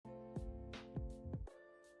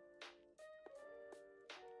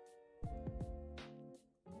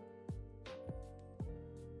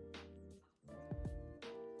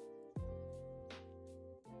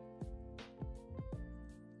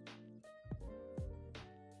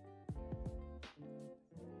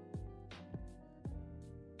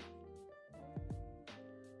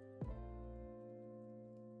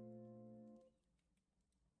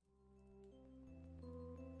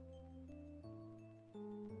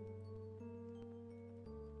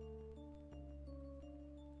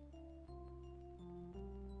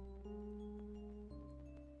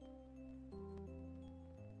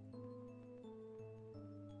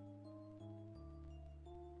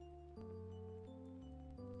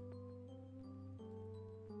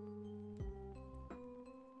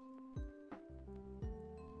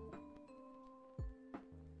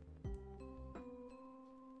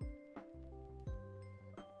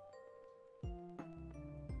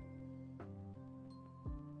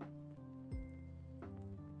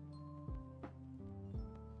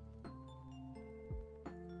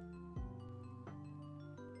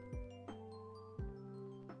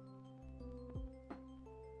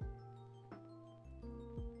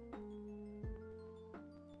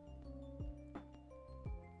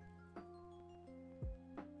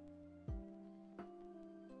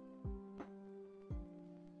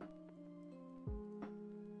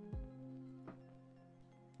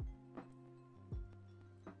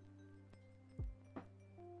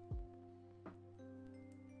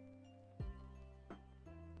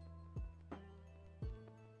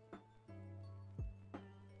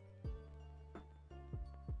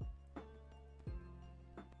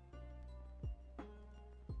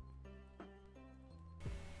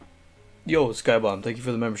Yo, Skybomb, thank you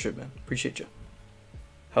for the membership, man. Appreciate you.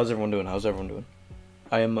 How's everyone doing?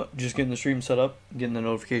 I am just getting the stream set up, getting the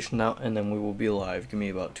notification out, and then we will be live. Give me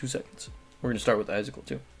about 2 seconds. We're going to start with Icicle,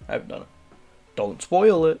 too. I haven't done it. Don't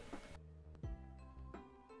spoil it.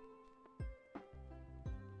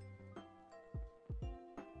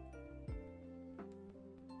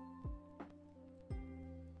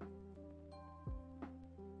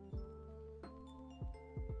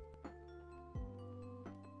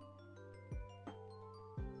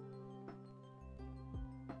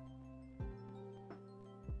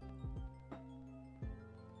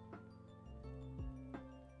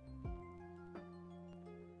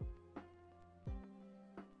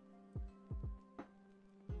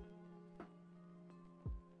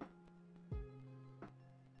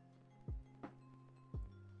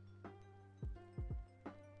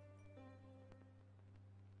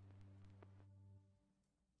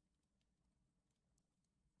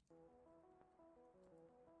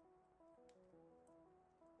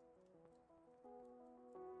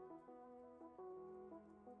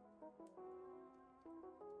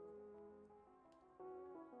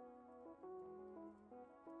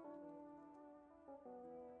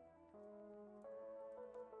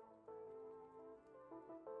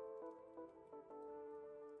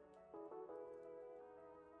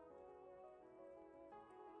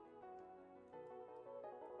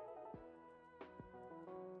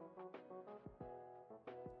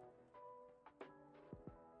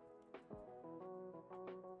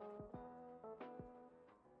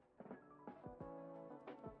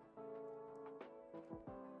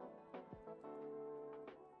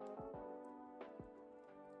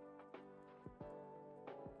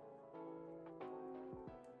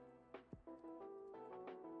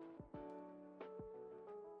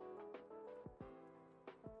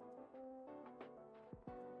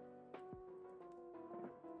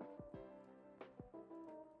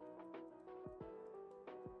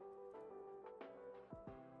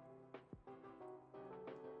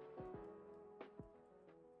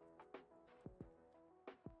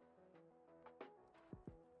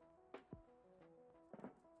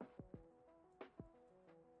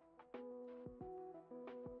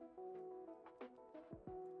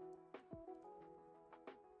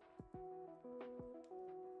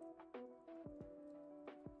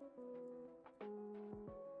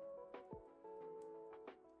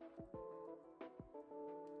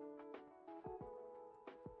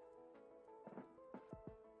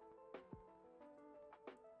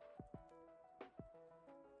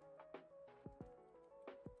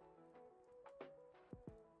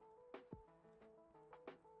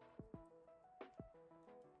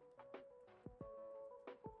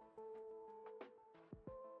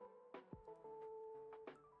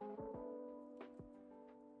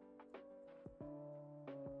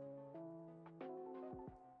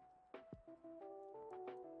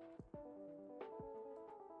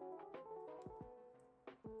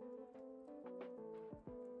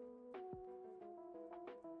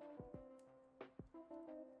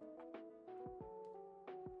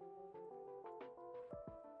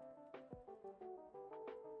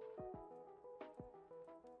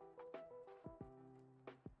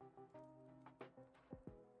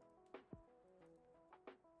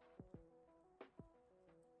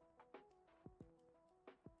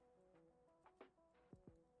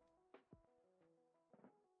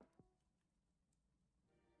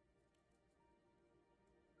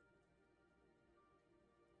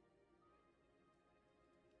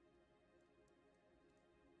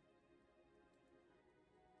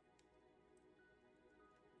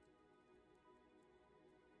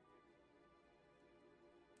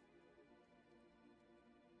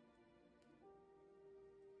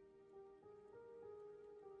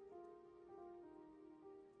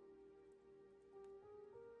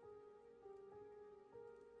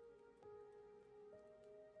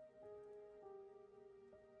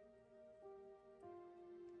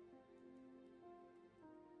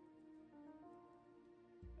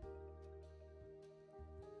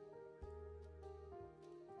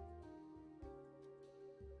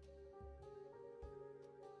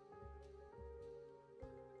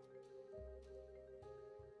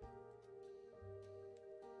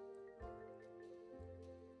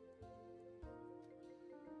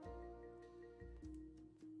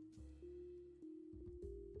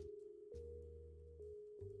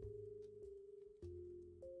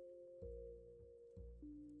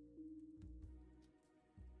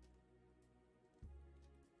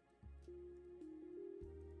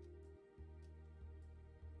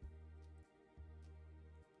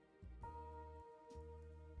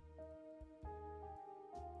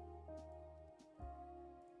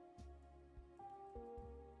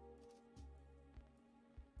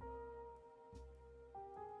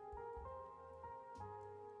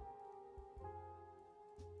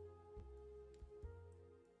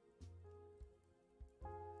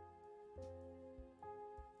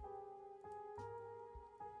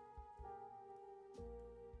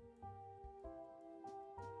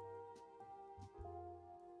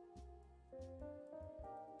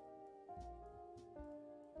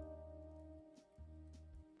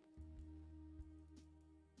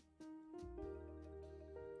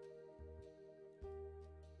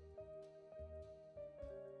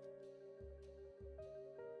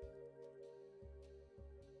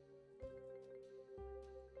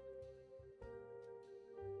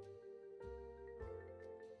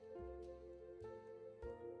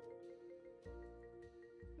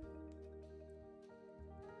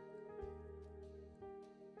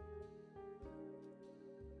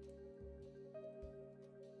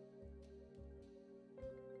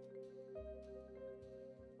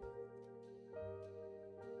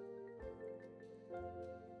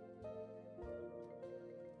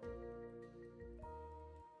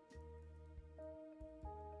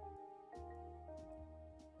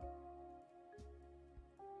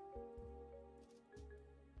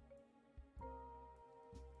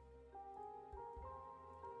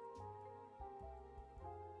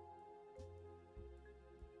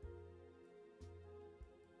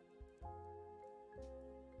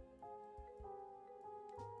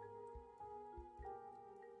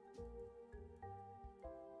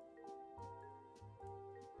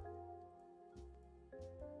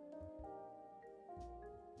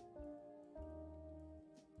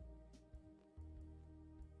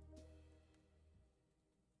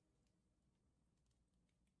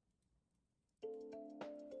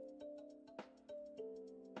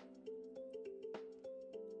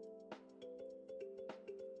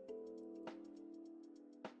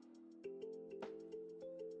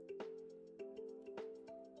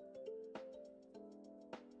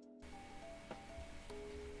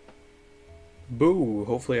 Boo!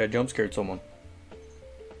 Hopefully I jump scared someone.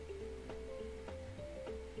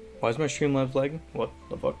 Why is my Streamlabs lagging? What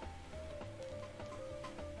the fuck?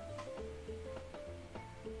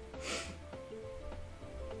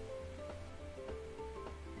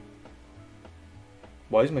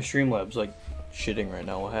 Why is my Streamlabs like shitting right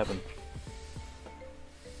now? What happened?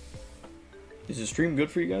 Is the stream good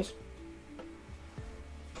for you guys?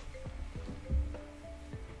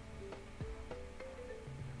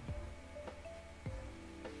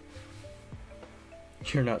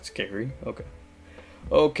 You're not scary? Okay.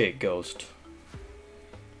 Okay, Ghost.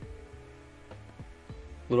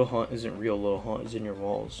 Little Hunt isn't real, Little Hunt is in your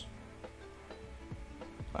walls.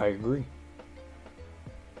 I agree.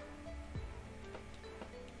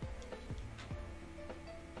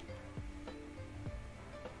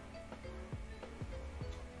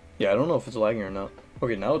 Yeah, I don't know if it's lagging or not.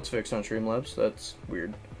 Okay, now it's fixed on Streamlabs. That's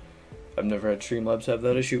weird. I've never had Streamlabs have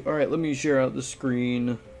that issue. Alright, let me share out the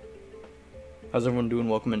screen. How's everyone doing?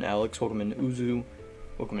 Welcome in Alex, welcome in Uzu,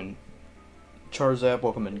 welcome in Charzap,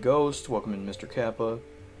 welcome in Ghost, welcome in Mr. Kappa,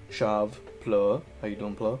 Shav, Pla. How you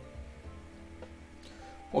doing, Pla?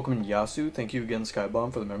 Welcome in Yasu. Thank you again,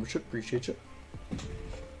 Skybomb, for the membership. Appreciate you.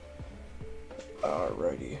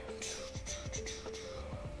 Alrighty.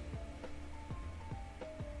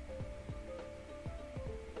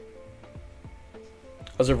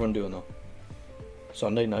 How's everyone doing though?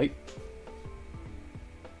 Sunday night?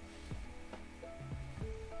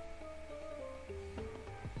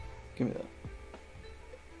 Give me that.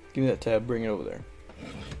 Give me that tab, bring it over there.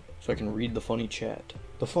 So I can read the funny chat.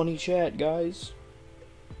 The funny chat, guys.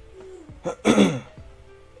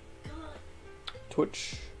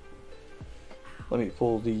 Twitch. Let me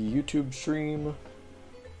pull the YouTube stream.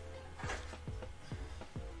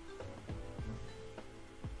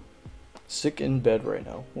 Sick in bed right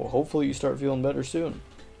now. Well, hopefully you start feeling better soon.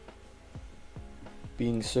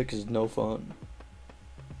 Being sick is no fun.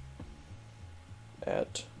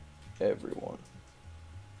 At everyone.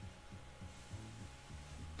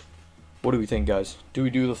 What do we think, guys? Do we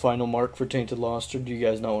do the final mark for Tainted Lost, or do you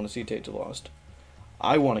guys not want to see Tainted Lost?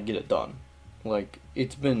 I want to get it done. Like,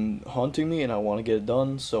 it's been haunting me and I want to get it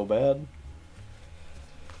done so bad.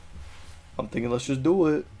 I'm thinking let's just do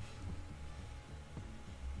it.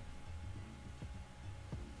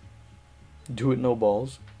 Do it no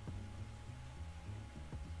balls.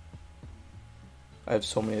 I have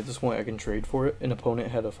so many at this point I can trade for it. An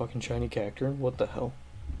opponent had a fucking shiny Cacturne. What the hell?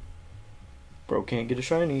 Bro can't get a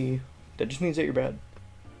shiny. That just means that you're bad.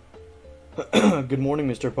 Good morning,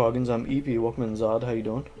 Mr. Poggins. I'm EP. Welcome in, Zod. How you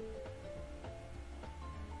doing?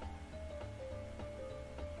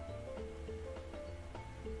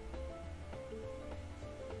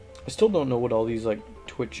 I still don't know what all these like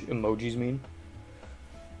Twitch emojis mean.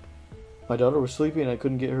 My daughter was sleeping and I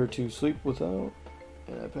couldn't get her to sleep without,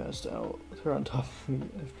 and I passed out with her on top of me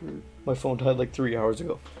after my phone died like 3 hours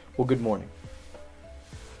ago. Well, good morning.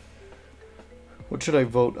 What should I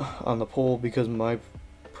vote on the poll? Because my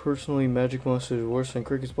personally Magic Mush is worse than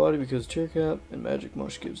Cricket's body because tear cap, and Magic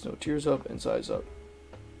Mush gives no tears up and size up.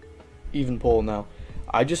 Even poll now.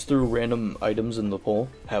 I just threw random items in the poll.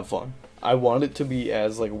 Have fun. I want it to be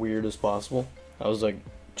as like weird as possible. I was like,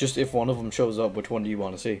 just if one of them shows up, which one do you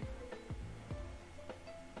want to see?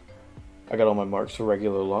 I got all my marks for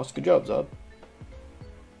regular loss. Good job, Zod.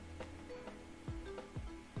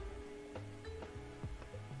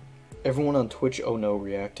 Everyone on Twitch, oh no,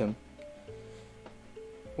 react him.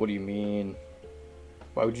 What do you mean?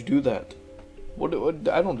 Why would you do that? What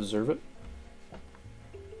I don't deserve it.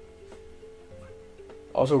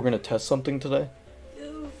 Also, we're gonna test something today.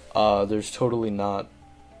 There's totally not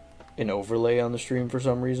an overlay on the stream for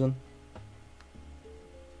some reason.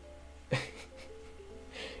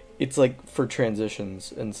 It's like for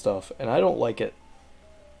transitions and stuff, and I don't like it.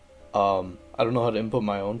 I don't know how to input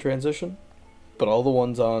my own transition, but all the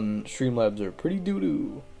ones on Streamlabs are pretty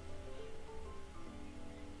doo-doo.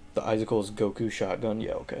 The Icicle's Goku shotgun,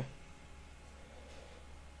 yeah, okay.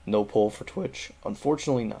 No poll for Twitch?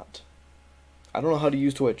 Unfortunately not. I don't know how to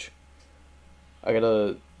use Twitch. I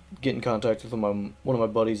gotta get in contact with one of my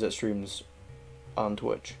buddies that streams on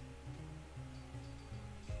Twitch.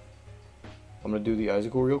 I'm gonna do the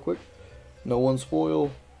Icicle real quick. No one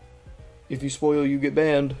spoil. If you spoil, you get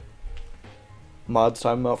banned. Mods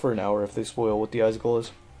time them out for an hour if they spoil what the Icicle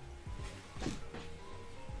is.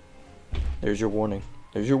 There's your warning.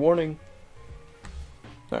 There's your warning.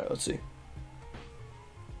 Alright, let's see.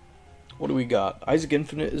 What do we got? Isaac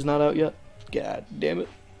Infinite is not out yet? God damn it.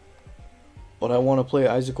 But I want to play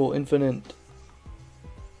Icicle Infinite.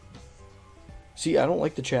 See, I don't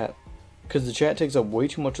like the chat. Because the chat takes up way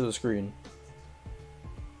too much of the screen.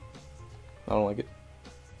 I don't like it.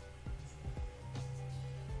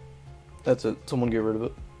 That's it. Someone get rid of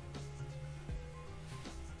it.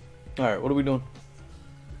 Alright, what are we doing?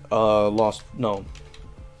 Lost. No.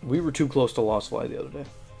 We were too close to Lost Fly the other day.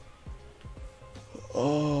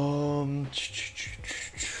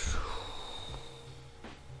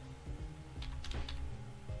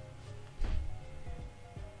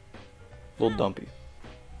 Little dumpy.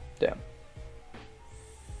 Damn.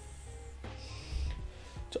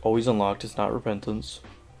 It's always unlocked. It's not Repentance.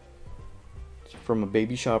 It's from a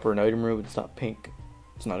baby shop or an item room. It's not pink.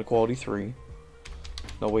 It's not a quality 3.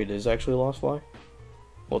 No, wait, it is actually Lost Fly?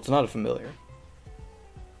 Well, it's not a familiar.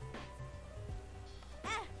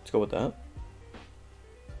 Let's go with that.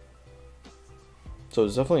 So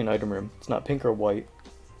it's definitely an item room. It's not pink or white.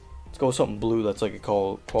 Let's go with something blue that's like a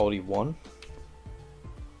quality 1.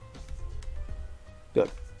 Good.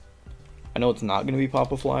 I know it's not going to be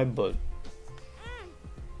Papa Fly, but...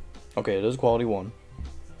 Okay, it is quality 1.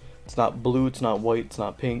 It's not blue, it's not white, it's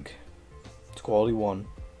not pink. It's quality 1.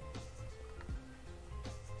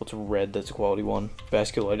 What's red that's a quality 1?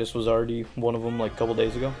 Vasculitis was already one of them like a couple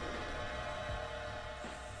days ago.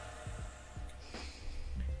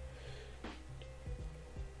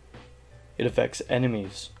 It affects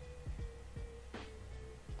enemies.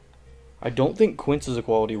 I don't think Quince is a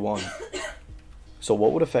quality 1. So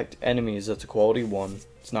what would affect enemies that's a quality 1?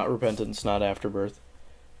 It's not Repentance, it's not Afterbirth.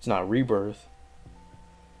 It's not Rebirth.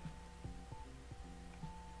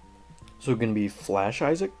 So it can be Flash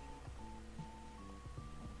Isaac?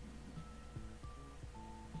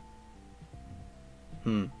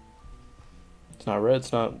 It's not red,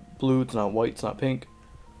 it's not blue, it's not white, it's not pink.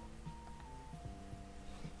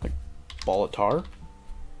 Like Ball of Tar?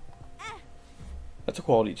 That's a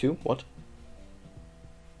quality 2. What?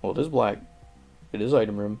 Well, it is black. It is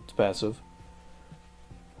item room. It's passive.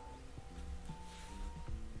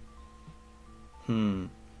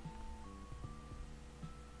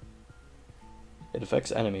 It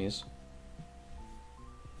affects enemies.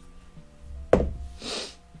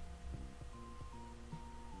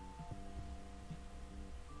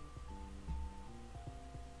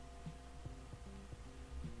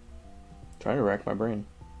 Trying to rack my brain.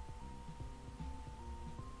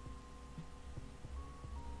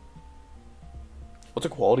 What's a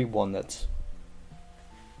quality 1 that's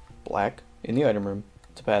black in the item room?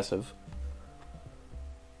 It's a passive.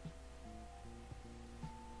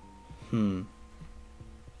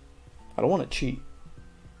 I don't want to cheat.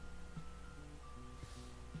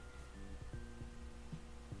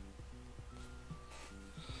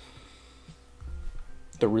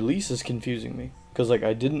 The release is confusing me. Because, like,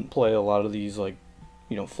 I didn't play a lot of these, like,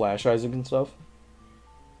 you know, Flash Isaac and stuff.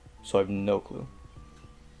 So I have no clue.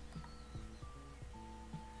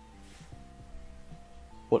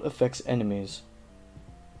 What affects enemies?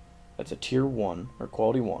 That's a tier 1, or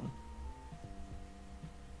quality 1.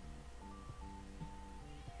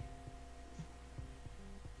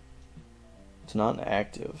 It's not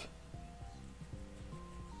active.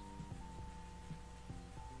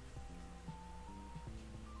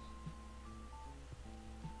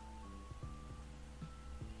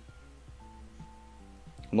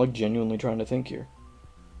 I'm like genuinely trying to think here.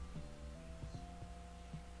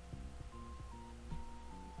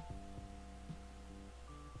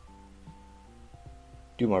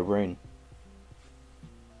 Do my brain.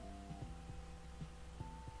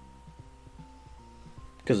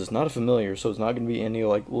 Because it's not a familiar, so it's not going to be any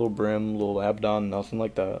like little brim, little abdon, nothing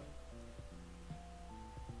like that.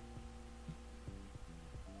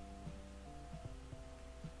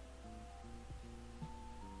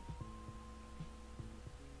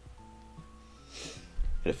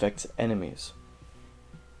 It affects enemies.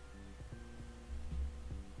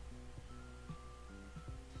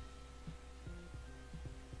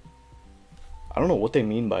 I don't know what they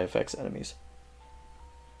mean by affects enemies.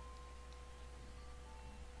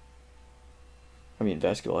 I mean,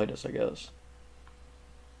 vasculitis, I guess.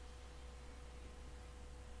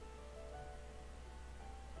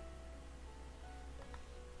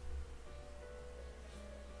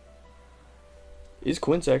 Is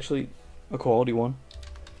Quince actually a quality 1?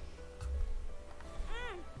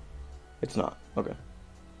 It's not. Okay.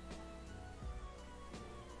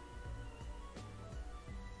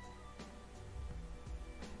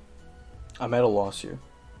 I'm at a loss here.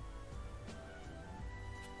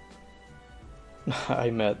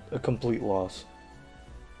 I'm at a complete loss.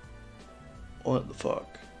 What the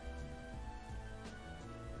fuck?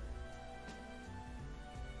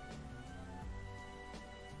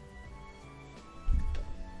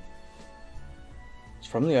 It's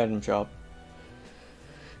from the item shop.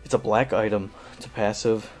 It's a black item. It's a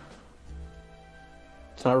passive.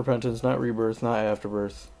 It's not Repentance, not Rebirth, not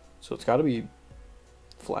Afterbirth. So it's gotta be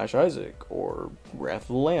Flash Isaac or Wrath of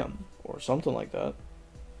the Lamb or something like that.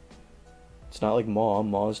 It's not like Maw.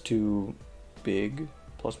 Maw's too big.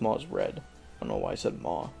 Plus Maw's red. I don't know why I said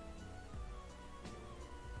Maw.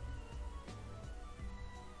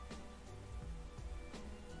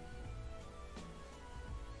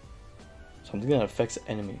 Something that affects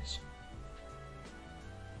enemies.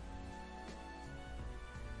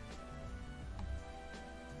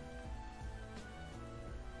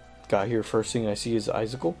 Got here, first thing I see is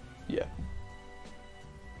Icicle? Yeah.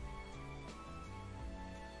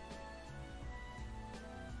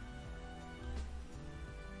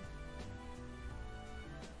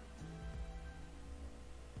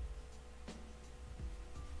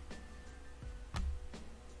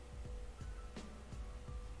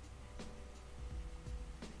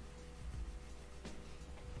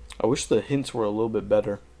 I wish the hints were a little bit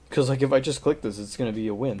better. Because, like, if I just click this, it's going to be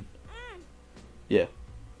a win. Yeah.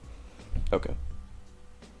 Okay.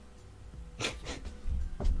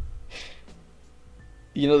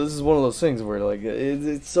 You know, this is one of those things where, like,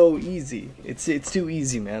 it's so easy. It's too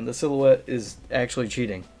easy, man. The silhouette is actually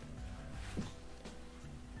cheating.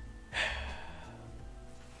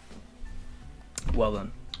 Well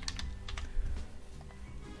then.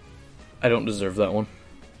 I don't deserve that one.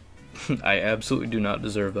 I absolutely do not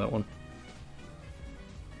deserve that one.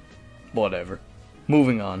 Whatever.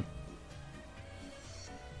 Moving on.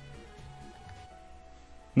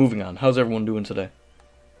 Moving on. How's everyone doing today?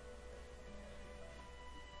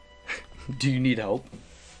 Do you need help?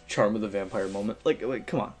 Charm of the Vampire moment. Like,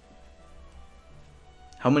 come on.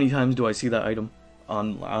 How many times do I see that item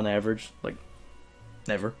on average? Like,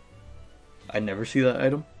 never. I never see that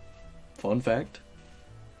item. Fun fact.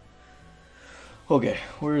 Okay,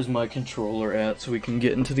 where's my controller at so we can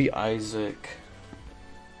get into the Isaac?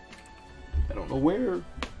 I don't know where.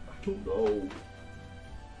 I don't know.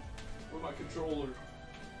 Where's my controller?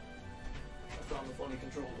 I found the funny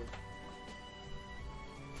controller.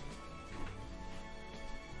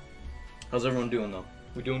 How's everyone doing though?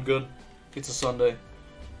 We doing good? It's a Sunday.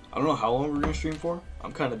 I don't know how long we're gonna stream for.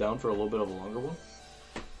 I'm kind of down for a little bit of a longer one.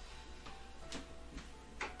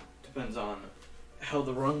 Depends on how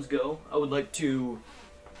the runs go. I would like to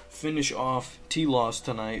finish off T-Loss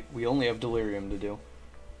tonight. We only have Delirium to do,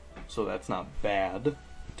 so that's not bad,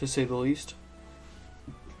 to say the least.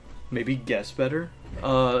 Maybe guess better.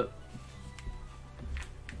 Alright,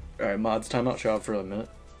 mods, timeout shop for a minute.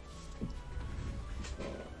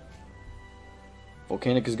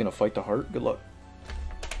 Volcanic is gonna fight the heart. Good luck.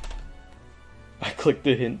 I clicked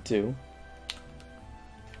the hint too.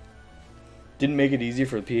 Didn't make it easy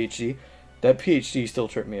for the PhD. That PhD still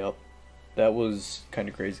tripped me up. That was kind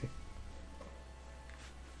of crazy.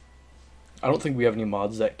 I don't think we have any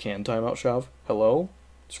mods that can timeout Shav. Hello?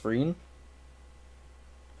 Screen?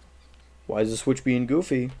 Why is the Switch being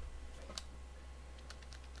goofy?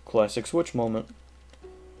 Classic Switch moment.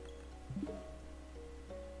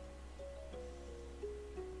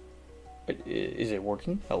 Is it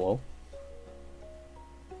working? Hello?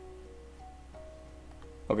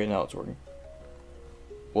 Okay, now it's working.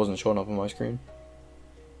 Wasn't showing up on my screen.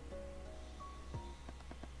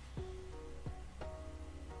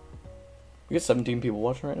 We got 17 people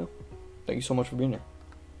watching right now. Thank you so much for being here.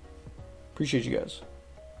 Appreciate you guys.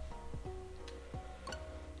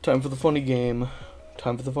 Time for the funny game.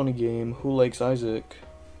 Time for the funny game. Who likes Isaac?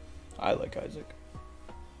 I like Isaac.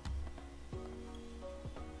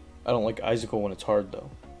 I don't like Icicle when it's hard though.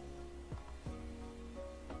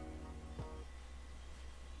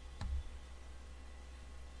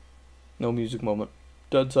 No music moment.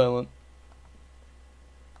 Dead silent.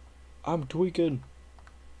 I'm tweaking.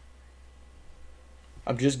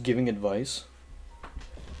 I'm just giving advice.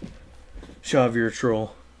 Shav, you're a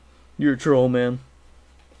troll. You're a troll, man.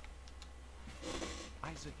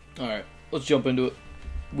 Alright, let's jump into it.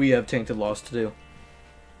 We have Tainted Lost to do.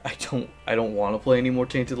 I don't want to play any more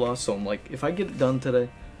Tainted Lost, so I'm like, if I get it done today,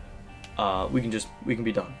 we can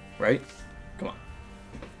be done, right? Come on.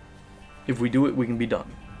 If we do it, we can be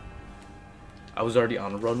done. I was already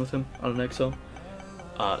on a run with him on an XL.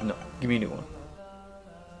 No, give me a new one.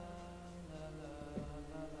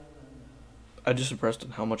 I just impressed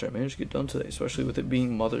on how much I managed to get done today, especially with it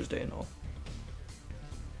being Mother's Day and all.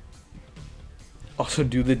 Also,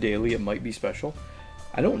 do the daily, it might be special.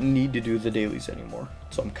 I don't need to do the dailies anymore,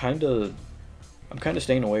 so I'm kind of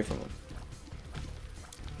staying away from them.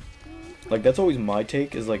 Like, that's always my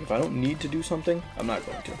take, is like, if I don't need to do something, I'm not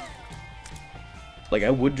going to. Like, I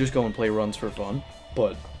would just go and play runs for fun,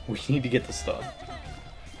 but we need to get this done.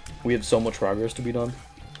 We have so much progress to be done.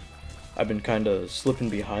 I've been kind of slipping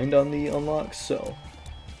behind on the unlocks, so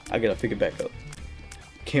I gotta pick it back up.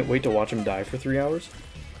 Can't wait to watch him die for 3 hours.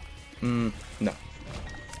 No.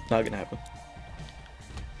 Not gonna happen.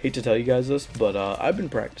 Hate to tell you guys this, but I've been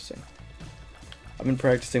practicing. I've been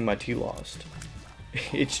practicing my T-Lost.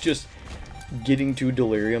 It's just getting to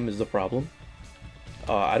Delirium is the problem.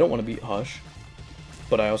 I don't want to beat Hush,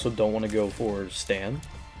 but I also don't want to go for Stan.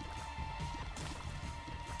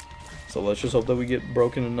 So let's just hope that we get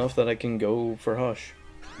broken enough that I can go for Hush.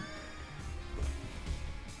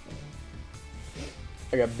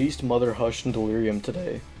 I got Beast, Mother, Hush, and Delirium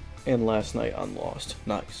today, and last night on Lost.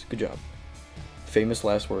 Nice, good job. Famous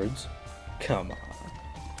last words. Come on.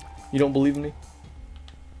 You don't believe in me?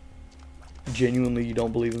 Genuinely, you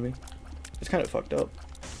don't believe in me? It's kind of fucked up,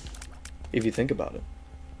 if you think about it.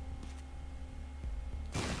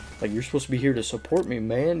 Like, you're supposed to be here to support me,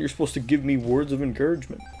 man. You're supposed to give me words of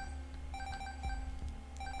encouragement.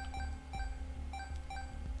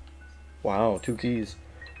 Wow, 2 keys.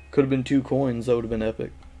 Could have been 2 coins, that would have been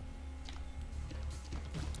epic.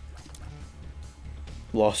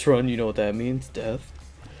 Lost run, you know what that means? Death.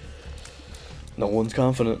 No one's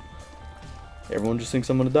confident. Everyone just thinks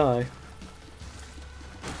I'm gonna die.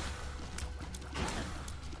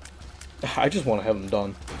 I just want to have him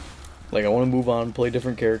done. Like, I want to move on, play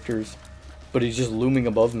different characters. But he's just looming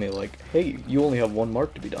above me like, hey, you only have 1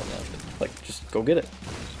 mark to be done left. Like, just go get it.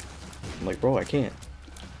 I'm like, bro, I can't.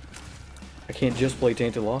 I can't just play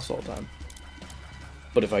Tainted Lost all the time.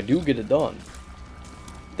 But if I do get it done,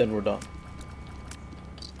 then we're done.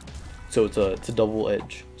 So it's a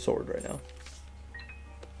double-edged sword right now.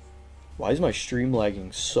 Why is my stream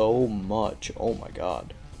lagging so much? Oh my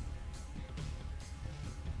god.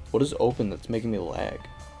 What is open that's making me lag?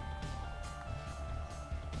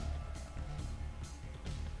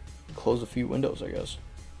 Close a few windows, I guess.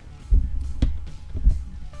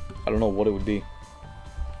 I don't know what it would be.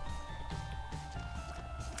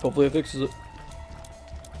 Hopefully it fixes it.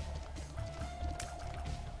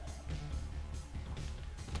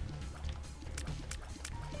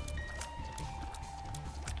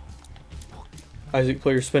 Isaac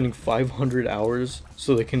players spending 500 hours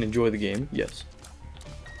so they can enjoy the game? Yes.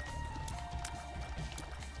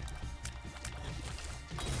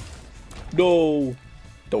 No!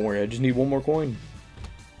 Don't worry, I just need 1 more coin.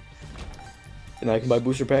 And then I can buy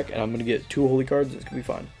booster pack, and I'm gonna get 2 holy cards, and it's gonna be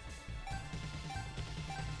fine.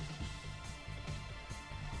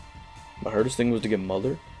 My hardest thing was to get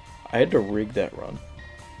Mother. I had to rig that run.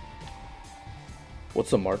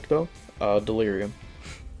 What's the mark, though? Delirium.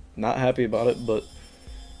 Not happy about it, but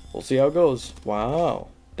we'll see how it goes. Wow,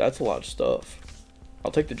 that's a lot of stuff.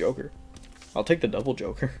 I'll take the Joker. I'll take the double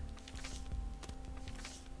Joker.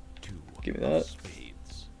 Give me that.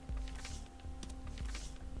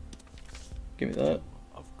 Give me that.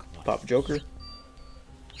 Pop Joker.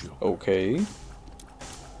 Okay.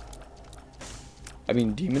 I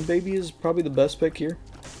mean, Demon Baby is probably the best pick here.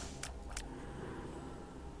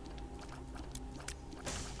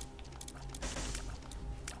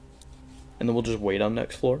 And then we'll just wait on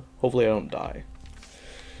next floor. Hopefully I don't die.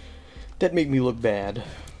 That made me look bad.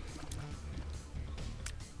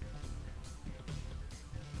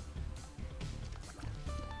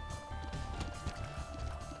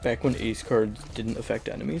 Back when ace cards didn't affect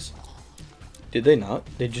enemies. Did they not?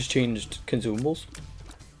 They just changed consumables?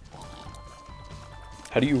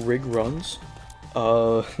 How do you rig runs?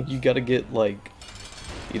 You gotta get, like,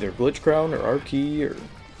 either Glitch Crown or R Key or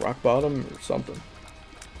Rock Bottom or something.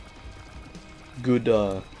 Good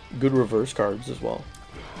reverse cards as well.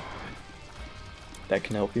 That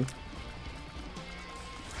can help you.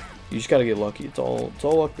 You just gotta get lucky. It's all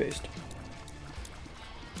luck based.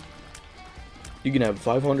 You can have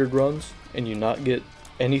 500 runs and you not get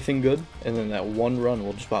anything good, and then that 1 run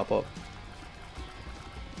will just pop up.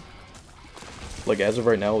 Like, as of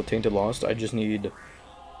right now with Tainted Lost, I just need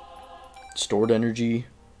Stored Energy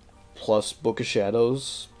plus Book of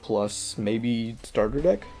Shadows plus maybe Starter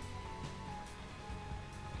Deck.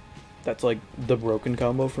 That's like the broken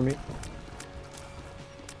combo for me.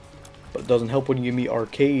 But it doesn't help when you give me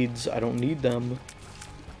arcades. I don't need them.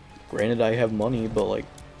 Granted, I have money, but like,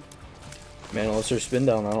 man, unless there's spin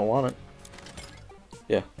down, I don't want it.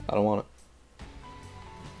 Yeah, I don't want it.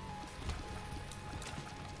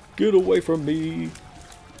 Get away from me!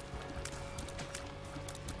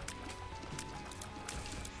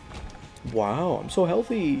 Wow, I'm so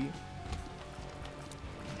healthy!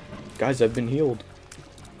 Guys, I've been healed.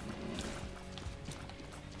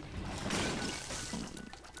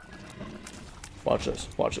 Watch this.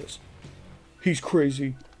 Watch this. He's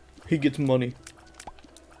crazy. He gets money.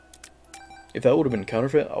 If that would have been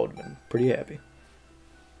counterfeit, I would have been pretty happy.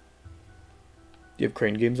 Do you have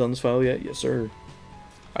crane games on this file yet? Yes, sir.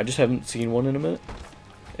 I just haven't seen one in a minute.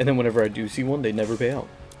 And then whenever I do see one, they never pay out.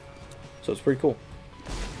 So it's pretty cool.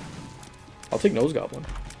 I'll take Nose Goblin.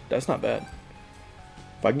 That's not bad.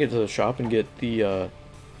 If I can get to the shop and get the,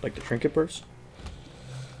 like the trinket purse.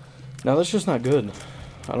 Now that's just not good.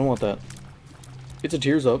 I don't want that. It's a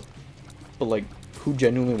tears up. But like, who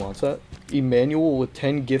genuinely wants that? Emmanuel with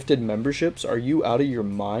 10 gifted memberships? Are you out of your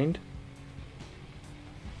mind?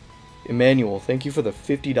 Emmanuel, thank you for the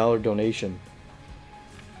 $50 donation.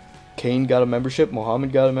 Kane got a membership,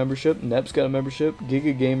 Mohammed got a membership, Neps got a membership,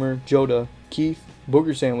 Giga Gamer, Joda, Keith,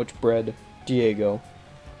 Booger Sandwich Bread, Diego.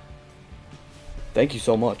 Thank you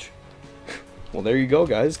so much. Well, there you go,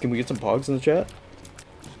 guys. Can we get some pogs in the chat?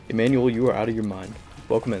 Emmanuel, you are out of your mind.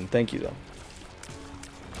 Welcome in. Thank you, though.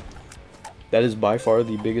 That is by far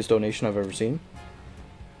the biggest donation I've ever seen.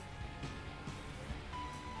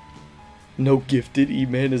 No gifted,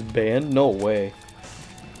 E-Man is banned? No way.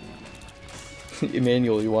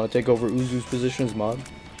 Emmanuel, you want to take over Uzu's position as mod?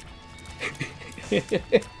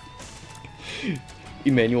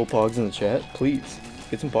 Emmanuel pogs in the chat? Please,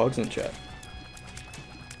 get some pogs in the chat.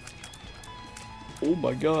 Oh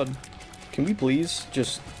my god. Can we please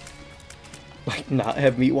just, like, not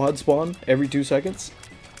have Meatwad spawn every 2 seconds?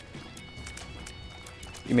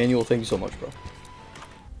 Emmanuel, thank you so much, bro.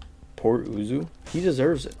 Poor Uzu. He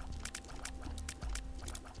deserves it.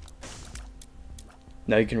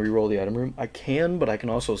 Now you can reroll the item room. I can, but I can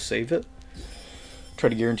also save it. Try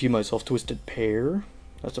to guarantee myself Twisted Pair.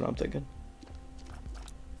 That's what I'm thinking.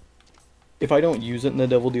 If I don't use it in the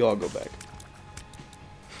Devil Deal, I'll go back.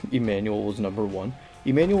 Emmanuel was number 1.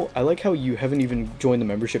 Emmanuel, I like how you haven't even joined the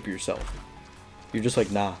membership yourself. You're just like,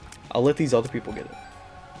 nah, I'll let these other people get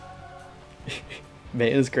it. Man,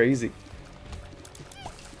 it's crazy.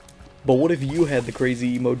 But what if you had the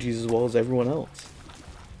crazy emojis as well as everyone else?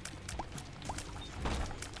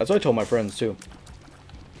 That's what I told my friends too.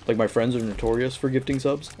 Like, my friends are notorious for gifting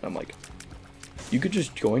subs, and I'm like, you could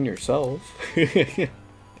just join yourself.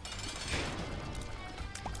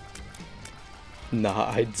 Nah,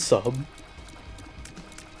 I'd sub.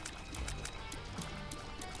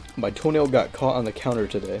 My toenail got caught on the counter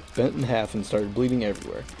today, bent in half and started bleeding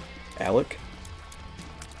everywhere. Alec,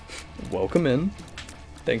 welcome in.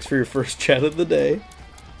 Thanks for your first chat of the day.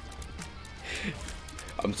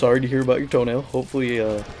 I'm sorry to hear about your toenail. Hopefully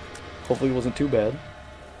it wasn't too bad.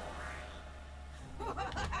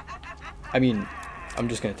 I mean, I'm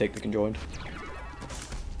just gonna take the conjoined.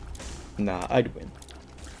 Nah, I'd win.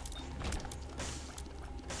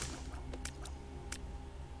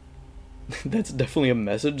 That's definitely a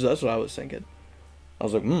message. That's what I was thinking. I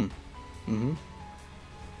was like,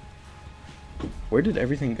 Where did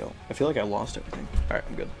everything go? I feel like I lost everything. Alright,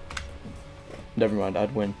 I'm good. Never mind,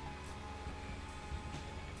 I'd win.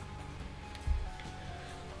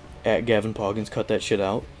 At Gavin Poggins, cut that shit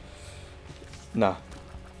out. Nah,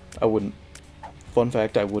 I wouldn't. Fun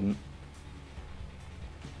fact, I wouldn't.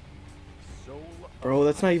 Bro,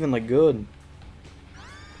 that's not even like good.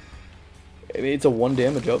 I mean, it's a 1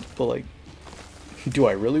 damage up, but like, do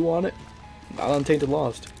I really want it? Not on Tainted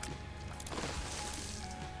Lost.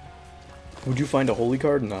 Would you find a holy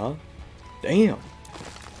card? Nah. Damn.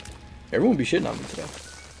 Everyone be shitting on me today.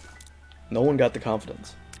 No one got the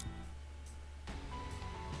confidence.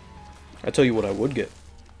 I tell you what I would get.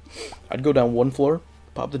 I'd go down 1 floor,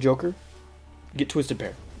 pop the Joker, get Twisted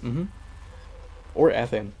Pair. Or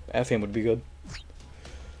Atham. Atham would be good.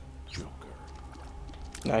 Joker.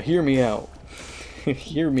 Now hear me out.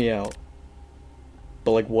 Hear me out.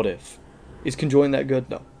 But like, what if? Is Conjoin that good?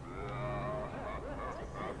 No.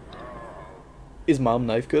 Is Mom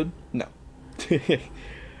Knife good? No.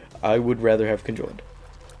 I would rather have Conjoined.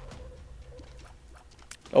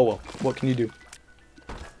 Oh well, what can you do?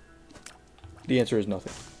 The answer is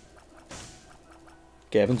nothing.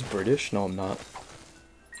 Gavin's British? No, I'm not.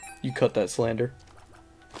 You cut that slander.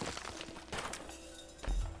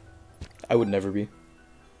 I would never be.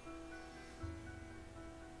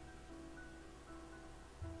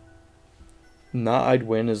 Not I'd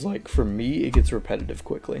win is like, for me, it gets repetitive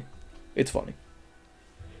quickly. It's funny.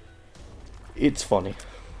 It's funny.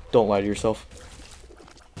 Don't lie to yourself.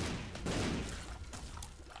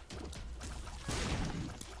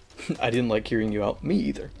 I didn't like hearing you out. Me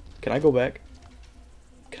either. Can I go back?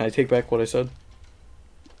 Can I take back what I said?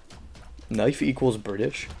 Knife equals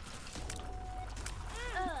British?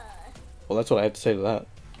 Well, that's what I have to say to that.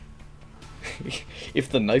 If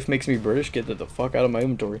the knife makes me British, get the fuck out of my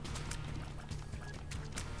inventory.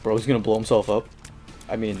 Bro's gonna blow himself up.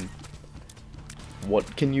 I mean,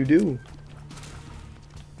 what can you do?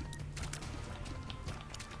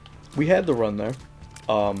 We had the run there.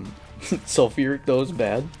 Sulfuric though is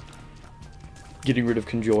bad. Getting rid of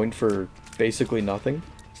conjoined for basically nothing.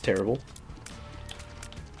 It's terrible.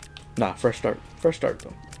 Nah, fresh start. Fresh start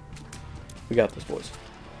though. We got this, boys.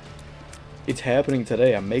 It's happening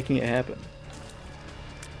today. I'm making it happen.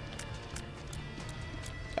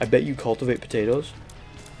 I bet you cultivate potatoes.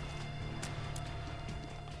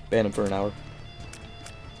 Ban him for an hour.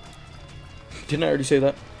 Didn't I already say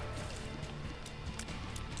that?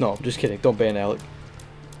 No, I'm just kidding. Don't ban Alec.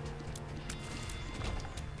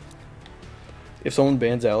 If someone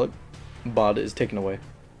bans Alec, bot is taken away.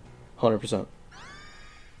 100%.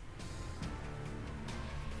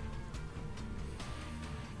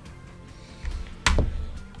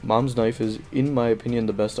 Mom's knife is, in my opinion,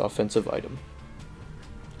 the best offensive item.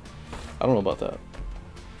 I don't know about that.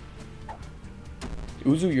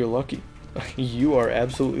 Uzu, you're lucky. You are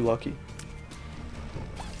absolutely lucky.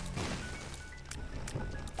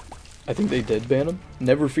 I think they did ban him.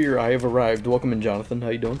 Never fear, I have arrived. Welcome in, Jonathan. How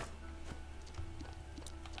you doing?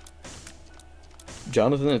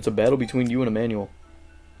 Jonathan, it's a battle between you and Emmanuel.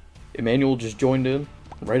 Emmanuel just joined in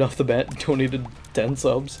right off the bat, donated 10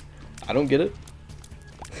 subs. I don't get it.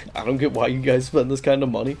 I don't get why you guys spend this kind of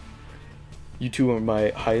money. You two are my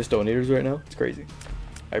highest donators right now. It's crazy.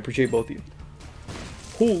 I appreciate both of you.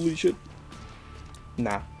 Holy shit.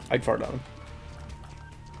 Nah, I'd fart on him.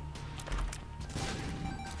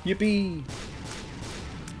 Yippee!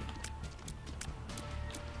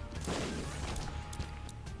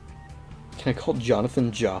 Can I call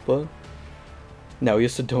Jonathan Joppa? Now he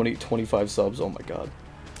has to donate 25 subs. Oh my god.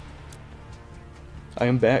 I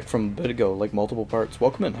am back from a bit ago, like multiple parts.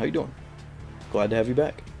 Welcome in. How you doing? Glad to have you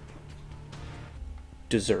back.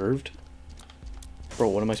 Deserved? Bro,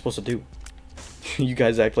 what am I supposed to do? You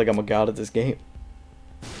guys act like I'm a god at this game.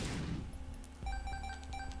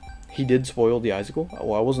 He did spoil the icicle?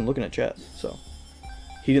 Well, I wasn't looking at chat, so.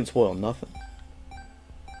 He didn't spoil nothing.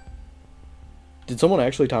 Did someone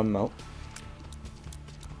actually time him out?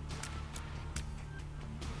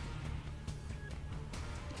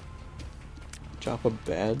 Joppa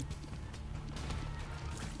bad?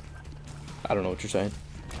 I don't know what you're saying.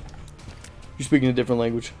 You're speaking a different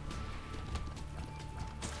language.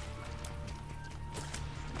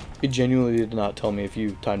 It genuinely did not tell me if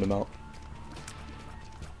you timed him out.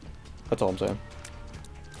 That's all I'm saying.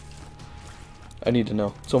 I need to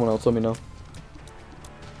know. Someone else let me know.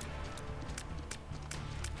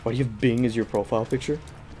 Why do you have Bing as your profile picture?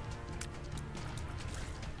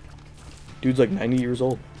 Dude's like 90 years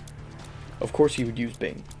old. Of course he would use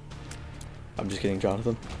Bing. I'm just kidding,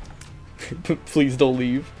 Jonathan. Please don't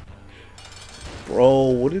leave. Bro,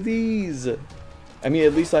 what are these? I mean,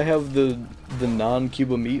 at least I have the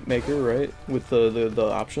non-Cuba meat maker, right? With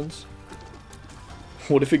the options.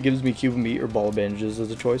 What if it gives me Cuba meat or ball of bandages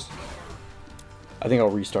as a choice? I think I'll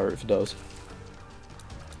restart if it does.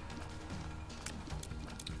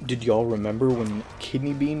 Did y'all remember when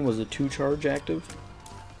Kidney Bean was a 2-charge active?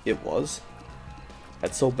 It was.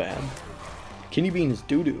 That's so bad. Kidney Bean is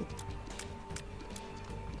doo-doo.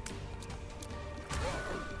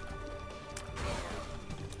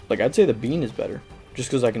 Like, I'd say the bean is better, just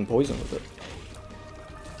because I can poison with it.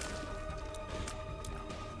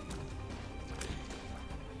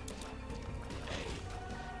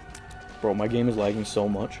 Bro, my game is lagging so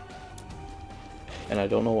much. And I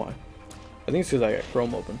don't know why. I think it's because I got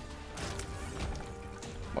Chrome open.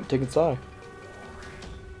 I'm taking Psy.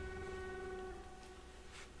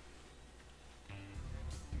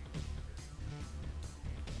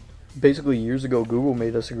 Basically, years ago, Google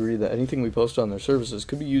made us agree that anything we post on their services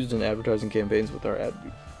could be used in advertising campaigns with our ad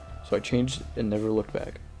read. So I changed and never looked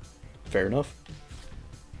back. Fair enough.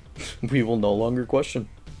 We will no longer question.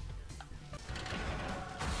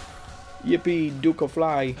 Yippee, Duke of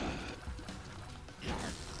Fly.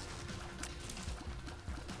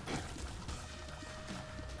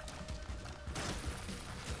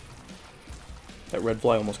 That red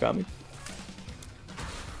fly almost got me.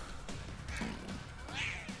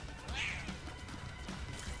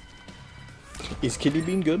 Is Kidney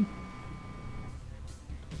Bean good?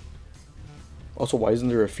 Also, why isn't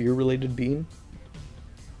there a fear-related bean?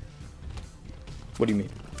 What do you mean?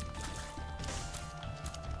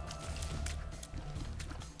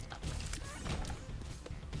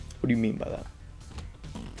 What do you mean by that?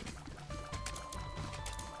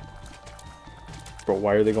 Bro,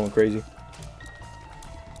 why are they going crazy?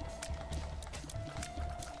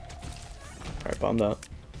 Alright, bombed out.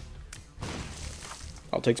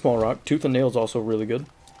 I'll take Small Rock. Tooth and Nail is also really good.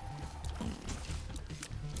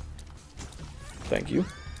 Thank you.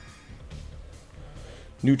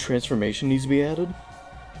 New transformation needs to be added.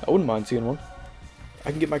 I wouldn't mind seeing one.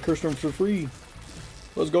 I can get my curse room for free.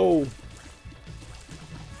 Let's go.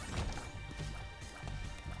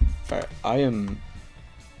 Alright, I am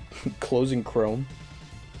closing Chrome.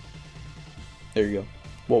 There you go.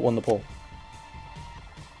 What won the poll?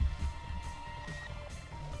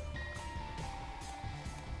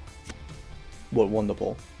 What won the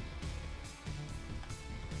poll?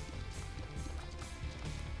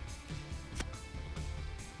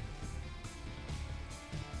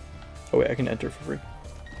 Oh wait, I can enter for free.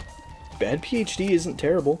 Bad PhD isn't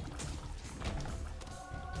terrible.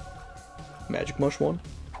 Magic Mush won?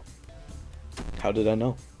 How did I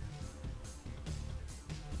know?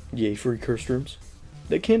 Yay, free cursed rooms.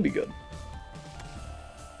 They can be good.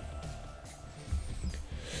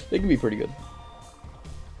 They can be pretty good.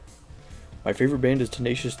 My favorite band is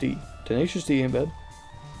Tenacious D. Tenacious D ain't bad.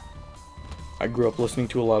 I grew up listening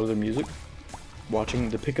to a lot of their music. Watching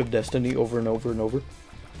The Pick of Destiny over and over and over.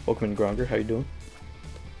 Welcome in, Gronger. How you doing?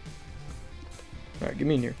 Alright, get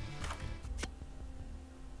me in here.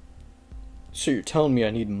 So you're telling me I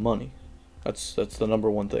need money. That's the number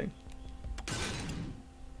one thing.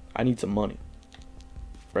 I need some money.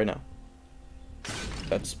 Right now.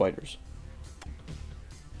 That's spiders.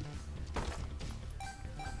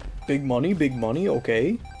 Big money,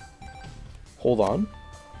 okay. Hold on.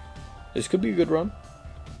 This could be a good run.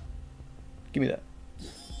 Give me that.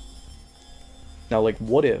 Now, like,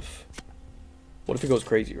 what if it goes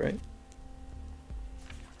crazy, right?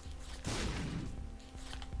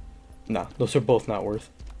 Nah, those are both not worth.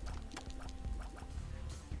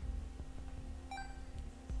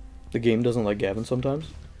 The game doesn't like Gavin sometimes.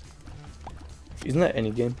 Isn't that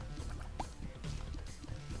any game?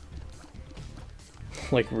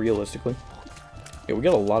 Like, realistically. Yeah, we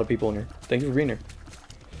got a lot of people in here. Thank you for being here.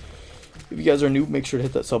 If you guys are new, make sure to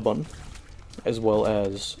hit that sub button. As well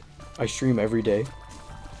as, I stream every day.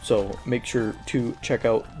 So, make sure to check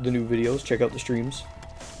out the new videos, check out the streams.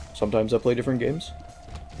 Sometimes I play different games.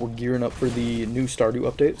 We're gearing up for the new Stardew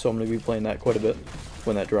update, so I'm going to be playing that quite a bit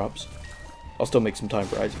when that drops. I'll still make some time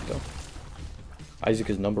for Isaac, though. Isaac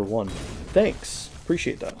is number one. Thanks!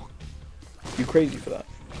 Appreciate that. You crazy for that.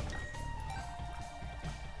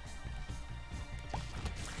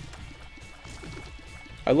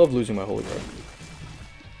 I love losing my holy card.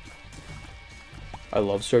 I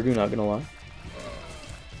love Stardew, not gonna lie.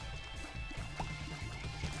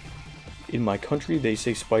 In my country, they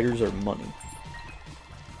say spiders are money.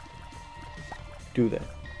 Do they?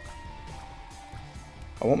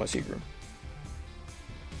 I want my secret room.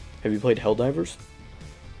 Have you played Helldivers?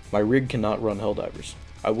 My rig cannot run Helldivers.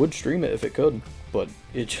 I would stream it if it could, but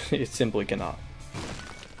it simply cannot.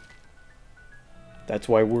 That's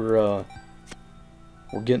why we're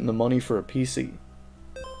getting the money for a PC.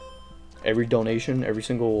 Every donation, every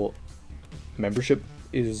single membership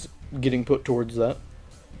is getting put towards that.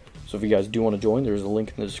 So if you guys do want to join, there's a link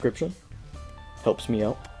in the description. Helps me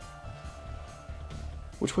out.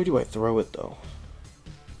 Which way do I throw it, though?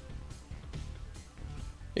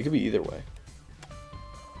 It could be either way.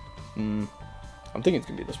 I'm thinking it's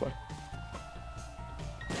gonna be this way.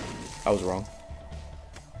 I was wrong.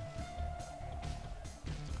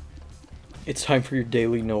 It's time for your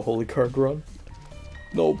daily no holy card run.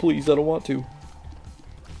 No, please, I don't want to.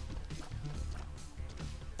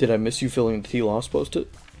 Did I miss you filling the T-Loss post-it?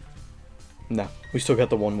 Nah, we still got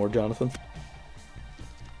the one more, Jonathan.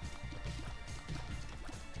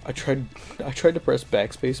 I tried to press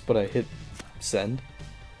backspace, but I hit send.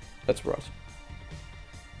 That's rough.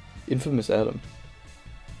 Infamous Adam.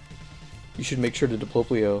 You should make sure to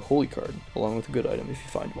deploy a holy card, along with a good item if you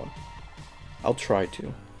find one. I'll try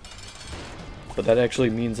to. But that actually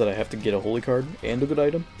means that I have to get a holy card and a good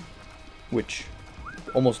item, which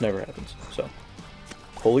almost never happens, so.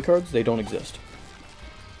 Holy cards, they don't exist.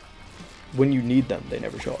 When you need them, they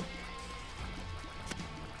never show up.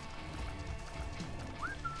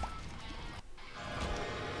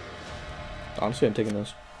 Honestly, I'm taking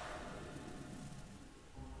this.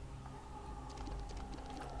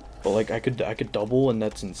 But like, I could double, and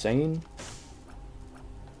that's insane.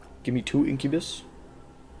 Give me 2 Incubus.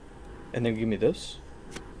 And then give me this.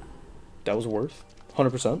 That was worth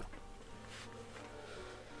 100%.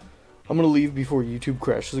 I'm gonna leave before YouTube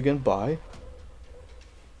crashes again. Bye.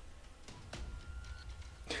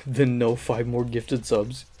 Then no 5 more gifted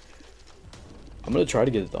subs. I'm gonna try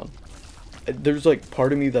to get it done. There's like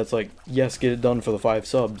part of me that's like, yes, get it done for the 5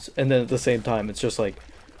 subs, and then at the same time it's just like,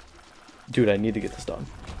 dude, I need to get this done.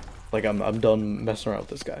 Like, I'm done messing around with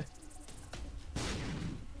this guy.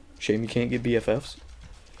 Shame you can't get BFFs.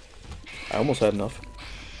 I almost had enough.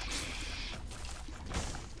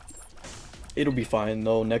 It'll be fine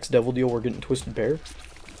though. Next Devil Deal, we're getting Twisted Pair.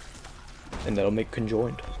 And that'll make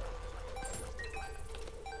Conjoined.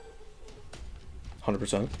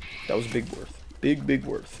 100%. That was big worth. Big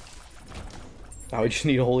worth. Now I just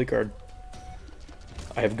need a holy card.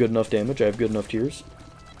 I have good enough damage. I have good enough tiers.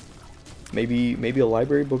 Maybe a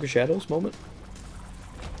Library Book of Shadows moment?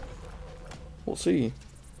 We'll see.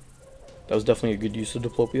 That was definitely a good use of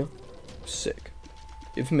Diplopia. Sick.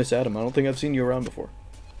 Infamous Adam, I don't think I've seen you around before.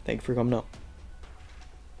 Thank you for coming out.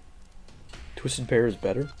 Twisted Pair is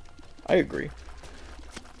better? I agree.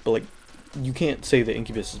 But like, you can't say that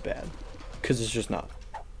Incubus is bad. Because it's just not.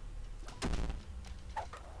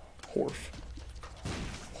 Horf.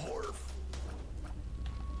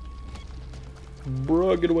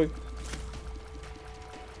 Bruh, get away.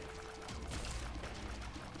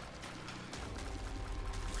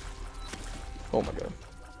 Oh my god.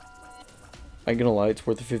 I ain't gonna lie, it's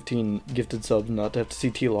worth the 15 gifted subs not to have to see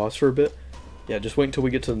T loss for a bit. Yeah, just wait until we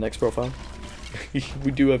get to the next profile.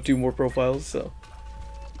 We do have 2 more profiles, so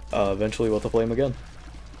eventually we'll have to play him again.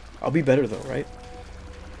 I'll be better though, right?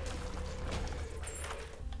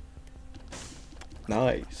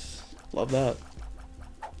 Nice. Love that.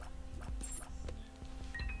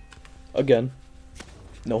 Again,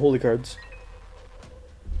 no holy cards.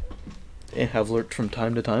 And have lurked from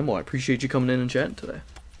time to time. Well, I appreciate you coming in and chatting today.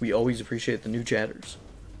 We always appreciate the new chatters.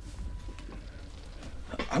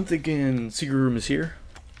 I'm thinking Secret Room is here.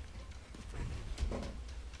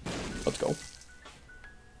 Let's go.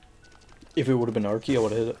 If it would have been Archie, I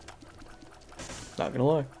would have hit it. Not gonna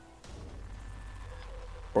lie.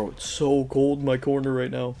 Bro, it's so cold in my corner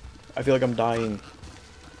right now. I feel like I'm dying.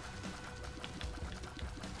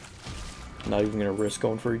 Not even gonna risk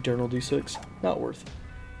going for Eternal D6. Not worth it.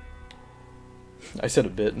 I said a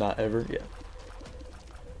bit, not ever. Yeah.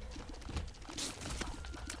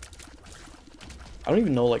 I don't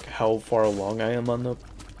even know like how far along I am on the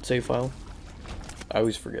save file. I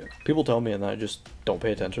always forget. People tell me and I just don't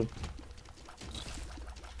pay attention.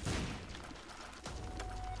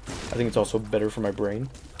 I think it's also better for my brain.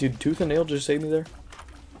 Did Tooth and Nail just save me there?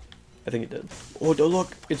 I think it did. Oh,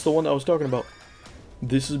 look! It's the one that I was talking about.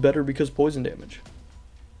 This is better because poison damage.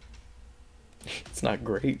 It's not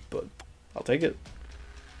great, but I'll take it.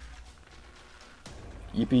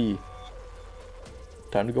 Yippee.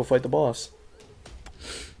 Time to go fight the boss.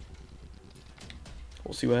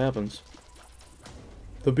 We'll see what happens.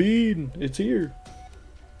 The bean! It's here!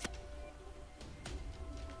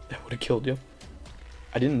 That would have killed you.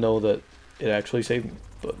 I didn't know that it actually saved me,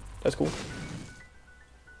 but that's cool.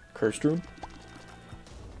 Cursed Room?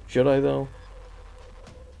 Should I, though?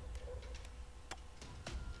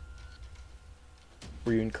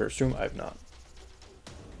 Were you in Cursed Room? I have not.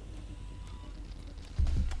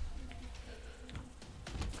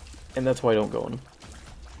 And that's why I don't go in.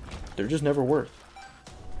 They're just never worth.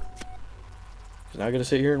 So now I gotta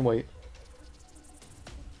sit here and wait.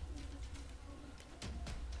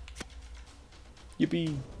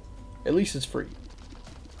 Yippee. At least it's free.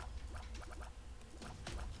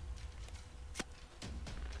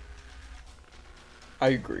 I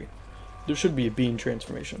agree. There should be a bean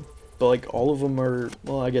transformation. But like all of them are,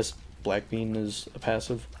 well, I guess Black Bean is a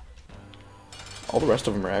passive. All the rest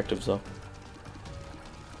of them are actives though.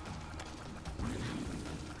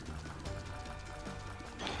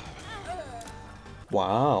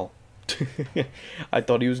 Wow. I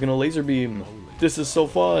thought he was gonna laser beam. This is so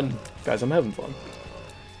fun. Guys, I'm having fun.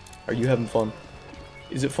 Are you having fun?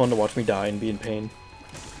 Is it fun to watch me die and be in pain?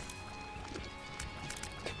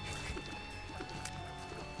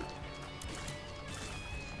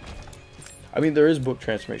 I mean, there is book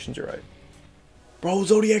transformations, you're right. Bro,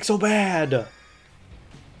 Zodiac's so bad!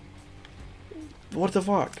 What the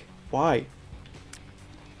fuck? Why?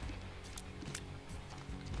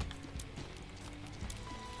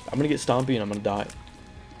 I'm gonna get Stompy and I'm gonna die.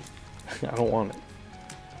 I don't want it.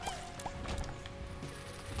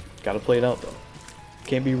 Gotta play it out though.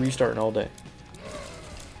 Can't be restarting all day.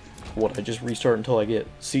 What, I just restart until I get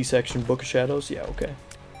C-section Book of Shadows? Yeah, okay.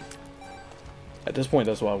 At this point,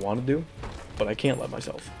 that's what I want to do, but I can't let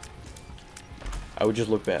myself. I would just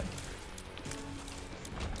look bad.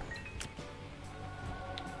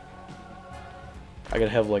 I gotta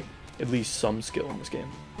have, like, at least some skill in this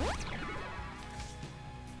game.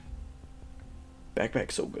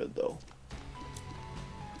 Backpack's so good, though.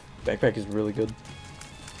 Backpack is really good.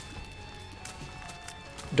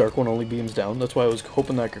 Dark one only beams down. That's why I was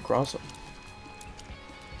hoping that I could cross them.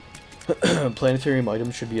 Planetarium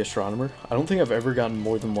items should be Astronomer. I don't think I've ever gotten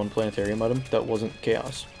more than one planetarium item that wasn't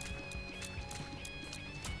Chaos.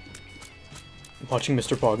 Watching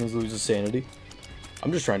Mr. Poggins lose his sanity.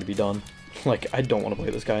 I'm just trying to be done. Like, I don't want to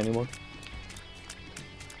play this guy anymore.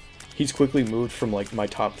 He's quickly moved from like my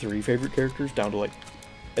top 3 favorite characters down to like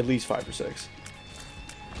at least 5 or 6.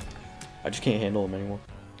 I just can't handle him anymore.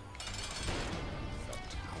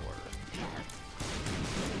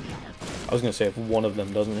 I was gonna say if one of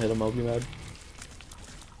them doesn't hit him, I'll be mad.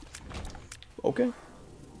 Okay.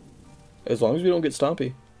 As long as we don't get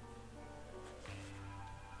Stompy.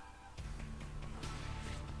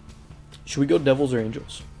 Should we go Devils or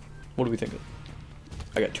Angels? What are we thinking?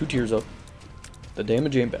 I got 2 tiers up. The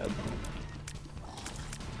damage ain't bad.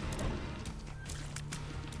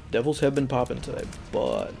 Devils have been popping today,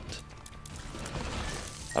 but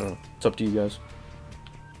I don't know. It's up to you guys.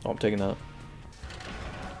 Oh, I'm taking that.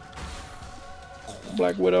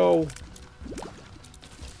 Black Widow.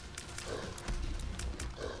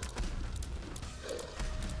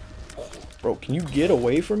 Bro, can you get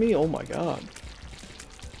away from me? Oh my god.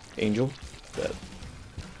 Angel. Bet.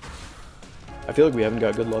 I feel like we haven't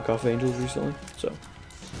got good luck off Angels recently, so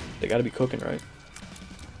they gotta be cooking, right?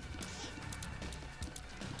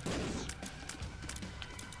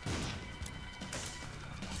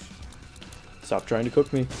 Stop trying to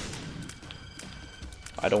cook me.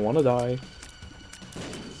 I don't want to die.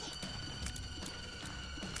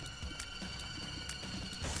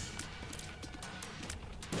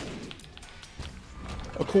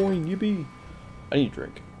 A coin, yippee! I need a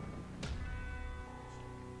drink.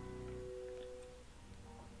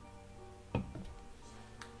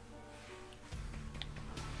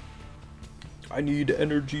 I need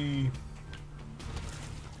energy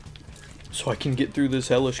so I can get through this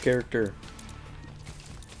hellish character.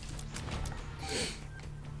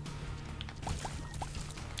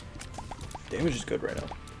 Damage is good right now.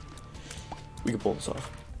 We can pull this off.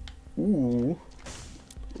 Ooh.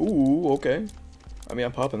 Ooh, okay. I mean,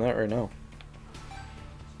 I'm popping that right now.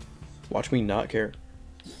 Watch me not care.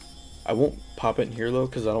 I won't pop it in here though,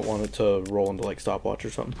 because I don't want it to roll into like stopwatch or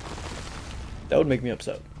something. That would make me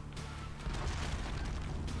upset.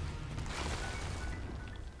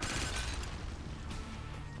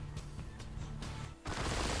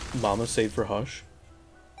 Mama save for Hush?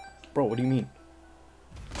 Bro, what do you mean?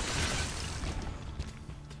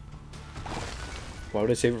 Why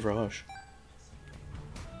would I save it for Hush?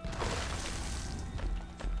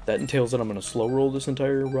 That entails that I'm gonna slow roll this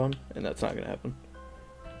entire run, and that's not gonna happen.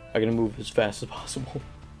 I'm gonna move as fast as possible.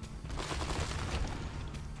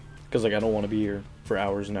 Because like I don't want to be here for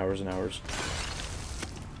hours and hours and hours.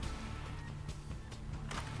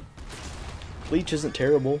 Leech isn't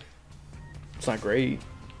terrible. It's not great.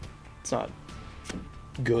 It's not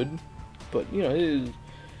good, but you know,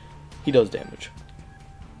 he does damage.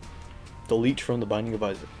 The Leech from the Binding of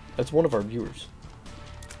Isaac. That's one of our viewers.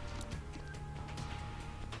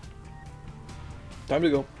 Time to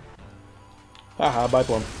go. Haha, bye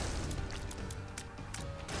Plum.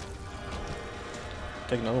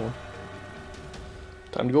 Take another one.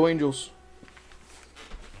 Time to go Angels.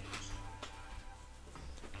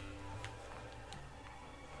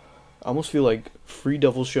 I almost feel like free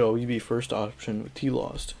Devil should always be first option with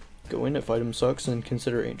T-Lost. Go in, if item sucks, and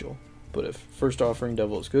consider Angel. But if first offering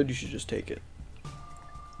Devil is good, you should just take it.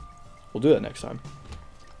 We'll do that next time.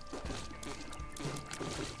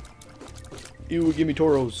 Ew, give me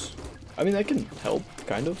Tauros. I mean, that can help,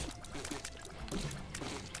 kind of.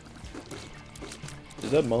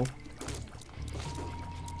 Is that Mo?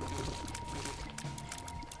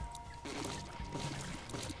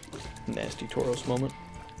 Nasty Tauros moment.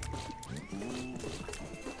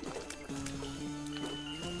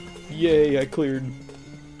 Yay, I cleared.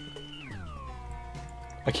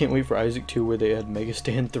 I can't wait for Isaac 2 where they had Mega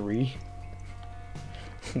Stand 3.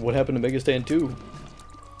 What happened to Mega Stand 2?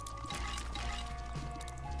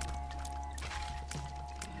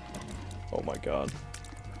 Oh my god.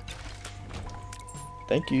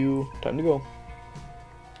 Thank you. Time to go.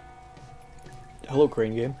 Hello,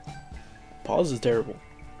 Crane Game. Pause is terrible.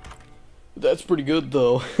 That's pretty good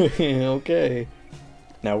though. Okay.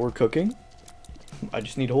 Now we're cooking. I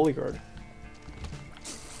just need Holy Guard.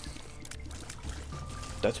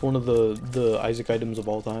 That's one of the Isaac items of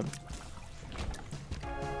all time.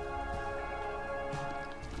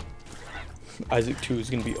 Isaac 2 is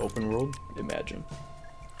gonna be open world? Imagine.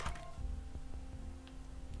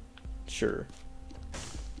 Sure.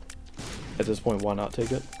 At this point, why not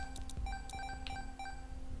take it?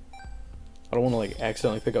 I don't want to like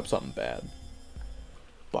accidentally pick up something bad.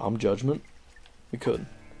 Bomb Judgment? We could.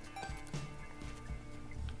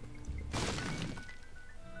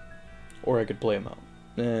 Or I could play him out.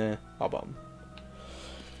 Nah, I'll bomb him.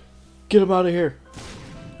 Get him out of here!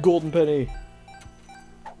 Golden Penny!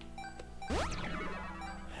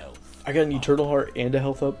 I got an Eternal Heart and a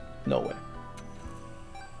health up? No way.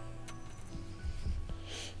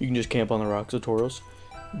 You can just camp on the rocks of Tauros.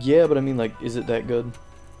 Yeah, but I mean, like, is it that good?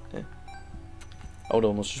 Eh. I would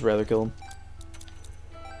almost just rather kill him.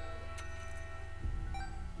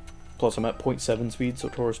 Plus, I'm at 0.7 speed, so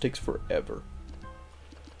Tauros takes forever.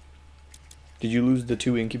 Did you lose the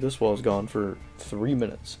 2 Incubus while I was gone for 3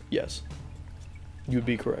 minutes? Yes. You'd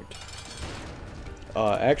be correct.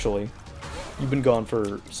 Actually, you've been gone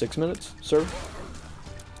for 6 minutes, sir?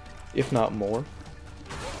 If not more.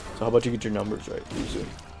 So how about you get your numbers right, Uzu,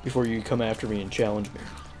 before you come after me and challenge me.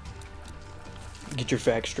 Get your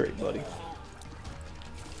facts straight, buddy.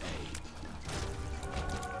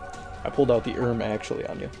 I pulled out the actually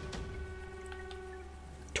on you.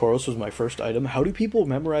 Tauros was my first item. How do people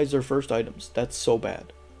memorize their first items? That's so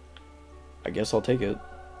bad. I guess I'll take it.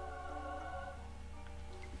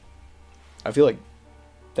 I feel like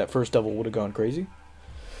that first devil would have gone crazy.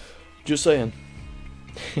 Just saying.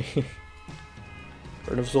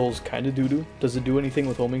 Urn of Souls kind of doo-doo. Does it do anything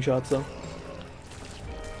with homing shots though?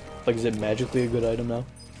 Like, is it magically a good item now?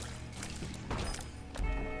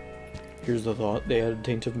 Here's the thought. They added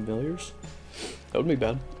Taint of Familiars. That wouldn't be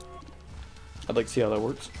bad. I'd like to see how that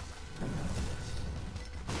works.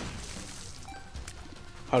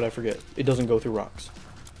 How did I forget? It doesn't go through rocks.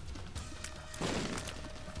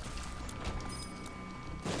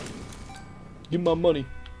 Give me my money.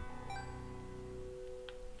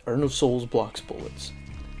 Urn of Souls blocks bullets.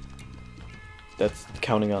 That's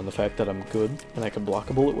counting on the fact that I'm good and I can block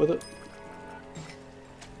a bullet with it.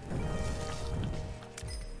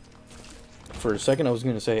 For a second I was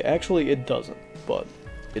going to say, actually it doesn't, but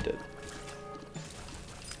it did.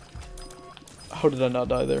 How did I not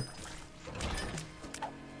die there?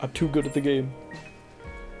 I'm too good at the game.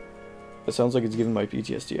 That sounds like it's giving my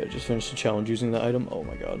PTSD. I just finished a challenge using that item. Oh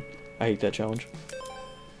my god. I hate that challenge.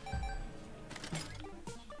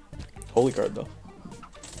 Holy card though.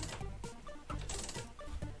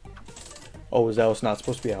 Oh, is that what's not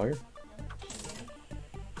supposed to be out here?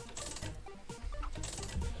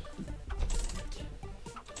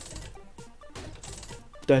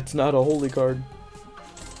 That's not a holy card.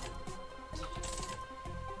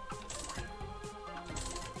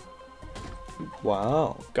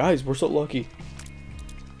 Wow. Guys, we're so lucky.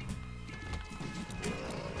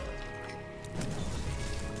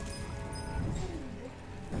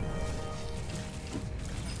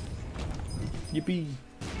 Yippee.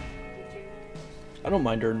 I don't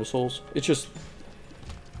mind Urn of Souls. It's just,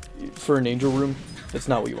 for an angel room, it's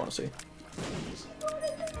not what you want to see.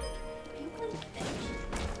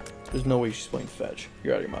 There's no way she's playing fetch.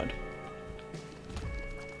 You're out of your mind.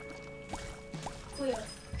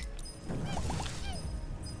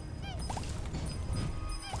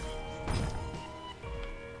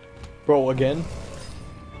 Bro, again?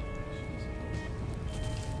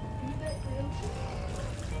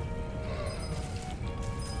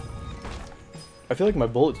 I feel like my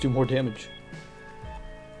bullets do more damage.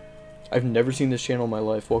 I've never seen this channel in my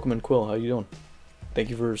life. Welcome in, Quill. How you doing? Thank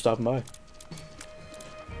you for stopping by.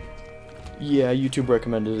 Yeah, YouTube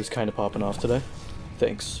recommended is kind of popping off today.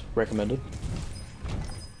 Thanks. Recommended.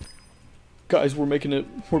 Guys, we're making it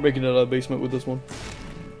out of the basement with this one.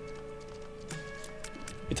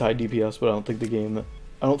 It's high DPS, but I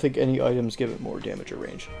don't think any items give it more damage or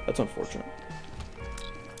range. That's unfortunate.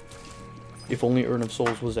 If only Urn of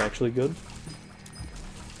Souls was actually good.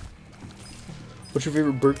 What's your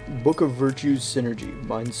favorite Book of Virtues synergy?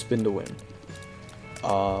 Mine's Spin to Win.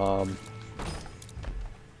 I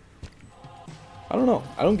don't know.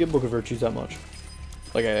 I don't get Book of Virtues that much.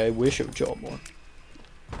 Like, I wish it would show up more.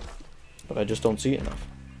 But I just don't see it enough.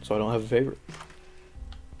 So I don't have a favorite.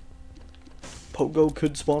 Pogo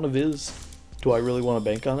could spawn a Viz. Do I really want to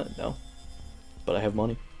bank on it? No. But I have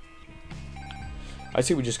money. I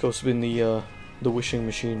say we just go spin the wishing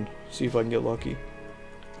machine. See if I can get lucky.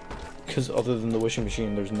 Because other than the wishing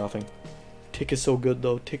machine, there's nothing. Tick is so good,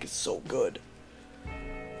 though. Tick is so good.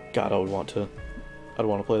 God, I'd want to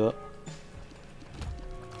play that.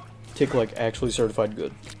 Tick, like, actually certified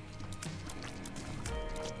good.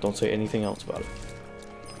 Don't say anything else about it.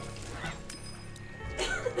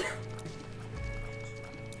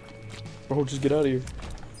 Bro, just get out of here.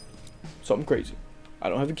 Something crazy. I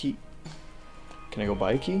don't have a key. Can I go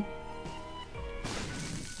buy a key?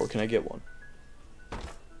 Or can I get one?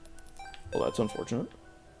 Well, that's unfortunate.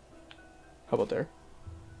 How about there?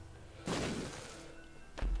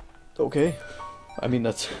 Okay. I mean,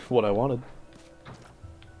 that's what I wanted.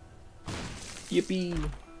 Yippee!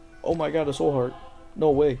 Oh my god, a soul heart.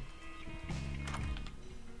 No way.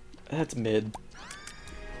 That's mid.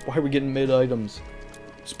 Why are we getting mid items?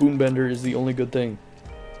 Spoonbender is the only good thing.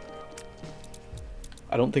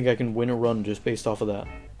 I don't think I can win a run just based off of that.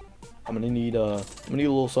 I'm gonna need a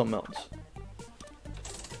little something else.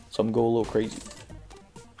 Something go a little crazy.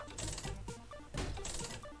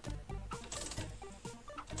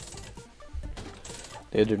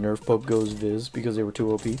 They had their Nerf Pope Goes Viz because they were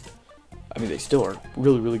too OP. I mean, they still are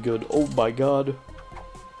really, really good. Oh my god.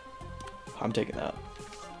 I'm taking that.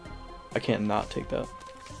 I can't not take that.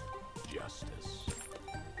 Justice.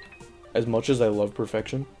 As much as I love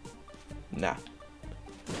perfection, nah.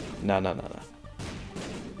 Nah.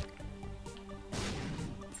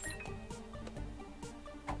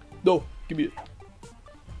 No, give me it.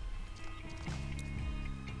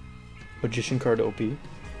 Magician card OP.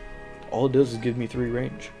 All it does is give me 3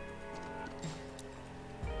 range.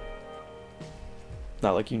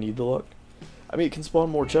 Not like you need the luck. I mean, it can spawn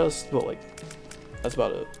more chests, but like, that's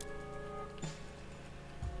about it.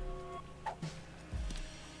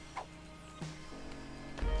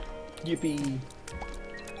 Yippee!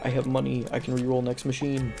 I have money. I can reroll next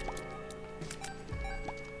machine.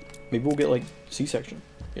 Maybe we'll get like C-section.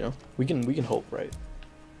 You know, we can hope, right?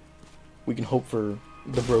 We can hope for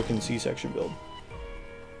the broken C-section build.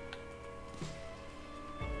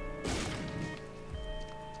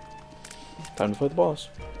 Time to fight the boss.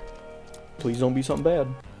 Please don't be something bad.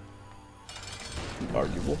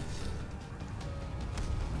 Arguable.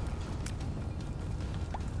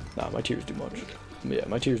 Nah, my tears do much. Yeah,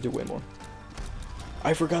 my tears do way more.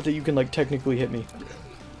 I forgot that you can, like, technically hit me.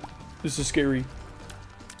 This is scary.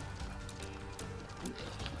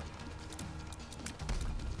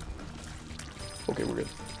 Okay, we're good.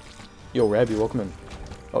 Yo, Rabby, welcome in.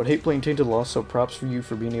 I would hate playing Tainted Lost, so props for you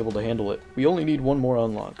for being able to handle it. We only need one more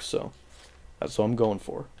unlock, so that's what I'm going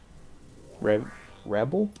for.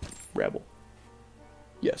 Rabble? Rabble.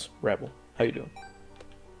 Yes, Rabble. How you doing?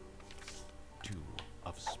 2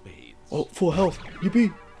 of spades. Oh, full health.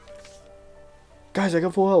 Yippee! Guys, I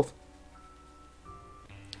got full health.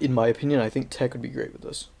 In my opinion, I think tech would be great with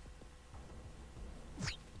this.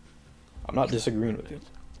 I'm not disagreeing with you.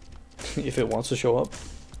 If it wants to show up,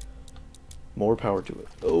 more power to it.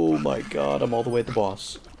 Oh my god, I'm all the way at the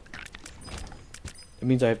boss. It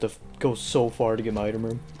means I have to go so far to get my item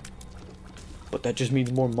room. But that just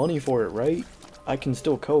means more money for it, right? I can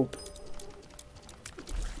still cope.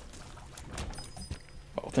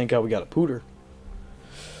 Oh, thank god we got a pooter.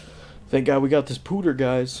 Thank god we got this pooter,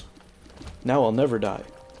 guys. Now I'll never die.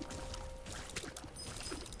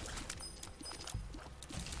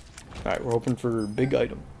 Alright, we're hoping for a big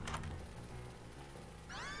item.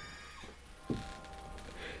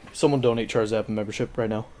 Someone donate Charzap a membership right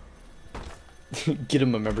now. Get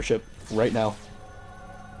him a membership right now.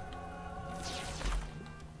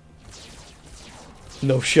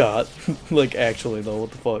 No shot. Like, actually, though,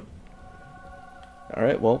 what the fuck?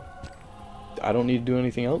 Alright, well, I don't need to do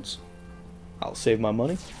anything else. I'll save my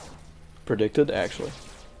money. Predicted, actually.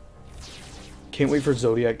 Can't wait for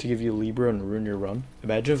Zodiac to give you Libra and ruin your run.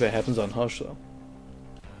 Imagine if it happens on Hush, though.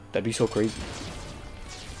 That'd be so crazy.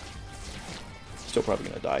 Still probably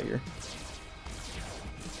gonna die here.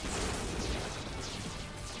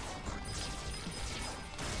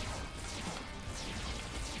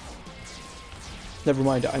 Never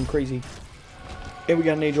mind, I'm crazy. And we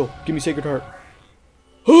got an angel. Give me Sacred Heart.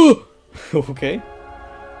 Okay.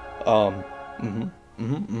 I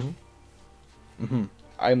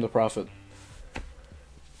am the prophet.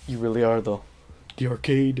 You really are, though. The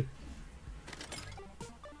arcade.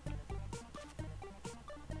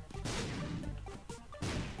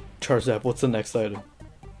 Charzap, what's the next item?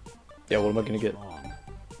 Yeah, what am I gonna get?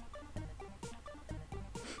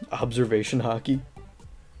 Observation hockey?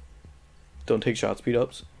 Don't take shot speed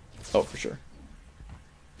ups? Oh, for sure.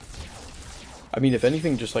 I mean, if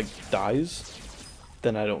anything just, like, dies,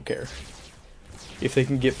 then I don't care. If they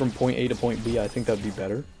can get from point A to point B, I think that'd be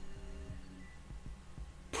better.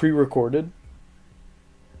 Pre-recorded.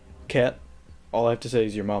 Cat, all I have to say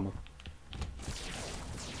is your mama.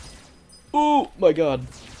 Oh my god.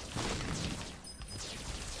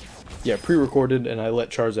 Yeah, pre-recorded, and I let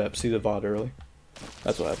Charzap see the VOD early.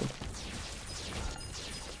 That's what happened.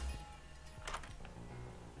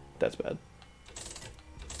 That's bad.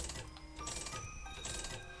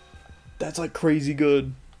 That's like crazy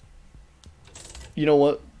good. You know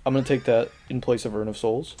what? I'm gonna take that in place of Urn of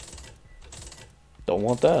Souls. Don't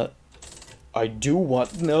want that. I do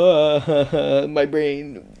want... my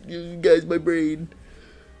brain. You guys, my brain.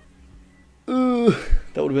 That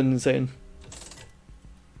would have been insane.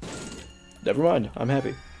 Never mind. I'm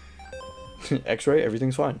happy. X-ray,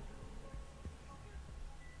 everything's fine.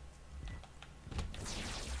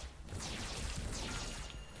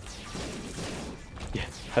 Yeah,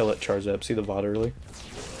 I let Charzap see the VOD early.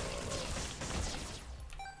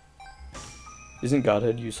 Isn't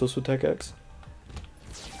Godhead useless with Tech X?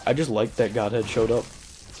 I just like that Godhead showed up,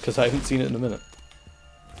 because I haven't seen it in a minute.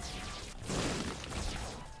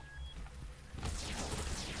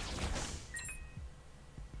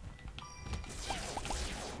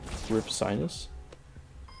 Rip Sinus?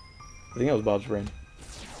 I think that was Bob's brain.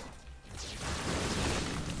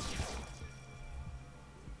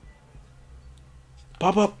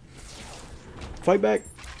 Pop up! Fight back!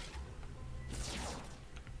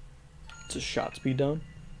 It's a shot speed down?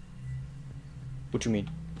 What you mean?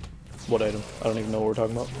 What item? I don't even know what we're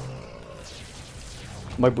talking about.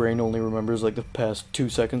 My brain only remembers like the past 2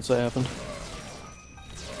 seconds that happened.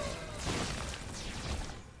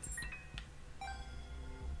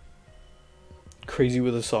 Crazy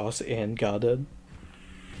with a sauce and Godhead.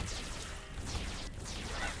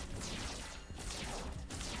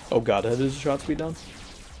 Oh, Godhead is a shot speed down?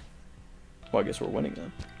 Well, I guess we're winning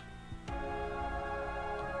then.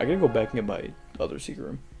 I gotta go back and get my other secret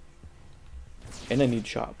room. And I need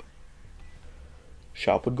shop.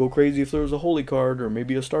 Shop would go crazy if there was a holy card or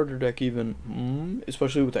maybe a starter deck even.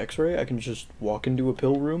 Especially with X-Ray, I can just walk into a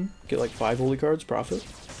pill room, get like 5 holy cards, profit.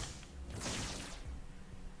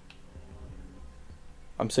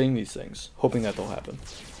 I'm saying these things, hoping that they'll happen.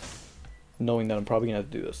 Knowing that I'm probably gonna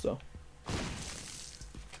have to do this though.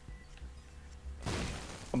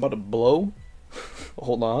 I'm about to blow.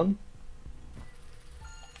 Hold on.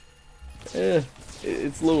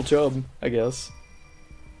 It's a little chub, I guess.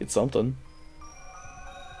 It's something.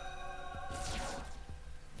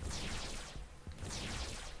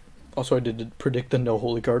 Also, I did predict the no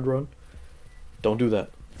holy card run. Don't do that.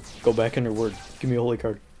 Go back on your word. Give me a holy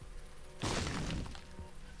card.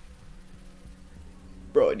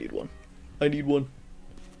 Bro, I need one. I need one.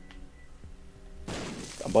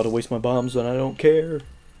 I'm about to waste my bombs and I don't care.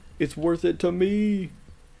 It's worth it to me.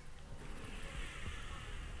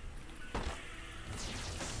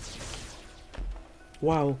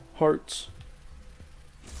 Wow, hearts.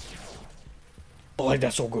 But like,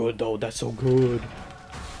 that's so good though. That's so good.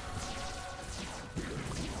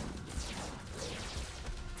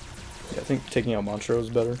 Yeah, I think taking out Monstro is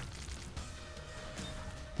better.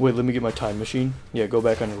 Wait, let me get my time machine. Yeah, go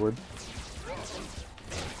back on your word.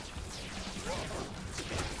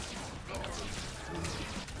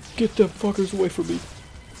 Get them fuckers away from me.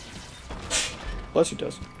 Bless you,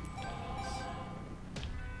 Tess.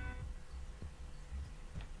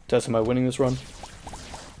 Tess, am I winning this run?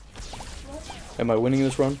 Am I winning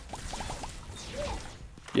this run?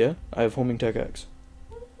 Yeah, I have homing Tech X.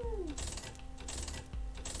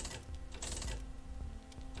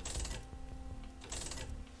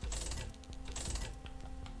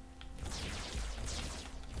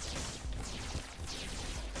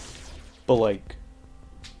 But like,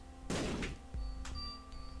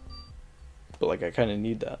 I kind of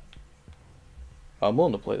need that. I'm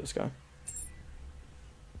willing to play this guy.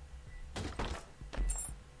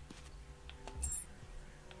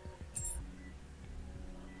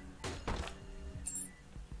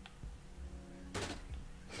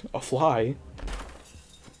 A fly?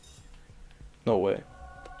 No way.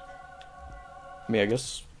 I mean, I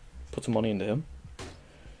guess put some money into him.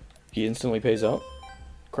 He instantly pays out.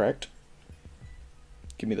 Cracked.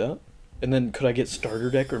 Give me that. And then could I get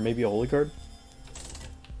starter deck or maybe a holy card?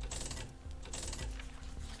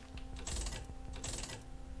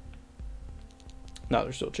 No,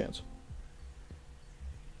 there's still a chance.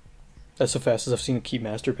 That's the fastest I've seen a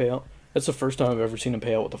Keymaster pay out. That's the first time I've ever seen him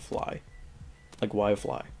pay out with a fly. Like, why a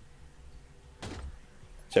fly?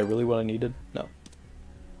 Is that really what I needed? No.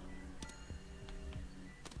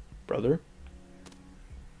 Brother?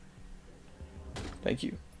 Thank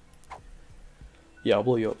you. Yeah, I'll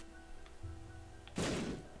blow you up.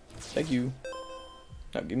 Thank you.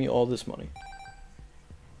 Now give me all this money.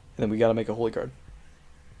 And then we gotta make a holy card.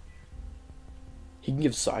 He can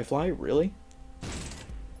give Sci-Fly? Really?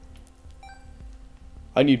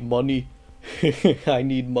 I need money. I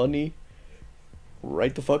need money.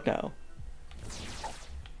 Right the fuck now.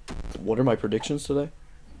 What are my predictions today?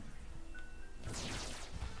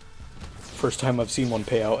 First time I've seen one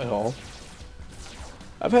pay out at all.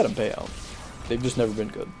 I've had them pay out. They've just never been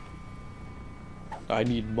good. I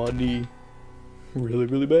need money. Really,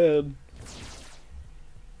 really bad.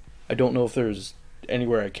 I don't know if there's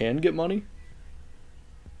anywhere I can get money.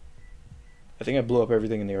 I think I blew up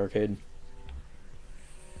everything in the arcade.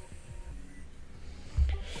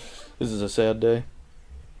 This is a sad day.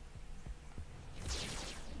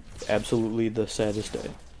 Absolutely the saddest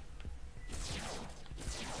day.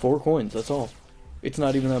 4 coins, that's all. It's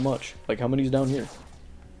not even that much. Like, how many's down here?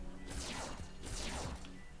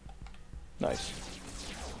 Nice.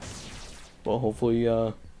 Well, hopefully,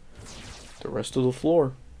 the rest of the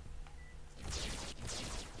floor.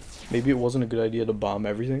 Maybe it wasn't a good idea to bomb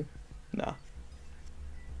everything. Nah.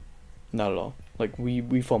 Not at all. Like,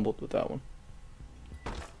 we fumbled with that one.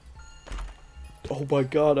 Oh my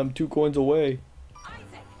god, I'm 2 coins away.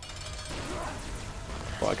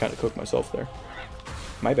 Well, I kind of cooked myself there.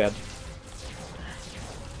 My bad.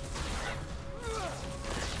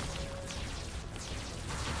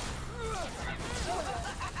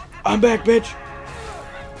 I'm back, bitch!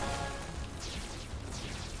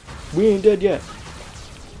 We ain't dead yet.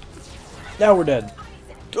 Now we're dead.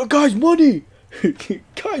 Oh, guys, money!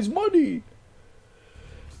 Guys, money!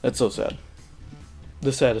 That's so sad.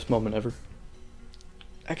 The saddest moment ever.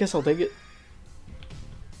 I guess I'll take it.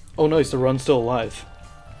 Oh nice, the run's still alive.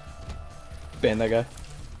 Ban that guy.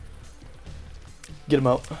 Get him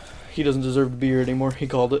out. He doesn't deserve to be here anymore. He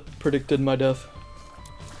called it. Predicted my death.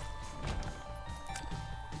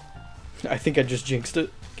 I think I just jinxed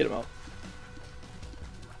it. Get him out.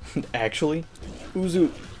 Actually? Uzu.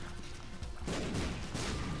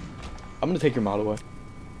 I'm gonna take your mod away.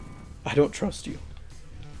 I don't trust you.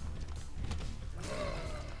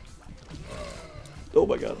 Oh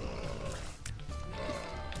my god.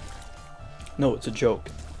 No, it's a joke.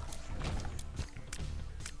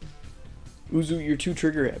 Uzu, you're too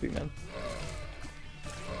trigger happy, man.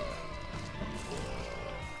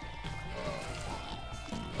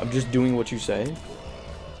 I'm just doing what you say.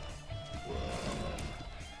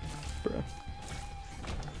 Bruh.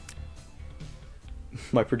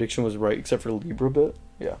 My prediction was right, except for Libra bit.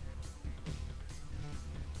 Yeah.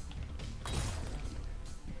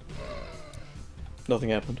 Nothing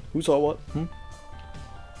happened. Who saw what? Hmm?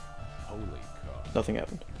 Holy cow. Nothing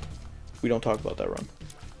happened. We don't talk about that run.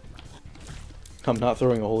 I'm not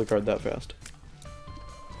throwing a holy card that fast.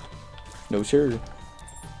 No sir.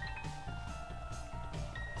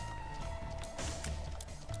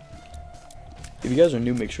 If you guys are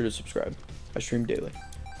new, make sure to subscribe. I stream daily.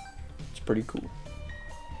 It's pretty cool.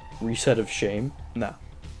 Reset of shame? Nah.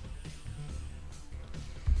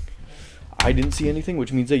 I didn't see anything,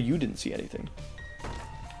 which means that you didn't see anything.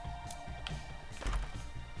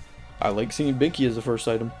 I like seeing Binky as the first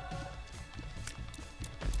item.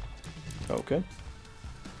 Okay.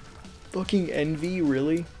 Fucking envy,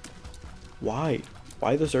 really? Why?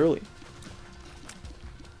 Why this early?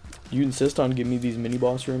 You insist on giving me these mini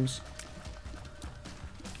boss rooms?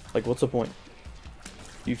 Like, what's the point?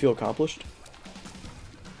 Do you feel accomplished?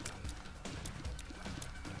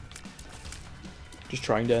 Just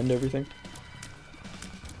trying to end everything?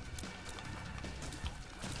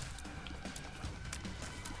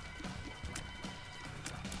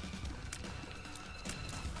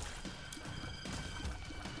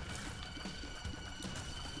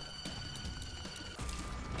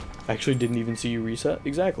 I actually didn't even see you reset.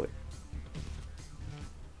 Exactly.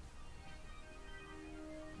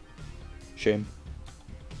 Shame.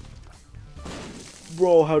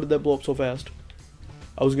 Bro, how did that blow up so fast?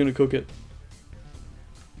 I was gonna cook it.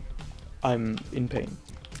 I'm in pain.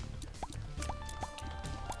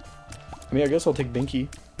 I mean, I guess I'll take Binky.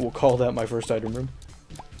 We'll call that my first item room.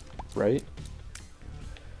 Right?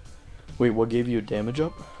 Wait, what gave you a damage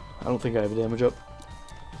up? I don't think I have a damage up.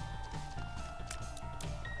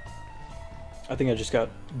 I think I just got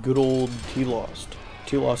good old T-Lost.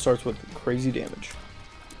 T-Lost starts with crazy damage.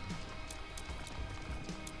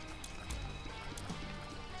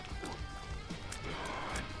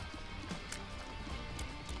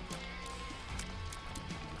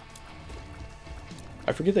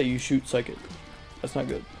 I forget that you shoot psychic. That's not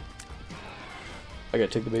good. I gotta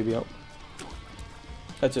take the baby out.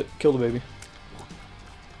 That's it. Kill the baby.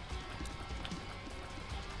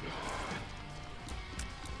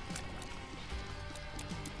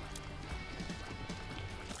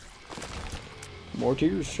 More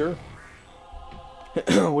tears, sure.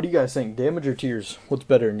 What do you guys think? Damage or tears? What's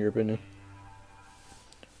better in your opinion?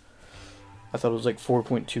 I thought it was like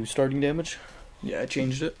 4.2 starting damage. Yeah, I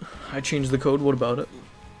changed it. I changed the code. What about it?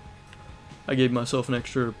 I gave myself an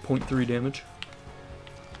extra 0.3 damage.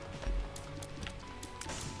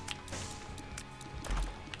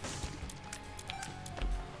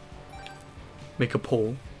 Make a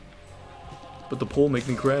poll. But the poll make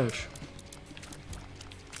me crash.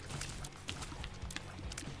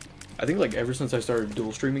 I think like ever since I started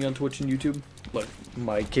dual streaming on Twitch and YouTube, like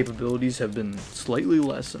my capabilities have been slightly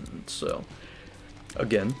lessened, so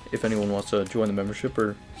again, if anyone wants to join the membership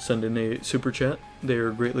or send in a super chat, they are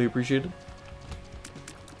greatly appreciated.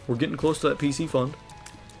 We're getting close to that PC fund.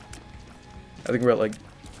 I think we're at like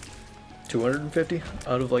 250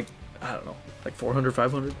 out of like, I don't know, like 400,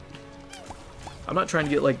 500. I'm not trying to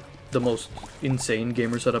get like the most insane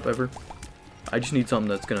gamer setup ever. I just need something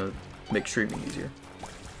that's gonna Make streaming easier.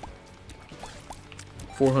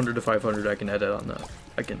 400 to 500 I can edit on that.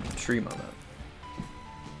 I can stream on that.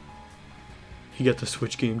 You got the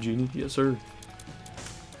Switch game, Genie? Yes, sir.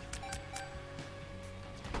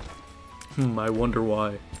 I wonder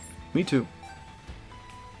why. Me too.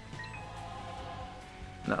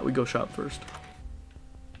 Nah, we go shop first.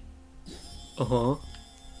 Uh-huh.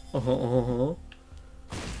 Uh-huh.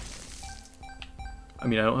 I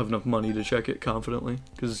mean, I don't have enough money to check it confidently,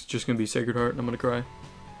 because it's just going to be Sacred Heart and I'm going to cry.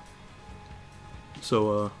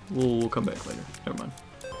 So, we'll come back later. Never mind.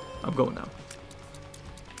 I'm going now.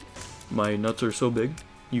 My nuts are so big,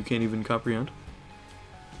 you can't even comprehend.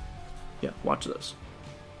 Yeah, watch this.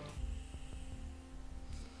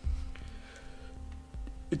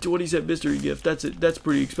 It's what he said, mystery gift. That's it. That's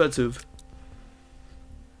pretty expensive.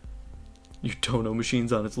 Your dono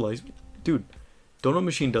machine's on its life. Dude, dono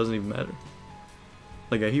machine doesn't even matter.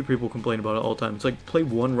 Like, I hear people complain about it all the time. It's like, play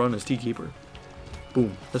one run as Tea Keeper.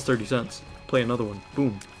 Boom. That's 30 cents. Play another one.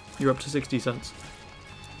 Boom. You're up to 60 cents.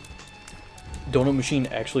 Dono machine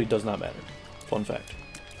actually does not matter. Fun fact.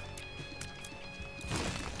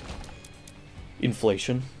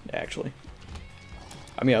 Inflation, actually.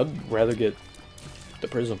 I mean, I'd rather get the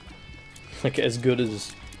Prism. Like, as good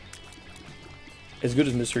as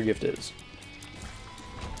Mystery Gift is.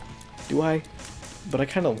 Do I? But I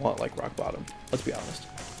kind of want, like, Rock Bottom. Let's be honest.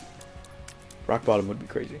 Rock Bottom would be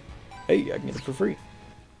crazy. Hey, I can get it for free.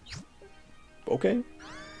 Okay.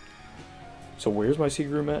 So where's my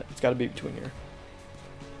secret room at? It's got to be between here.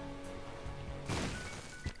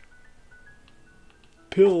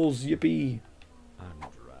 Pills, yippee. I'm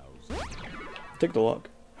drowsy. Take the luck.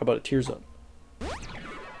 How about it tears up?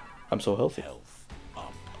 I'm so healthy. Health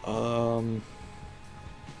up.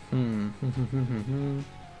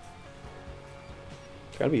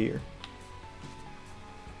 It's gotta be here.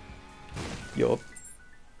 Yup.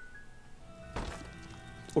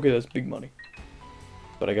 Okay, that's big money.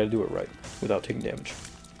 But I gotta do it right, without taking damage.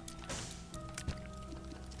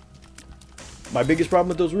 My biggest problem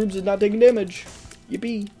with those rooms is not taking damage.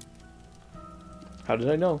 Yippee. How did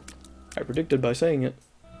I know? I predicted by saying it.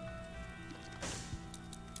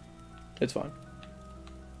 It's fine.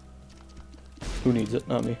 Who needs it?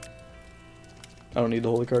 Not me. I don't need the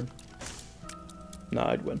holy card.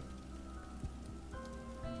 Nah, I'd win.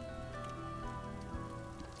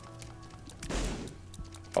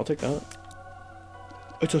 I'll take that.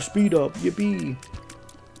 It's a speed up, yippee!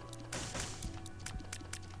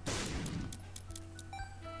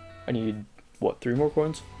 I need, what, 3 more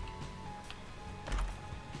coins?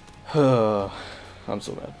 I'm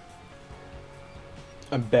so mad.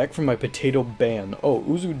 I'm back from my potato ban. Oh,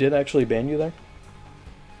 Uzu did actually ban you there?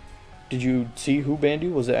 Did you see who banned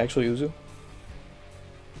you? Was it actually Uzu?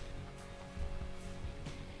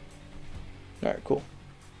 Alright, cool.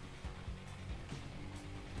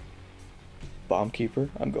 Bomb Keeper?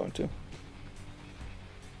 I'm going to.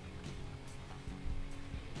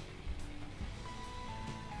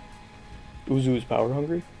 Uzu is power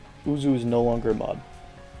hungry? Uzu is no longer a mod.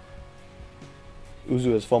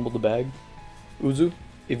 Uzu has fumbled the bag. Uzu,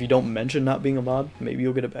 if you don't mention not being a mod, maybe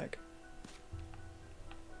you'll get it back.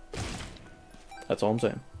 That's all I'm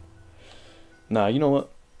saying. Nah, you know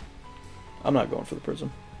what? I'm not going for the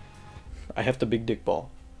Prism. I have to big dick ball.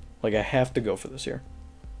 Like, I have to go for this here.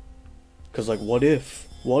 Because, like, what if?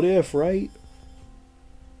 What if, right?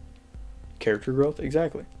 Character growth?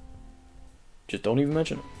 Exactly. Just don't even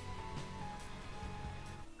mention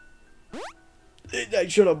it. I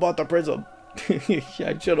should have bought the Prism.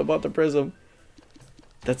 I should have bought the Prism.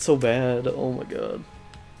 That's so bad. Oh my god.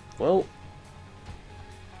 Well,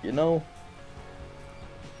 you know,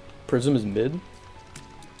 Prism is mid.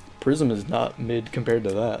 Prism is not mid compared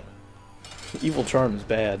to that. Evil Charm is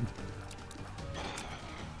bad.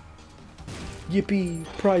 Yippee!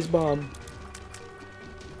 Prize bomb!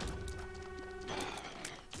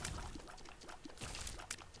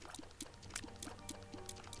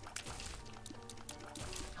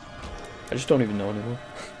 I just don't even know anymore.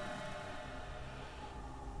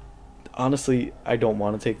 Honestly, I don't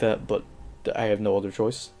want to take that, but I have no other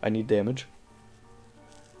choice. I need damage.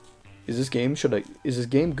 Is this game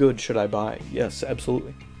good? Should I buy? Yes,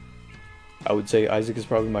 absolutely. I would say Isaac is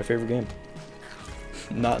probably my favorite game.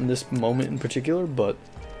 Not in this moment in particular, but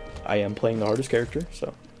I am playing the hardest character,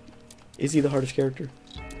 so. Is he the hardest character?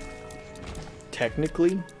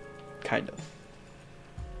 Technically, kind of.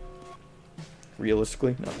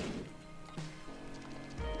 Realistically, no.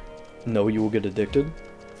 No, you will get addicted.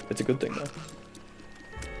 It's a good thing, though.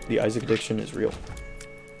 The Isaac addiction is real.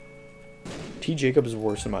 T. Jacob is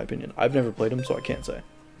worse, in my opinion. I've never played him, so I can't say.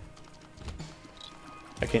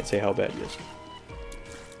 I can't say how bad he is.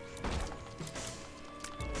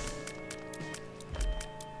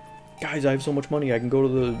 Guys, I have so much money. I can go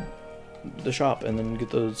to the shop and then get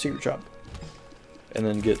the secret shop. And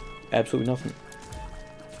then get absolutely nothing.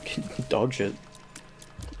 Dog shit.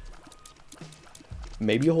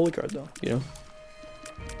 Maybe a holy card though, you know?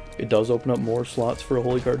 It does open up more slots for a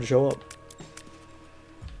holy card to show up.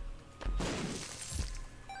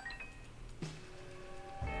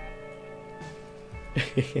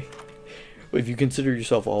 If you consider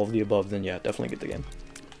yourself all of the above, then yeah, definitely get the game.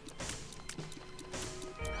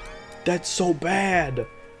 That's so bad!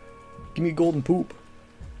 Give me golden poop.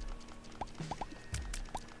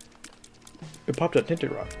 It popped a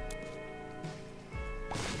tinted rock.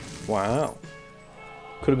 Wow.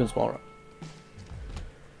 Could have been smaller.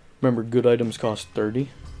 Remember, good items cost 30?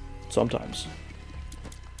 Sometimes.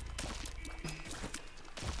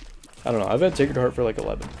 I don't know, I've had Sacred Heart for like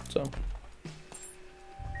 11, so.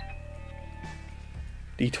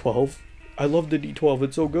 D12? I love the D12,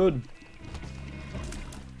 it's so good.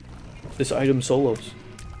 This item solos.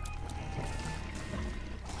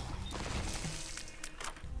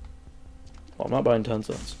 Well, I'm not buying 10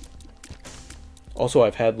 cents. Also,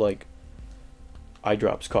 I've had like eye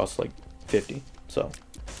drops cost like 50, so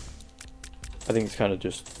I think it's kind of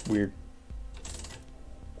just weird.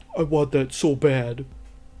 I want that so bad.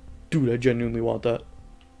 Dude, I genuinely want that.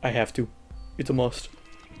 I have to. It's a must.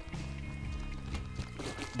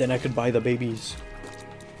 Then I could buy the babies.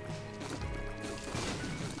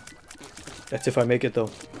 That's if I make it, though.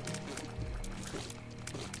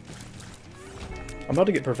 I'm about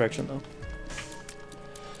to get perfection, though.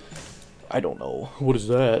 I don't know. What is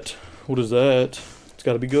that? What is that? It's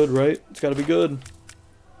gotta be good, right? It's gotta be good.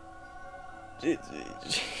 It's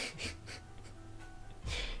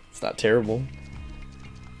not terrible.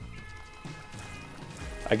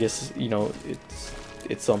 I guess, you know,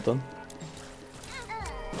 it's something.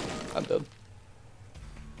 I'm dead.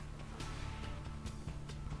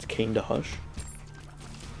 It's Cane to Hush.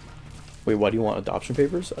 Wait, why do you want adoption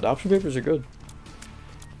papers? Adoption papers are good.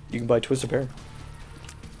 You can buy Twisted Pair.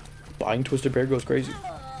 Buying Twisted Pair goes crazy.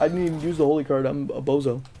 I didn't even use the holy card. I'm a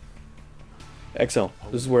bozo. XL.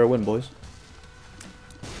 This is where I win, boys.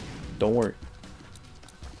 Don't worry.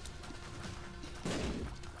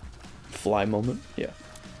 Fly moment? Yeah.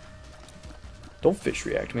 Don't fish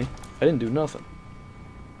react me. I didn't do nothing.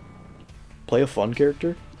 Play a fun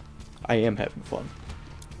character? I am having fun.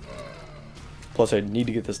 Plus, I need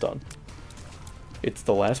to get this done. It's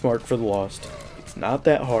the last mark for the lost. It's not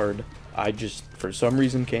that hard. I just, for some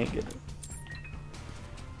reason, can't get it.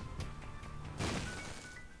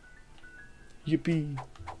 Yippee.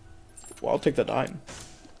 Well, I'll take the dime.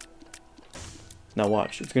 Now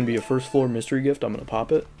watch. It's going to be a first floor mystery gift. I'm going to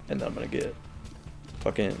pop it, and then I'm going to get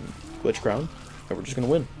fucking Glitch Crown, and we're just going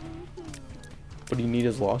to win. What do you need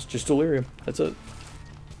is lost? Just Delirium. That's it.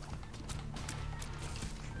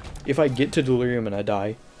 If I get to Delirium and I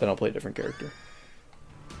die, then I'll play a different character.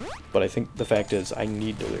 But I think the fact is, I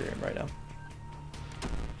need Delirium right now.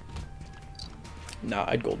 Nah,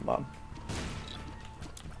 I'd Golden Bomb.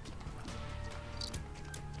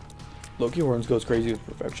 Loki Horns goes crazy with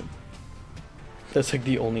perfection. That's like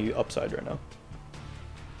the only upside right now.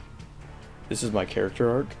 This is my character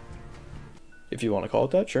arc. If you want to call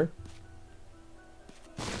it that, sure.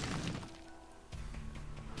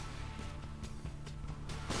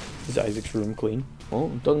 Is Isaac's room clean? Well,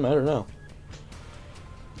 it doesn't matter now.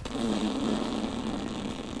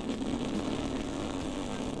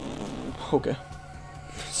 Okay.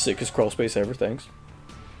 Sickest crawl space ever, thanks.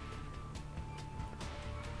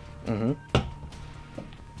 Mm-hmm.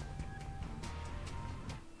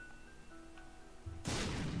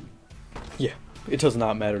 Yeah, it does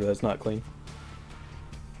not matter that it's not clean.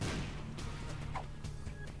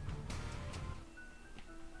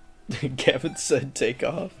 Gavin said take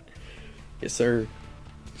off. Yes, sir.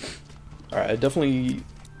 Alright,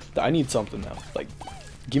 I need something now. Like,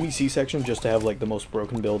 give me C-section just to have, like, the most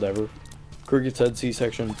broken build ever. Cricket's Head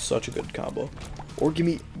C-section, such a good combo. Or give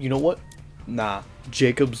me, you know what? Nah,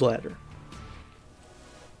 Jacob's Ladder.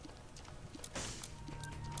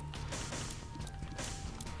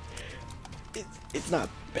 It's not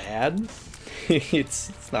bad.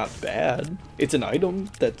 it's not bad. It's an item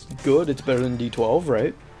that's good. It's better than D12,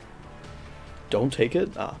 right? Don't take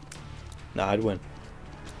it? Nah, I'd win.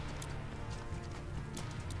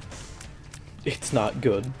 It's not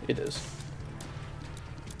good. It is.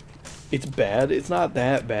 It's bad. It's not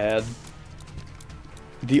that bad.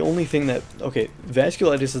 The only thing that... Okay,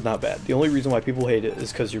 Vasculitis is not bad. The only reason why people hate it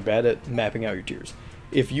is because you're bad at mapping out your tiers.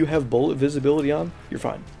 If you have bullet visibility on, you're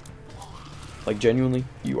fine. Like, genuinely,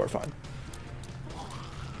 you are fine.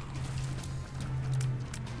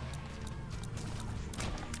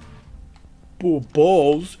 Oh,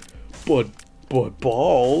 balls. But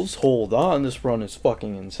balls, hold on, this run is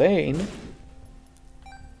fucking insane.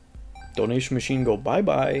 Donation machine go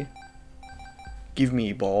bye-bye. Give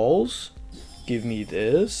me balls. Give me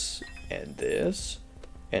this, and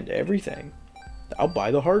everything. I'll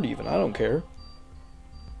buy the heart even, I don't care.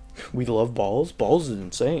 We love balls. Balls is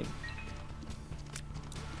insane.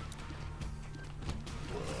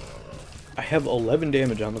 I have 11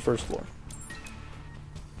 damage on the first floor.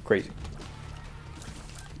 Crazy.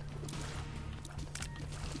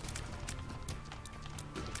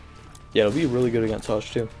 Yeah, it'll be really good against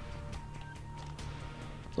Hush too.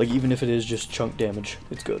 Like, even if it is just chunk damage,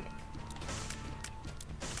 it's good.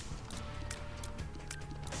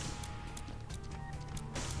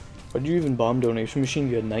 Why'd you even bomb donation machine?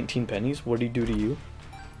 You had 19 pennies? What did he do to you?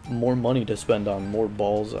 More money to spend on more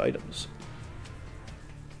balls items.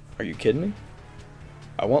 Are you kidding me?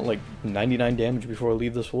 I want like 99 damage before I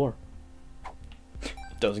leave this floor.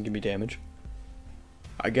 It doesn't give me damage.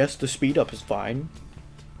 I guess the speed up is fine.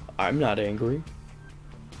 I'm not angry.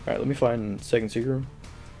 Alright, let me find second secret room.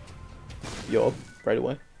 Yo, up right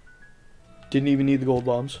away. Didn't even need the gold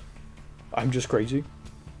bombs. I'm just crazy.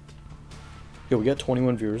 Yo, we got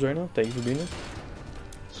 21 viewers right now. Thank you for being here.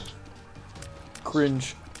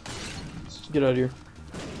 Cringe. Get out of here.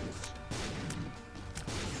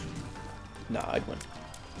 Nah, I'd win.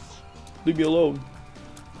 Leave me alone.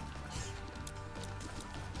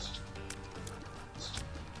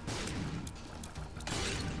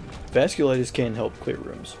 Vasculitis can help clear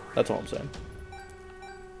rooms. That's all I'm saying.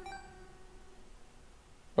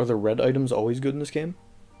 Are the red items always good in this game?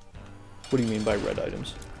 What do you mean by red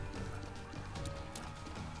items?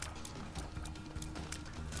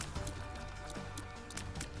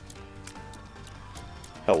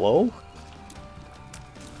 Hello?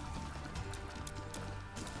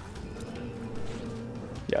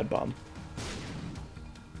 Yeah, I'd bomb.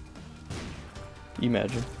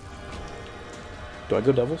 Imagine. Do I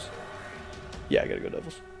go Devils? Yeah, I gotta go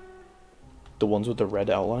Devils. The ones with the red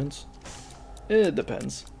outlines? It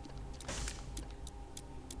depends.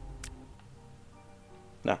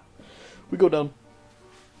 Nah. We go down.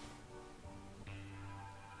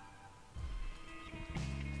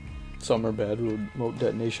 Some are bad, remote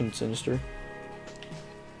detonation, sinister.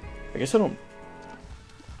 I guess I don't...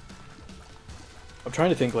 I'm trying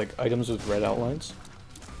to think, like, items with red outlines.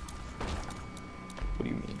 What do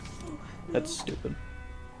you mean? That's stupid.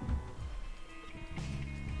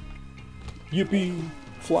 Yippee!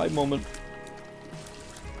 Fly moment.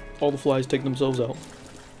 All the flies take themselves out.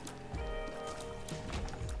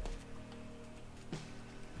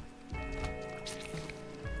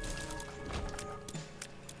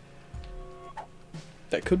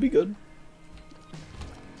 That could be good.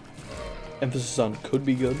 Emphasis on could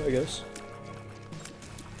be good, I guess.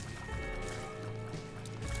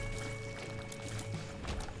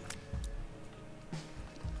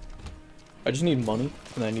 I just need money,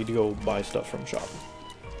 and I need to go buy stuff from shop.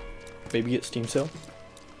 Maybe get Steam sale.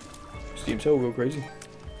 Steam sale will go crazy.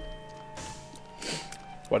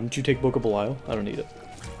 Why didn't you take Book of Belial? I don't need it.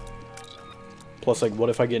 Plus, like, what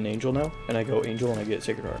if I get an angel now, and I go angel and I get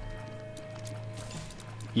Sacred Heart?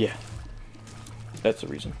 Yeah. That's the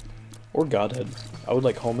reason. Or Godhead. I would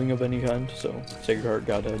like homing of any kind, so Sacred Heart,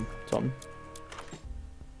 Godhead, something.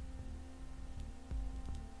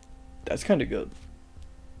 That's kind of good.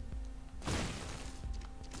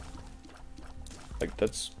 Like,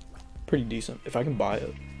 that's pretty decent. If I can buy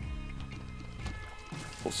it.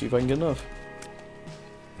 We'll see if I can get enough.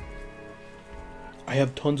 I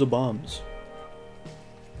have tons of bombs.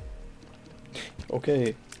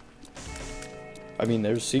 Okay. I mean,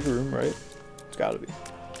 there's secret room, right? It's gotta be.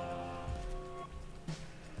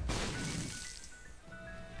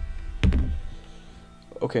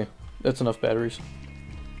 Okay, that's enough batteries.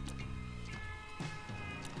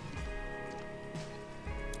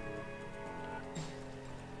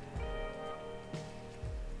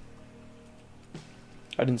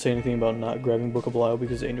 I didn't say anything about not grabbing Book of Belial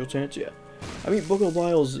because of Angel Chance. Yeah. I mean, Book of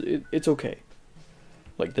Belial's, it's okay.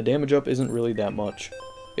 Like, the damage up isn't really that much.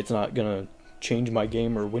 It's not gonna change my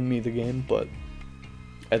game or win me the game, but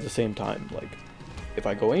at the same time, like, if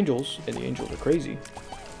I go Angels, and the Angels are crazy,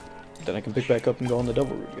 then I can pick back up and go on the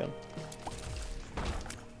Devil route again.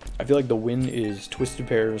 I feel like the win is Twisted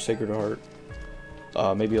Pair, Sacred Heart,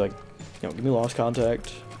 maybe like, you know, give me Lost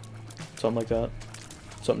Contact, something like that.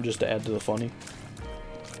 Something just to add to the funny.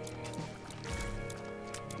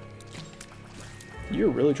 You're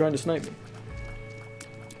really trying to snipe me.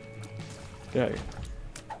 Get out of here.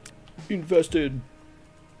 Invested.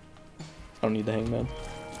 I don't need the Hangman.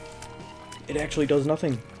 It actually does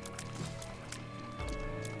nothing.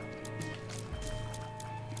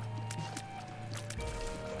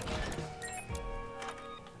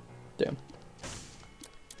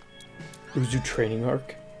 Uzu training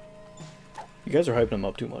arc. You guys are hyping him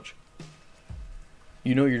up too much.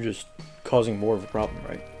 You know you're just causing more of a problem,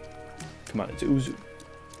 right? Come on, it's Uzu.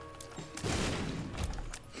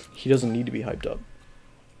 He doesn't need to be hyped up.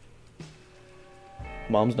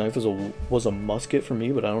 Mom's knife was a musket for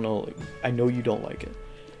me, but I don't know. Like, I know you don't like it.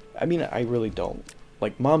 I mean, I really don't.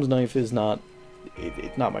 Like, Mom's knife is not.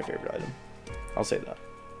 It's not my favorite item. I'll say that.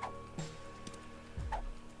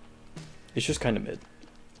 It's just kind of mid.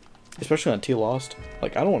 Especially on T Lost.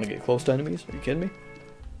 Like, I don't want to get close to enemies. Are you kidding me?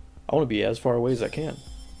 I want to be as far away as I can.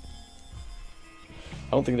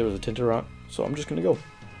 I don't think there was a tinted rock, so I'm just gonna go.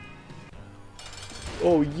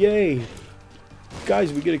 Oh, yay!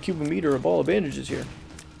 Guys, we get a cube of meat or a ball of bandages here.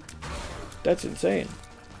 That's insane.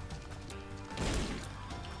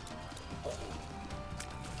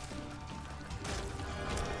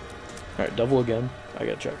 Alright, double again. I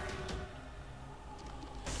gotta check.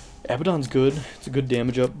 Abaddon's good. It's a good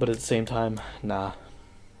damage up, but at the same time, nah.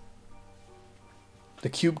 The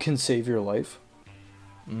cube can save your life.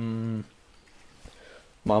 Mom's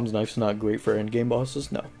knife's not great for endgame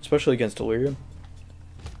bosses. No, especially against Delirium.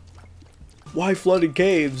 Why flooded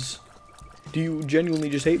caves? Do you genuinely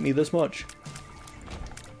just hate me this much?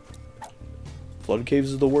 Flooded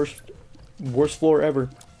caves is the worst floor ever.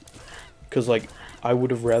 Cause like, I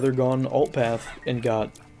would have rather gone alt path and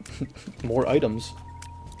got more items.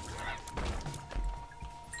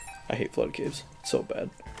 I hate flooded caves. It's so bad.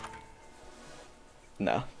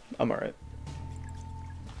 Nah, I'm alright.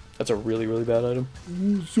 That's a really, really bad item.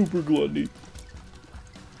 Ooh, super gluttony.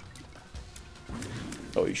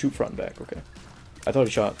 Oh, you shoot front and back, okay. I thought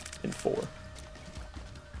he shot in 4.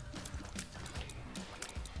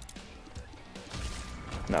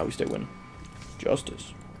 Now we stay winning.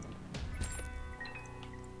 Justice.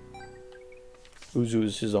 Uzu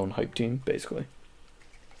is his own hype team, basically.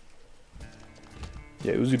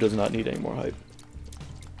 Yeah, Uzu does not need any more hype.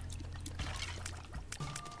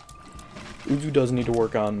 Uzu does need to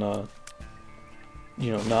work on,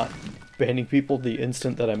 you know, not banning people the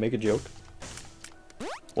instant that I make a joke.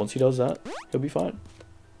 Once he does that, he'll be fine.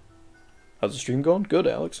 How's the stream going? Good,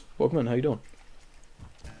 Alex. Welcome in. How you doing?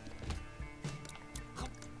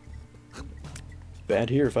 Bad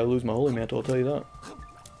here if I lose my holy mantle, I'll tell you that.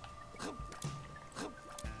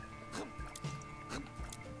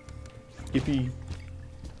 Yippee.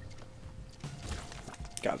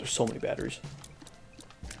 God, there's so many batteries.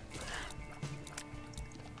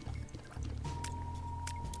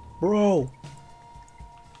 Bro!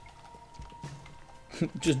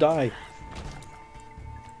 Just die.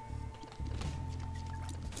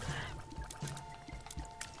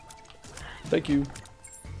 Thank you.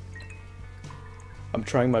 I'm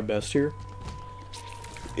trying my best here.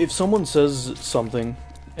 If someone says something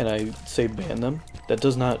and I say ban them, that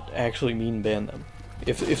does not actually mean ban them.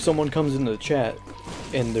 If someone comes into the chat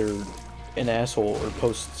and they're an asshole or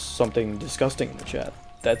posts something disgusting in the chat,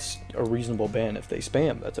 that's a reasonable ban. If they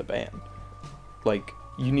spam, that's a ban. Like,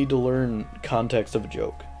 you need to learn context of a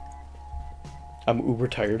joke. I'm uber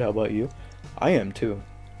tired, how about you? I am too.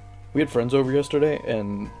 We had friends over yesterday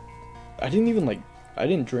and I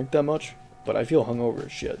didn't drink that much, but I feel hungover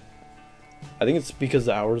as shit. I think it's because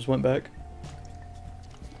the hours went back.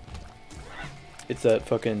 It's that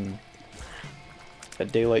fucking...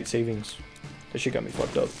 that daylight savings. That shit got me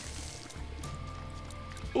fucked up.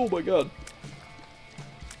 Oh my god.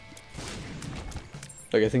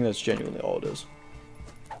 Like, I think that's genuinely all it is.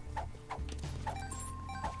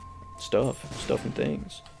 Stuff and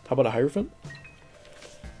things. How about a Hierophant?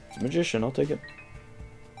 It's a magician, I'll take it.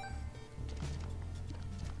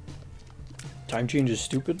 Time change is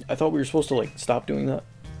stupid. I thought we were supposed to, like, stop doing that.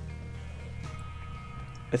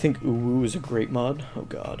 I think Uwu is a great mod. Oh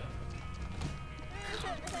god.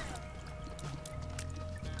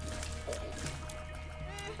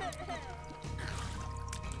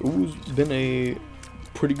 Uwu's been a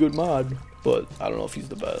pretty good mod, but I don't know if he's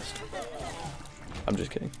the best. I'm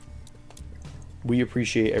just kidding. We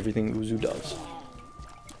appreciate everything Uzu does.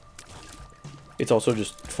 It's also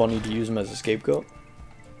just funny to use him as a scapegoat.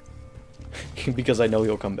 Because I know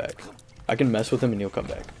he'll come back. I can mess with him and he'll come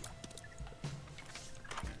back.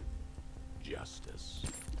 Justice.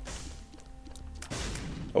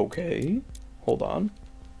 Okay. Hold on.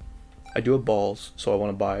 I do have balls, so I want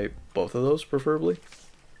to buy both of those, preferably.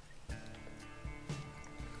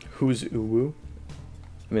 Who's Uwu?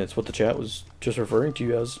 I mean, that's what the chat was just referring to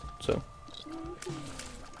you as, so...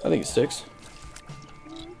 I think it sticks.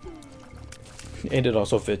 And it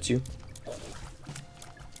also fits you.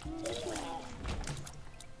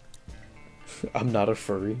 I'm not a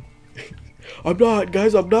furry. I'm not,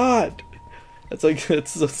 guys, I'm not! That's like,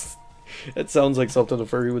 that sounds like something a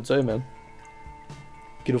furry would say, man.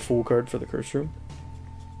 Get a full card for the curse room.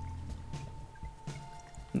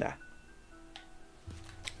 Nah.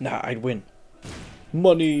 Nah, I'd win.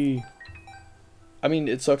 Money! I mean,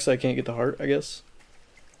 it sucks I can't get the heart, I guess.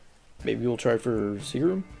 Maybe we'll try for secret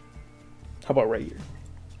room? How about right here?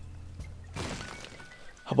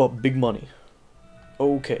 How about big money?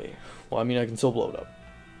 Okay. Well, I mean, I can still blow it up.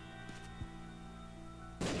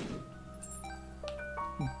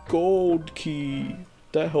 Gold key.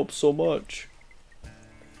 That helps so much.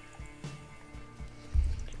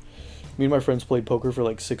 Me and my friends played poker for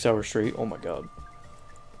like 6 hours straight. Oh my god.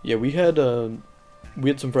 Yeah, we had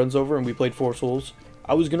some friends over and we played 4 souls.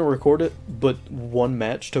 I was gonna record it, but one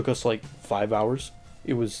match took us like 5 hours.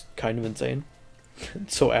 It was kind of insane.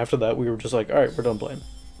 So after that, we were just like, alright, we're done playing.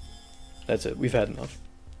 That's it. We've had enough.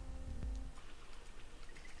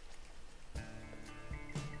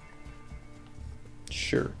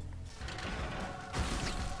 Sure.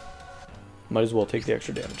 Might as well take the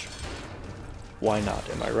extra damage. Why not?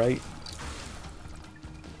 Am I right?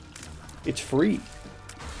 It's free.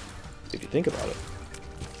 If you think about it.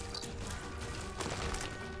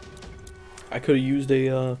 I could have used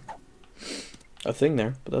a thing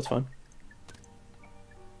there, but that's fine.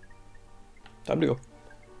 Time to go.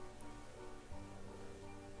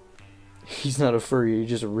 He's not a furry, he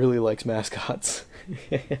just really likes mascots.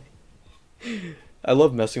 I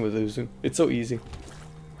love messing with Uzu. It's so easy.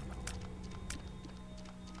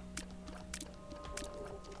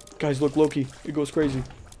 Guys, look, Loki. It goes crazy.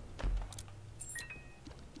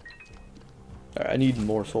 Alright, I need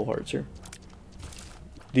more soul hearts here.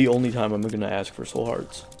 The only time I'm gonna ask for soul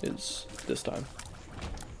hearts is this time.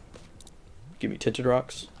 Give me tinted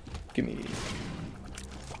rocks. Give me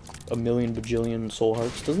a million bajillion soul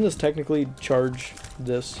hearts. Doesn't this technically charge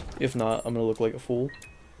this? If not, I'm gonna look like a fool.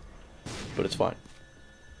 But it's fine.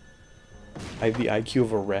 I have the IQ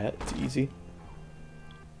of a rat. It's easy.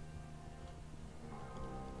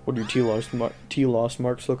 What are your T lost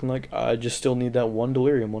marks looking like? I just still need that one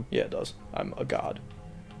delirium one. Yeah, it does. I'm a god.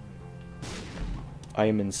 I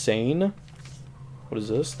am insane. What is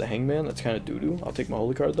this? The hangman? That's kind of doo-doo. I'll take my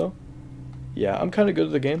holy card though. Yeah, I'm kind of good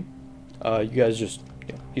at the game. You guys just,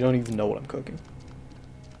 you don't even know what I'm cooking.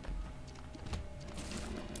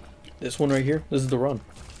 This one right here, this is the run.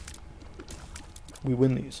 We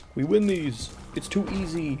win these. We win these. It's too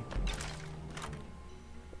easy.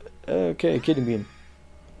 Okay, kidding bean.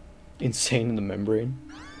 Insane in the membrane.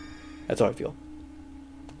 That's how I feel.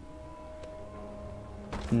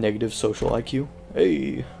 Negative social IQ.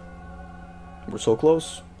 Hey. We're so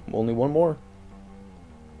close. Only one more.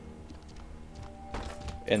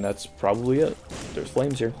 And that's probably it. There's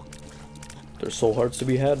flames here. There's soul hearts to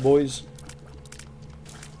be had, boys.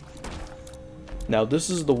 Now this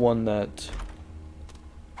is the one that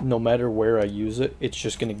no matter where I use it, it's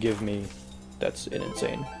just gonna give me... That's an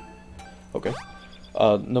insane. Okay.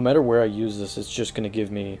 No matter where I use this, it's just gonna give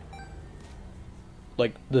me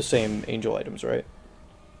like the same angel items, right?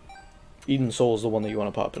 Eden Soul is the one that you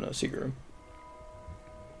want to pop in a secret room.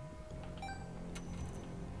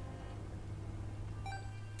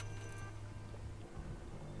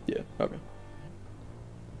 Yeah, okay.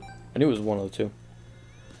 I knew it was one of the two.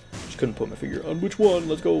 Just couldn't put my finger on which one.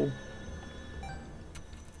 Let's go.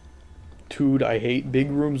 Dude, I hate big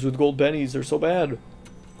rooms with gold pennies. They're so bad.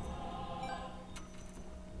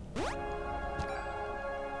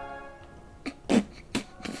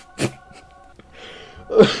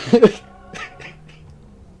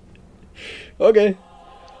 Okay.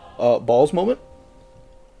 Balls moment.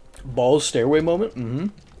 Balls stairway moment. Mm-hmm.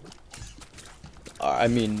 I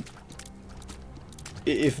mean,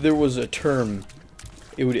 if there was a term,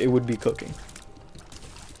 it would be cooking.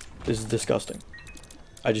 This is disgusting.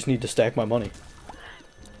 I just need to stack my money.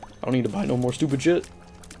 I don't need to buy no more stupid shit.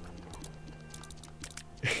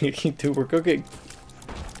 Dude, we're cooking.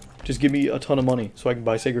 Just give me a ton of money so I can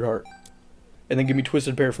buy Sacred Heart. And then give me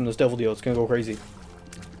Twisted Pair from this devil deal. It's gonna go crazy.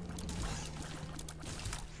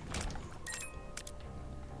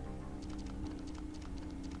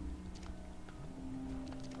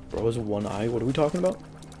 Bro has one eye. What are we talking about?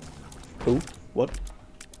 Who? What?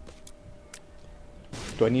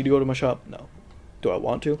 Do I need to go to my shop? No. Do I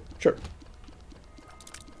want to? Sure.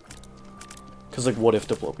 Because, like, what if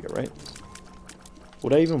Diplopia, right?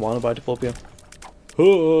 Would I even want to buy Diplopia?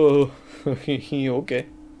 Oh, okay.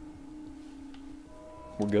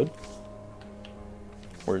 We're good.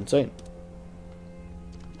 We're insane.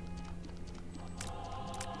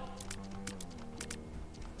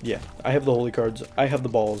 Yeah, I have the holy cards. I have the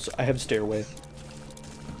balls. I have stairway.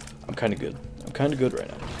 I'm kind of good. I'm kind of good right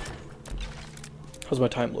now. How's my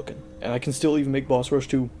time looking? And I can still even make boss rush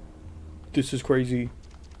 2. This is crazy.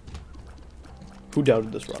 Who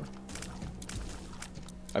doubted this run?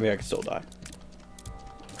 I mean, I could still die.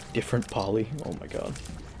 Different poly? Oh my god.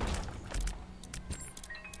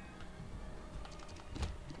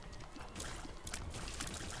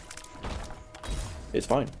 It's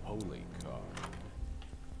fine. Holy card.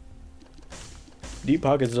 Deep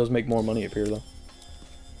Pockets does make more money up here, though.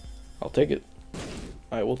 I'll take it.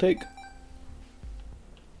 I will take.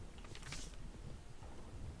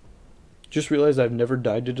 Just realized I've never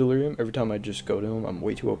died to Delirium. Every time I just go to him, I'm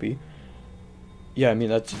way too OP. Yeah, I mean,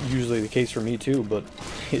 that's usually the case for me, too, but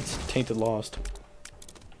it's Tainted Lost.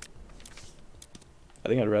 I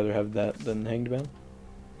think I'd rather have that than Hanged Man.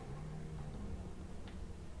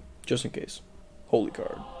 Just in case. Holy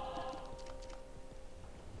card.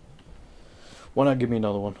 Why not give me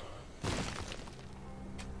another one?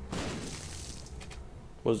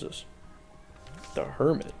 What is this? The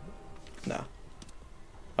Hermit. Nah.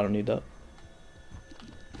 I don't need that.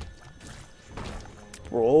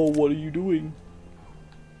 Bro, what are you doing?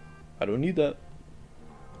 I don't need that.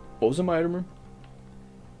 What was in my item room?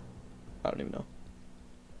 I don't even know.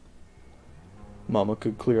 Mama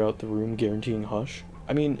could clear out the room, guaranteeing hush.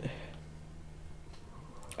 I mean,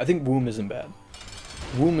 I think Womb isn't bad.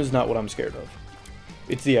 Womb is not what I'm scared of.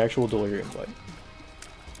 It's the actual Delirium fight.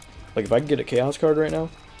 Like, if I could get a Chaos card right now,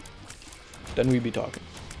 then we'd be talking.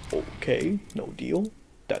 Okay, no deal.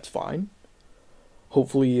 That's fine.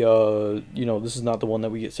 Hopefully, you know, this is not the one that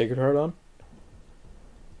we get Sacred Heart on.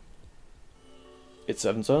 It's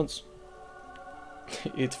 7 cents.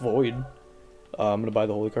 It's Void. I'm gonna buy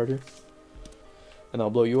the Holy card here. And I'll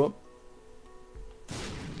blow you up.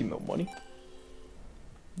 Give me money.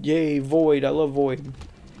 Yay, Void. I love Void.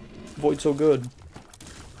 Void's so good.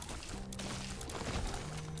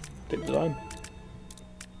 Take the time.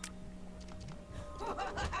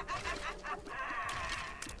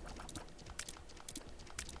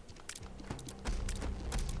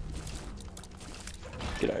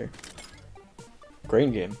 Get out of here.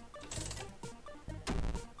 Grain game.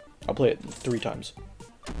 I'll play it 3 times.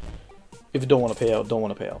 If it don't want to pay out, don't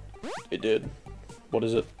want to pay out. It did. What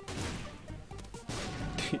is it?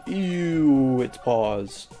 Ew, it's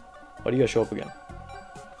pause. Why do you guys show up again?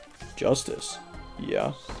 Justice.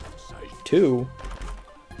 Yeah. 2.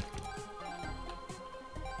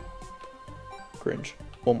 Cringe.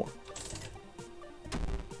 One more.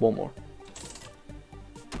 One more.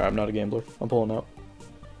 Alright, I'm not a gambler. I'm pulling out.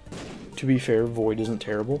 To be fair, Void isn't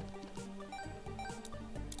terrible.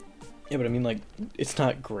 Yeah, but I mean, like, it's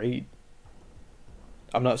not great.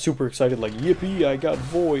 I'm not super excited, like, yippee, I got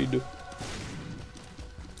Void.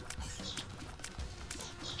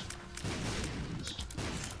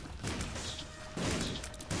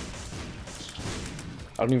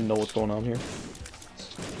 I don't even know what's going on here.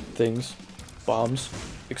 Things. Bombs.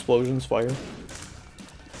 Explosions. Fire.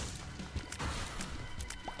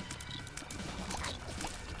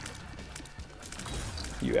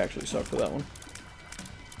 You actually suck for that one.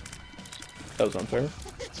 That was unfair.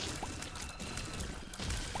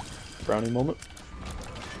 Brownie moment.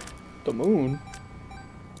 The moon?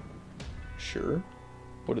 Sure.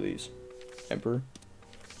 What are these? Emperor.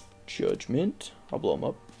 Judgment. I'll blow them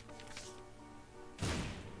up.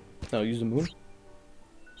 Now use the moon.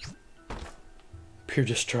 Pure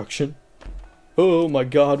destruction. Oh my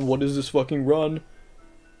god, what is this fucking run?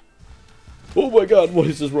 Oh my god, what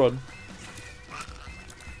is this run?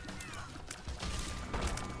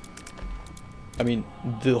 I mean,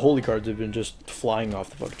 the holy cards have been just flying off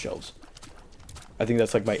the fucking shelves. I think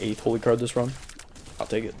that's like my 8th holy card this run. I'll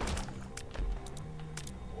take it.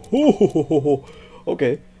 Oh,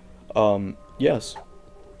 okay. Yes.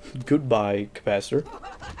 Goodbye, capacitor.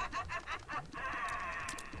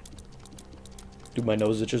 Dude, my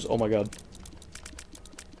nose itches. Oh my god.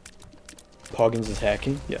 Poggins is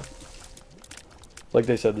hacking? Yeah. Like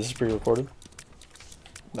they said, this is pre-recorded.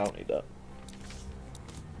 I don't need that.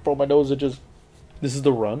 Bro, my nose itches. This is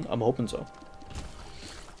the run? I'm hoping so.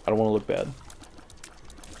 I don't want to look bad.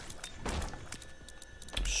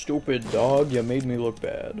 Stupid dog, you made me look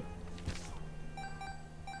bad.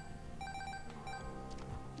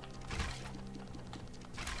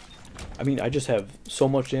 I mean, I just have so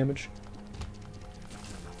much damage.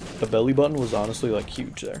 The belly button was honestly, like,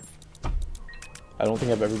 huge there. I don't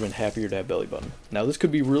think I've ever been happier to have belly button. Now, this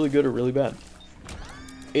could be really good or really bad.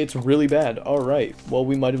 It's really bad. Alright. Well,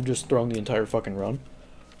 we might have just thrown the entire fucking run.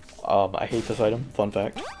 I hate this item. Fun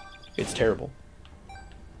fact. It's terrible.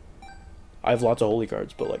 I have lots of holy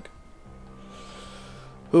cards, but, like...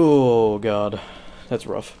 Oh, God. That's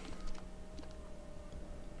rough.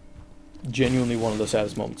 Genuinely one of the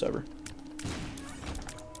saddest moments ever.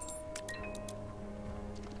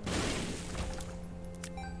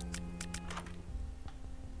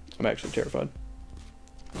 I'm actually terrified.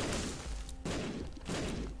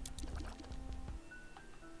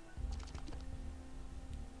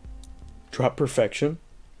 Drop perfection?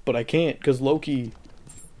 But I can't, because Loki...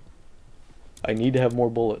 I need to have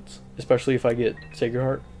more bullets. Especially if I get Sacred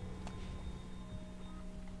Heart.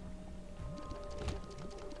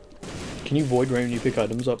 Can you void rain when you pick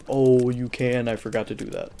items up? Oh, you can. I forgot to do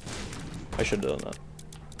that. I should have done that.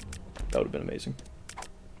 That would have been amazing.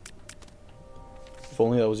 If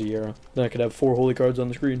only that was a Yara. Then I could have 4 holy cards on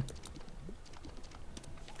the screen.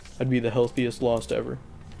 I'd be the healthiest lost ever.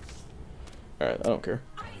 Alright, I don't care.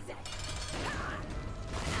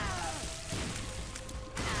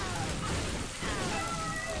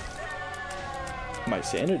 My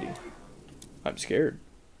sanity. I'm scared.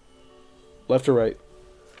 Left or right?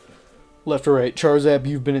 Left or right? Charizard,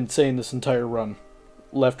 you've been insane this entire run.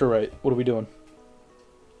 Left or right? What are we doing?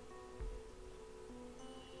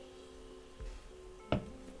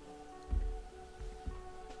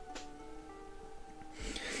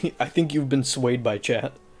 I think you've been swayed by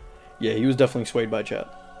chat. Yeah, he was definitely swayed by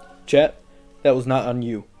chat. Chat, that was not on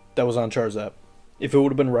you. That was on Charizard. If it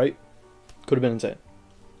would have been right, could have been insane.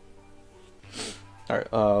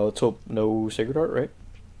 Alright, let's hope no Sacred Heart, right?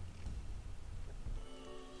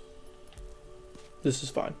 This is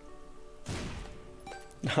fine.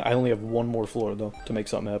 I only have 1 more floor, though, to make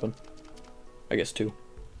something happen. I guess 2.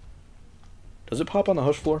 Does it pop on the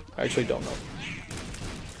Hush floor? I actually don't know.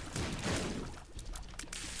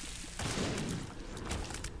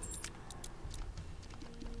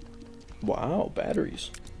 Wow,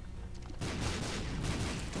 batteries.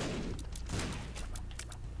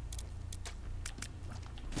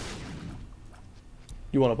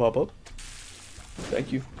 You want to pop up?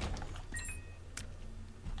 Thank you.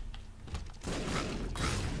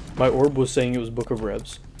 My orb was saying it was Book of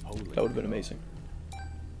Revs. That would have been amazing.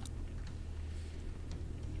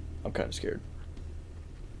 I'm kind of scared.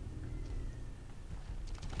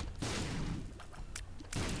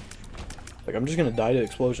 Like, I'm just gonna die to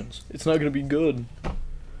explosions. It's not gonna be good.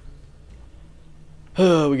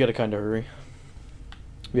 We gotta kind of hurry.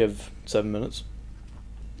 We have 7 minutes.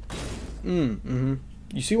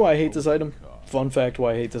 You see why I hate this item? Fun fact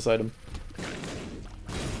why I hate this item.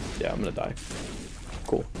 Yeah, I'm gonna die.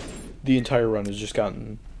 Cool. The entire run has just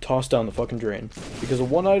gotten tossed down the fucking drain. Because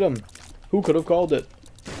of 1 item. Who could have called it?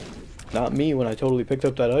 Not me when I totally picked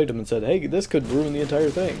up that item and said, hey, this could ruin the entire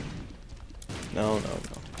thing. No, no,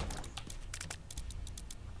 no.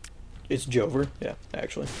 It's Jover? Yeah,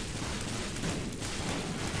 actually.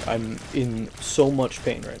 I'm in so much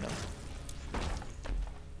pain right now.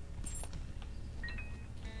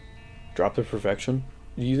 Drop the perfection?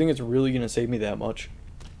 Do you think it's really going to save me that much?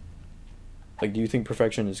 Like, do you think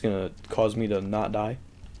perfection is going to cause me to not die?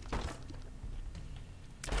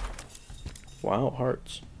 Wow,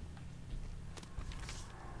 hearts.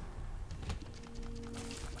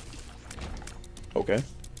 Okay.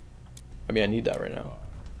 I mean, I need that right now.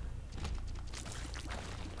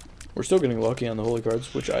 We're still getting lucky on the holy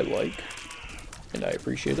cards, which I like. And I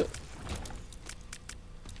appreciate it.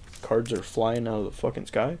 Cards are flying out of the fucking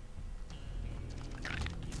sky.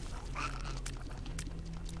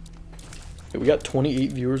 Hey, we got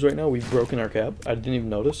 28 viewers right now. We've broken our cap. I didn't even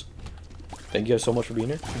notice. Thank you guys so much for being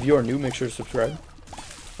here. If you are new, make sure to subscribe.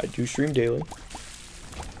 I do stream daily.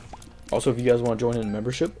 Also, if you guys want to join in a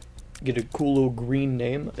membership, get a cool little green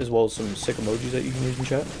name, as well as some sick emojis that you can use in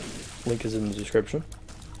chat. Link is in the description.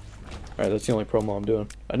 Alright, that's the only promo I'm doing.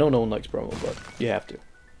 I know no one likes promo, but you have to.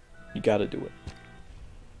 You gotta do it.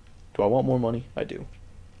 Do I want more money? I do.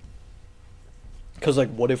 Because, like,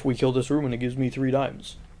 what if we kill this room and it gives me 3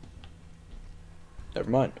 dimes? Never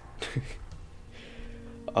mind.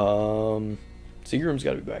 Seagram's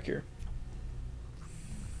gotta be back here.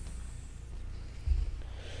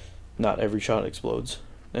 Not every shot explodes.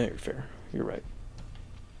 Eh, you're fair. You're right.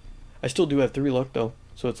 I still do have 3 luck, though.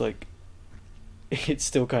 So it's like... it's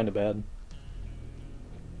still kind of bad.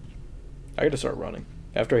 I gotta start running.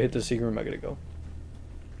 After I hit the Seagram, I gotta go.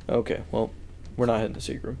 Okay, well, we're not hitting the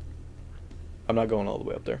Seagram. I'm not going all the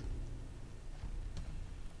way up there.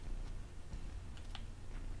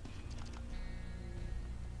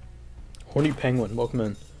 Horny Penguin, welcome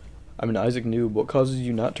in. I'm an Isaac Noob. What causes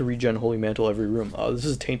you not to regen Holy Mantle every room? This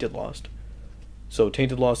is Tainted Lost. So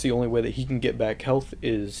Tainted Lost, the only way that he can get back health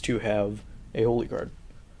is to have a Holy card.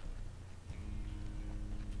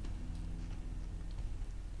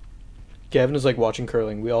 Gavin is like watching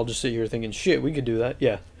curling. We all just sit here thinking, shit, we could do that.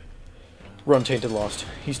 Yeah. Run Tainted Lost.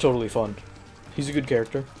 He's totally fun. He's a good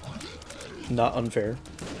character. Not unfair.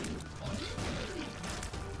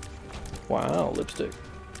 Wow, lipstick.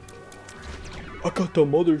 I got the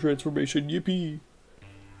mother transformation, yippee!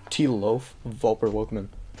 Tea loaf. Vulper, welcome in.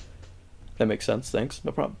 That makes sense. Thanks.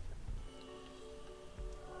 No problem.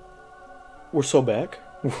 We're so back.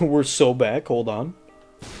 We're so back. Hold on.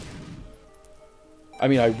 I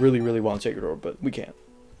mean, I really, really want Sacred Orb, but we can't.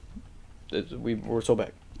 We're so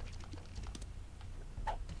back.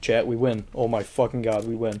 Chat, we win. Oh my fucking god,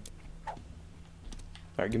 we win.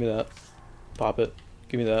 Alright, give me that. Pop it.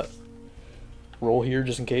 Give me that. Roll here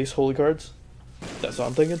just in case. Holy cards. That's what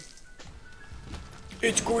I'm thinking.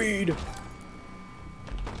 It's greed!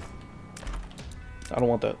 I don't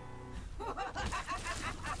want that.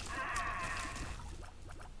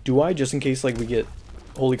 Do I, just in case like we get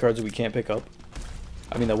holy cards that we can't pick up?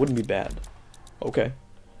 I mean, that wouldn't be bad. Okay.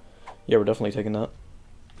 Yeah, we're definitely taking that.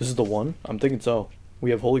 This is the one? I'm thinking so. We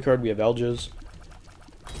have holy card, we have Algiz.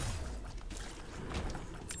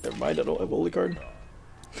 Never mind, I don't have holy card.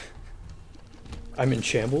 I'm in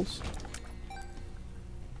shambles.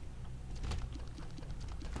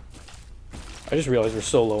 I just realized we're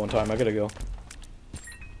so low on time, I gotta go.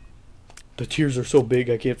 The tears are so big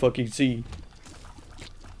I can't fucking see.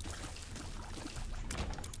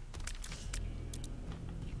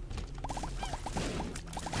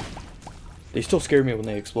 They still scare me when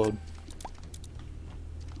they explode.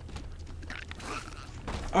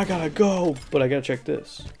 I gotta go! But I gotta check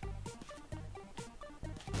this.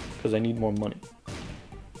 Because I need more money.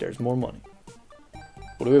 There's more money.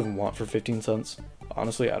 What do we even want for 15 cents?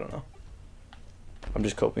 Honestly, I don't know. I'm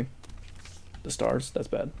just coping. The stars? That's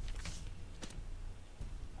bad.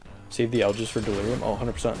 Save the Algiz for Delirium? Oh,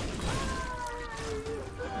 100%.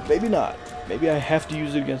 Maybe not. Maybe I have to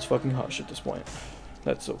use it against fucking Hush at this point.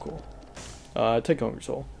 That's so cool. Take Hungry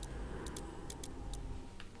Soul.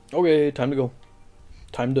 Okay, time to go.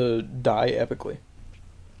 Time to die epically.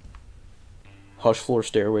 Hush Floor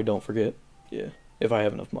Stairway, don't forget. Yeah, if I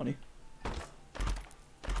have enough money.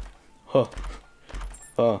 Huh.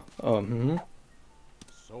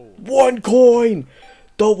 One coin!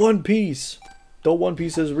 The One Piece! The One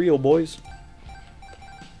Piece is real, boys.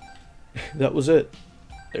 That was it.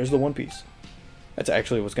 There's the One Piece. That's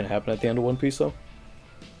actually what's gonna happen at the end of One Piece, though.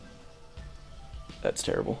 That's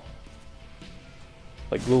terrible.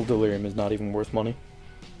 Like, Little Delirium is not even worth money.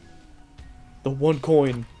 The one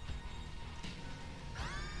coin.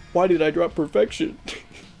 Why did I drop Perfection?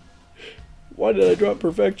 Why did I drop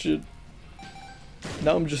Perfection?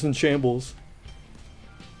 Now I'm just in shambles.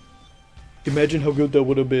 Imagine how good that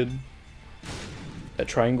would have been. That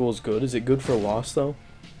triangle is good. Is it good for loss, though?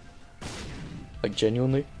 Like,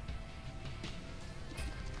 genuinely?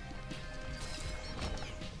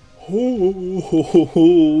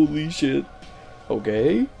 Holy shit.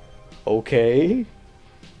 Okay. Okay.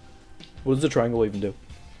 What does the triangle even do?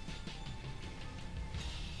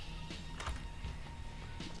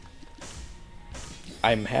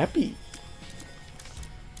 I'm happy.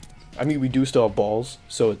 I mean, we do still have balls,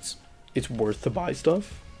 so it's worth to buy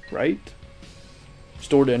stuff, right?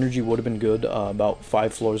 Stored energy would have been good about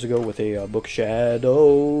 5 floors ago with a Book of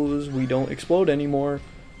Shadows. We don't explode anymore.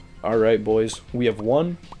 Alright, boys. We have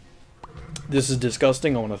won. This is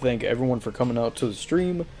disgusting. I want to thank everyone for coming out to the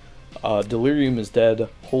stream. Delirium is dead.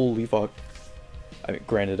 Holy fuck. I mean,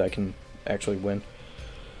 granted, I can actually win.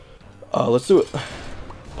 Let's do it.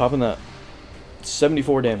 Popping that.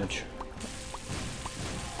 74 damage.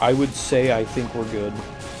 I would say I think we're good,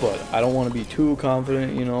 but I don't want to be too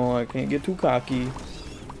confident, you know, I can't get too cocky.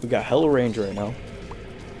 We got hella range right now.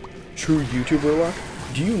 True YouTuber luck?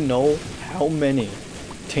 Do you know how many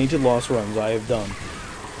Tainted Lost runs I have done?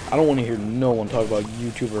 I don't want to hear no one talk about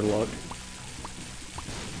YouTuber luck.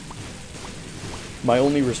 My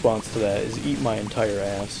only response to that is eat my entire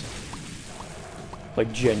ass.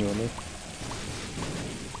 Like, genuinely.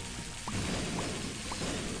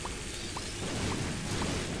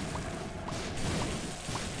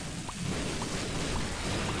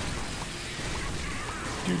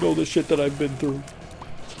 Do you know the shit that I've been through?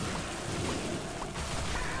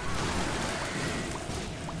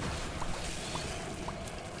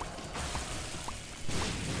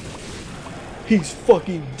 He's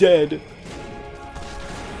fucking dead.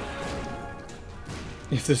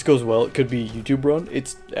 If this goes well, it could be a YouTube run.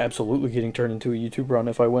 It's absolutely getting turned into a YouTube run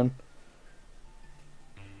if I win.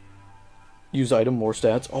 Use item, more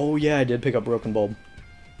stats. Oh yeah, I did pick up Broken Bulb.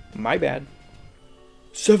 My bad.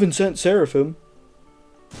 7-cent Seraphim.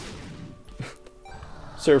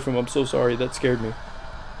 Seraphim, I'm so sorry. That scared me.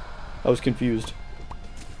 I was confused.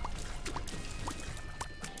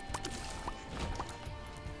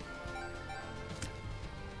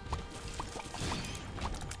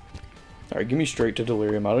 Alright, give me straight to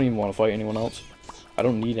Delirium. I don't even want to fight anyone else. I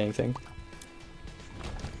don't need anything.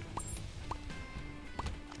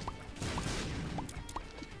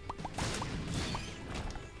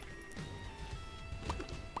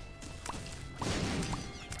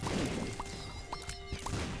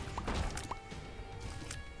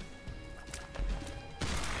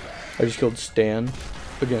 I just killed Stan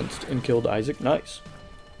against and killed Isaac. Nice.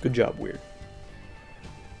 Good job, Weird.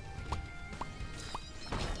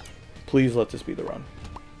 Please let this be the run.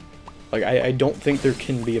 Like, I don't think there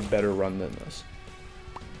can be a better run than this.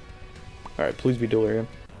 Alright, please be Delirium.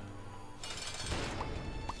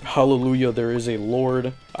 Hallelujah, there is a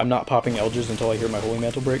Lord. I'm not popping Elges until I hear my Holy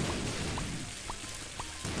Mantle break.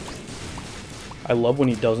 I love when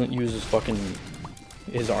he doesn't use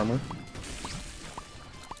his armor.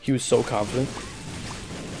 He was so confident.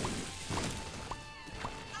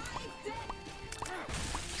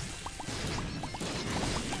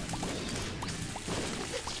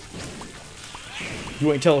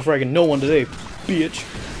 You ain't telefragging no one today, bitch.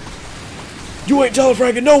 You ain't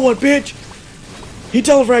telefragging no one, bitch! He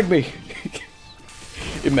telefragged me!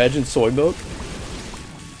 Imagine soy milk.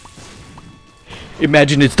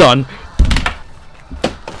 Imagine it's done.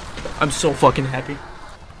 I'm so fucking happy.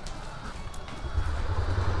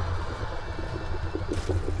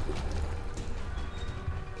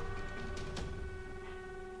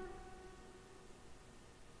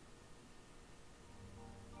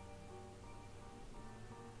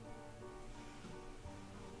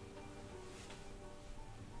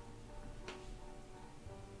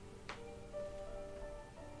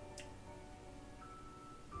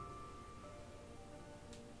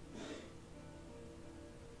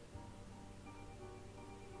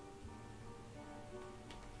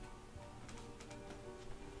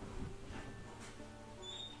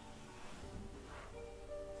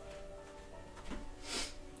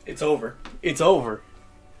 It's over. It's over.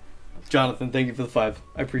 Jonathan, thank you for the 5.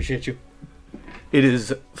 I appreciate you. It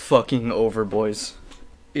is fucking over, boys.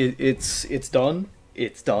 It's done.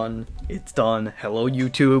 It's done. It's done. Hello,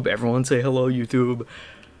 YouTube. Everyone say hello, YouTube.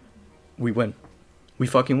 We win. We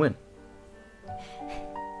fucking win.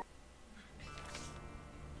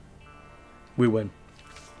 We win.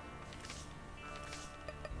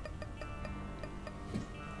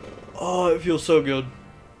 Oh, it feels so good.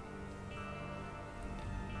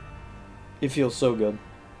 It feels so good.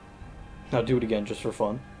 Now do it again just for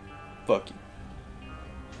fun. Fuck you.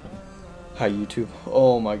 Hi, YouTube.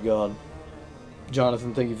 Oh my god.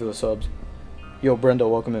 Jonathan, thank you for the subs. Yo, Brenda,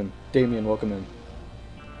 welcome in. Damien, welcome in.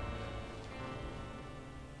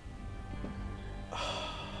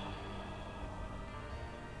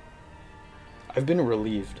 I've been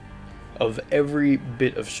relieved of every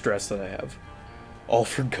bit of stress that I have. All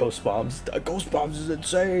for Ghost Bombs. Ghost Bombs is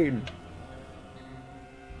insane!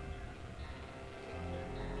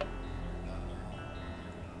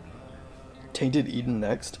 Tainted Eden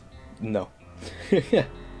next? No.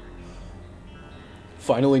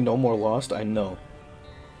 Finally, no more Lost? I know.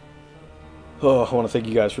 Oh, I want to thank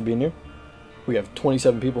you guys for being here. We have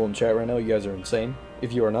 27 people in chat right now. You guys are insane.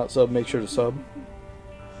 If you are not sub, make sure to sub.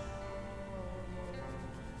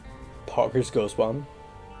 Parker's Ghost Bomb.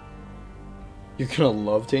 You're gonna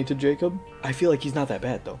love Tainted Jacob? I feel like he's not that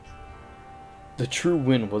bad, though. The true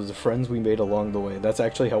win was the friends we made along the way. That's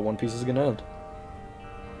actually how One Piece is gonna end.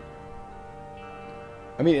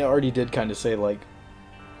 I mean, it already did kind of say, like,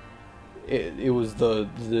 it was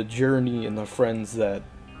the journey and the friends that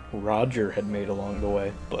Roger had made along the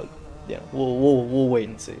way, but, yeah, we'll wait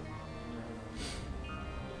and see.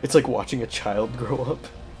 It's like watching a child grow up.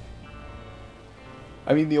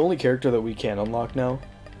 I mean, the only character that we can unlock now,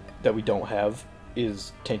 that we don't have,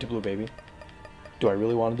 is Tainted Blue Baby. Do I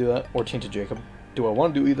really want to do that? Or Tainted Jacob? Do I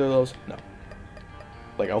want to do either of those? No.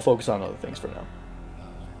 Like, I'll focus on other things for now.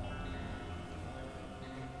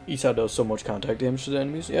 Esau does so much contact damage to the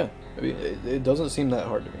enemies. Yeah, I mean, it doesn't seem that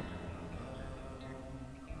hard to me.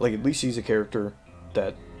 Like, at least he's a character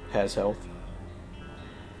that has health.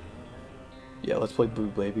 Yeah, let's play Blue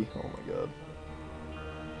Baby. Oh my god.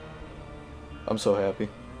 I'm so happy.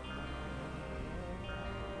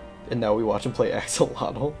 And now we watch him play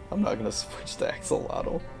Axolotl. I'm not gonna switch to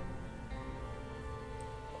Axolotl.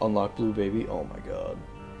 Unlock Blue Baby. Oh my god.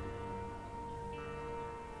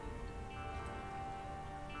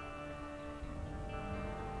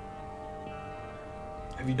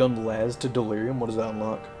 Have you done Laz to Delirium? What does that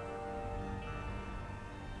unlock?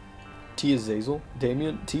 T is Zazel?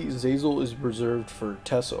 Damien? T Zazel is reserved for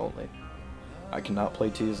Tessa only. I cannot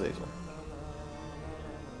play T as Zazel.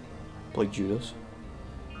 Play Judas.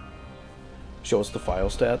 Show us the file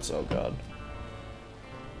stats. Oh god.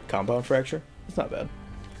 Compound fracture? It's not bad.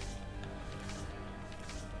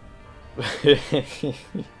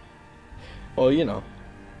 Well, you know.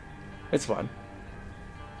 It's fine.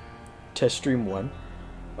 Test stream when?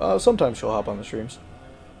 Sometimes she'll hop on the streams.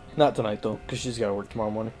 Not tonight though, because she's gotta work tomorrow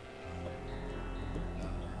morning.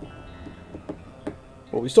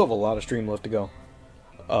 Well, we still have a lot of stream left to go.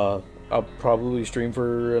 I'll probably stream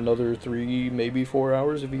for another 3, maybe 4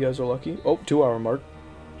 hours if you guys are lucky. Oh, 2-hour mark.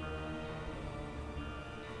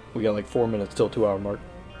 We got like 4 minutes till 2-hour mark,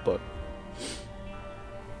 but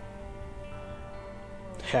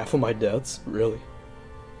half of my deaths, really.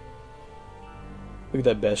 Look at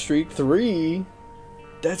that best streak, 3.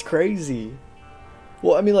 That's crazy.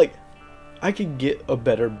 Well, I mean, like, I could get a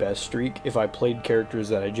better best streak if I played characters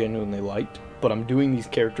that I genuinely liked, but I'm doing these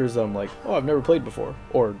characters that I'm like, oh, I've never played before,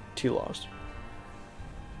 or T-Lost.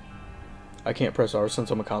 I can't press R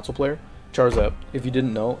since I'm a console player. Charzap, if you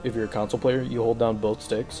didn't know, if you're a console player, you hold down both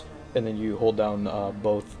sticks, and then you hold down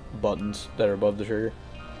both buttons that are above the trigger.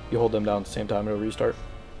 You hold them down at the same time, it'll restart.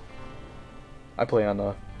 I play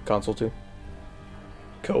on console too.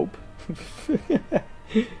 Cope?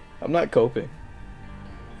 I'm not coping.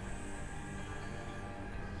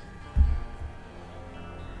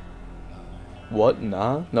 What?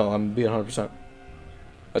 Nah? No, I'm being 100%.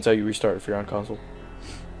 That's how you restart if you're on console.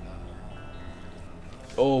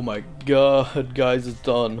 Oh my god, guys, it's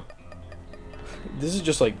done. This is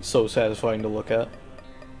just like so satisfying to look at.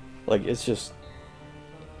 Like, it's just...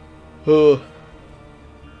 I'm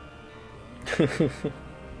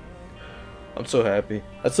so happy.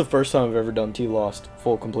 That's the first time I've ever done T-Lost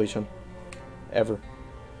full completion. Ever.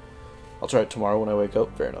 I'll try it tomorrow when I wake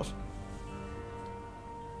up. Fair enough.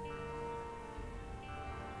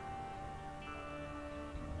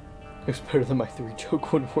 It's better than my 3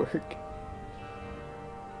 joke would work.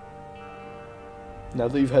 Now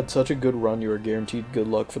that you've had such a good run, you are guaranteed good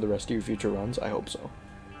luck for the rest of your future runs. I hope so.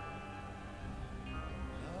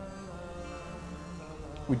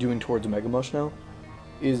 We doing towards Mega Mush now?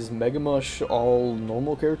 Is Mega Mush all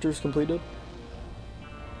normal characters completed?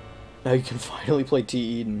 Now you can finally play T.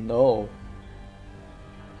 Eden. No.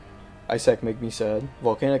 Isaac make me sad.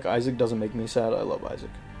 Volcanic Isaac doesn't make me sad. I love Isaac.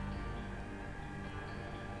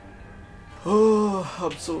 Oh,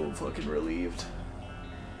 I'm so fucking relieved.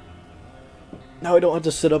 Now I don't have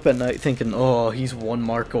to sit up at night thinking, oh, he's 1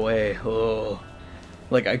 mark away. Oh.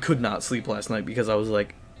 Like, I could not sleep last night because I was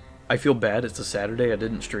like, I feel bad, it's a Saturday, I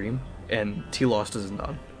didn't stream, and T-Lost isn't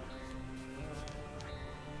done.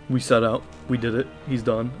 We set out, we did it, he's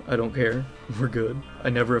done, I don't care, we're good. I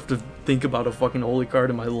never have to think about a fucking holy card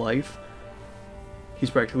in my life. He's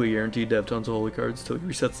practically guaranteed to have tons of holy cards till he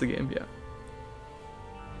resets the game, yeah.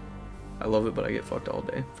 I love it, but I get fucked all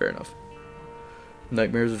day, fair enough.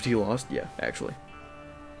 Nightmares of T-Lost? Yeah, actually.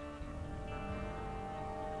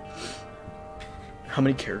 How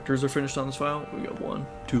many characters are finished on this file? We got 1,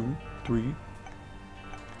 2, 3,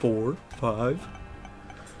 4, 5,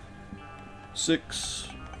 6,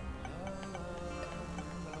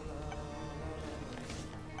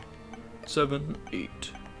 7,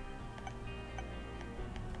 8.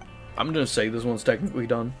 I'm gonna say this one's technically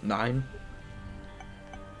done. 9,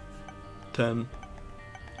 10,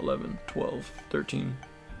 11, 12, 13,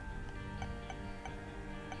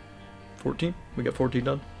 14. We got 14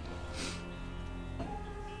 done.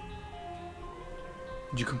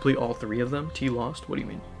 Did you complete all 3 of them? T-Lost? What do you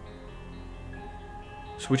mean?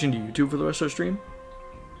 Switching to YouTube for the rest of the stream?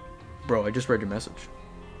 Bro, I just read your message.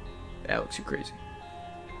 Alex, you crazy.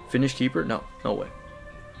 Finish Keeper? No, no way.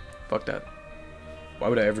 Fuck that. Why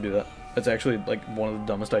would I ever do that? That's actually like one of the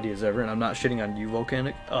dumbest ideas ever, and I'm not shitting on you,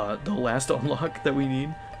 Volcanic. The last unlock that we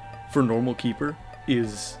need for normal Keeper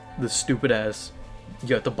is the stupid ass,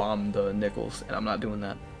 you have to bomb the nickels, and I'm not doing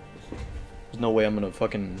that. There's no way I'm gonna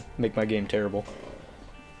fucking make my game terrible.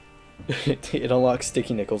 It unlocks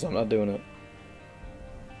sticky nickels, I'm not doing it.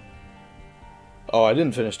 Oh, I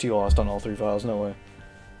didn't finish T-Lost on all 3 files, no way.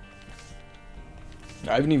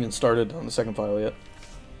 I haven't even started on the second file yet.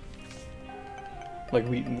 Like,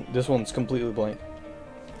 this one's completely blank.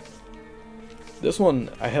 This one,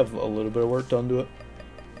 I have a little bit of work done to it,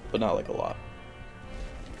 but not like a lot.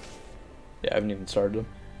 Yeah, I haven't even started them.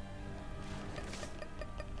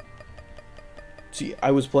 See, I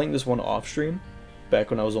was playing this one off stream, back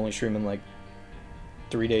when I was only streaming like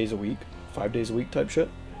 3 days a week, 5 days a week type shit.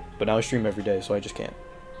 But now I stream every day, so I just can't.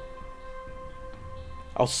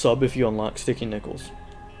 I'll sub if you unlock sticky nickels.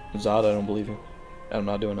 Zod, I don't believe you. I'm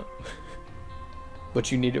not doing it.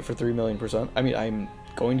 But you need it for 3,000,000%. I mean, I'm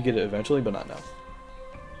going to get it eventually, but not now.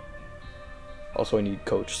 Also, I need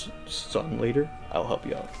Coach's son later. I'll help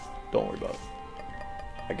you out. Don't worry about it.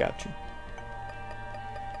 I got you.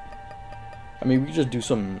 I mean, we could just do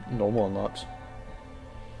some normal unlocks.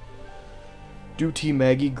 Do T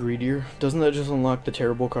Maggie greedier. Doesn't that just unlock the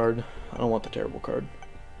terrible card? I don't want the terrible card.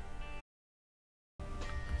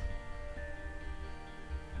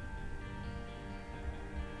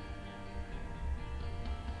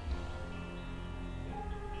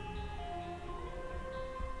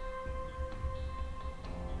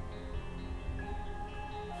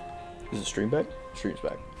 Is the stream back? Stream's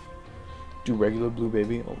back. Do regular blue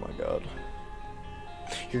baby? Oh my god.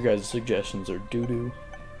 Your guys' suggestions are doo-doo.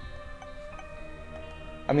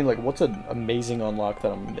 I mean, like, what's an amazing unlock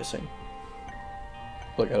that I'm missing?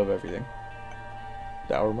 Like, out of everything.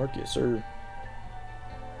 The hour mark? Yes, sir.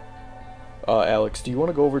 Alex, do you want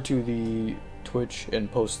to go over to the Twitch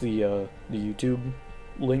and post the YouTube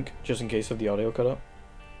link, just in case of the audio cut out?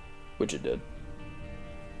 Which it did.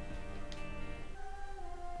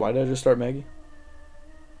 Why did I just start Maggie?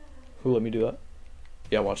 Who let me do that?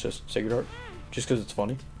 Yeah, watch this. Sacred Heart. Just because it's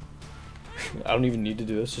funny. I don't even need to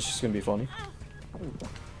do this. It's just going to be funny.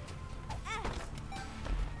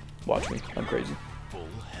 Watch me. I'm crazy. Full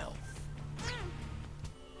health.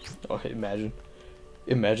 Oh, hey, imagine.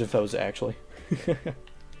 Imagine if that was actually.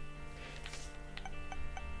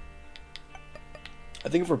 I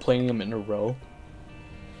think if we're playing them in a row,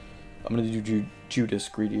 I'm going to do Judas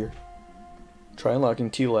Greedier. Try unlocking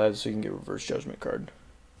T-Laz so you can get Reverse Judgment card.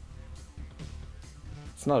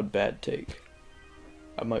 It's not a bad take.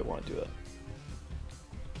 I might want to do that.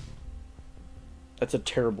 That's a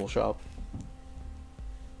terrible shop.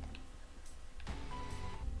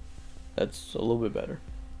 That's a little bit better.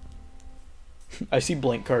 I see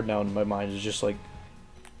blank card now and my mind is just like,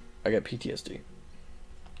 I got PTSD.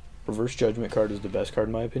 Reverse Judgment card is the best card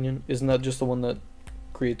in my opinion. Isn't that just the one that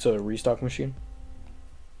creates a restock machine?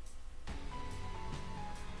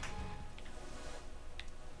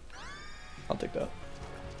 I'll take that.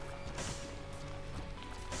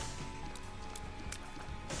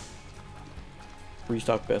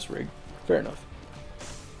 Restock best rig. Fair enough.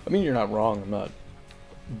 I mean, you're not wrong. I'm not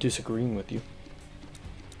disagreeing with you.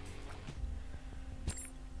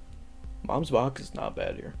 Mom's box is not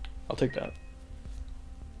bad here. I'll take that.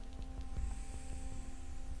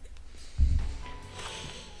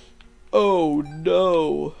 Oh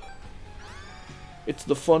no! It's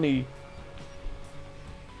the funny.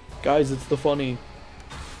 Guys, it's the funny.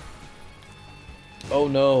 Oh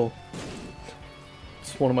no.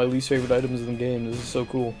 It's one of my least favorite items in the game. This is so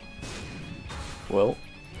cool. Well,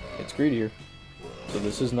 it's Greedier. So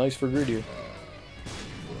this is nice for Greedier.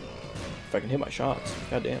 If I can hit my shots.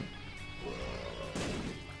 God damn.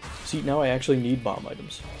 See, now I actually need bomb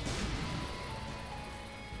items.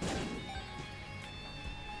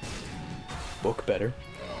 Book better.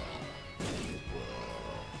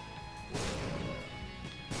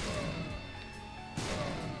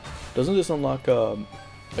 Doesn't this unlock,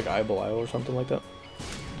 like Eyeball Isle or something like that?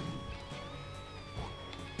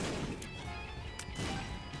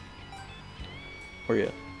 Where you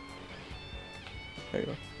at? There you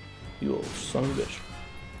go. You little son of a bitch.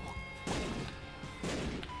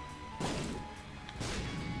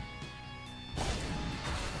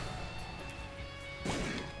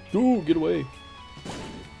 Ooh, get away.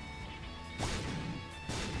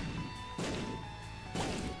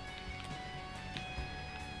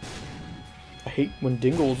 I hate when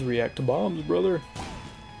dingles react to bombs, brother.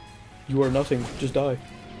 You are nothing. Just die.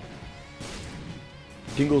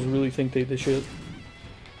 Dingles really think they the shit.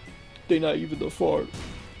 They not even the fart.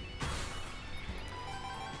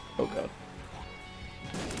 Oh god.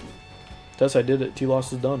 Tess, I did it.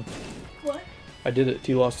 T-Loss is done. What? I did it.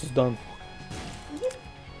 T-Loss is done.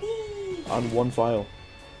 Yippee! On one file.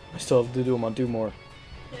 I still have to do them on 2 more.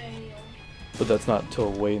 Damn. But that's not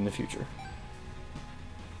till way in the future.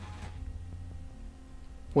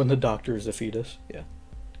 When the doctor is a fetus. Yeah.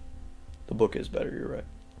 The book is better, you're right.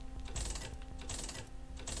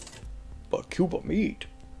 But Cuba meat.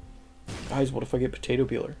 Guys, what if I get potato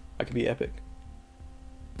peeler? I could be epic.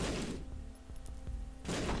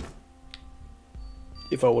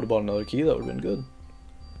 If I would have bought another key, that would have been good.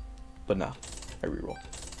 But nah, I reroll.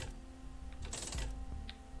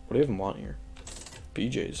 What do I even want here?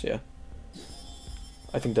 PJs, yeah.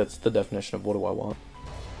 I think that's the definition of what do I want.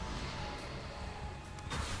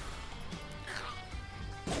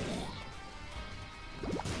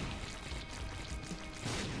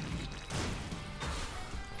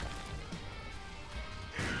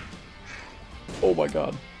 Oh my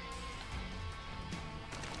god.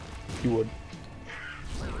 You would.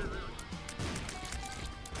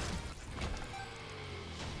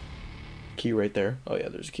 Key right there. Oh yeah,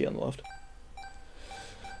 there's a key on the left.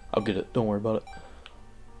 I'll get it. Don't worry about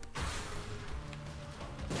it.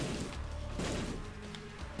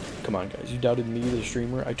 Come on, guys. You doubted me, the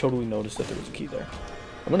streamer. I totally noticed that there was a key there.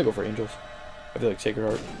 I'm gonna go for Angels. I feel like Sacred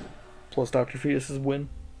Heart plus Dr. Fetus is a win.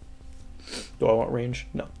 Do I want range?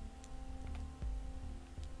 No.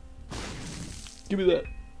 Give me that.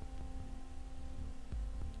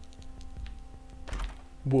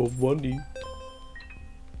 Wolf Bundy.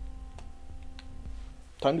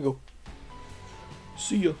 Time to go.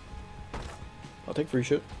 See ya. I'll take free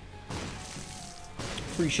shit.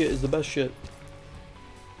 Free shit is the best shit.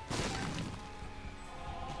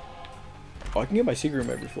 Oh, I can get my secret room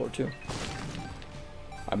every floor too.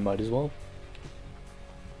 I might as well.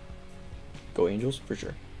 Go Angels, for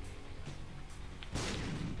sure.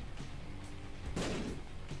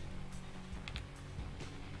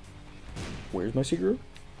 Where's my secret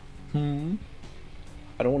room?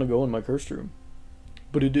 I don't want to go in my cursed room.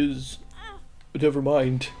 But it is. But never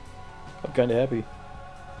mind. I'm kind of happy.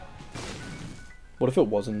 What if it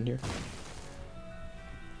wasn't in here?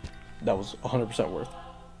 That was 100% worth.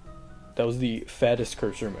 That was the fattest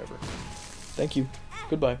cursed room ever. Thank you.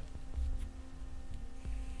 Goodbye.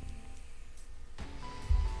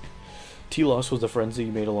 T-Lost was the friends that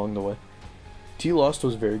you made along the way. T-Lost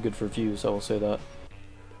was very good for views, I will say that.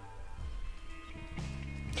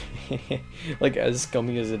 Like, as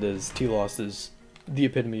scummy as it is, T-Lost is the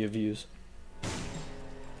epitome of views.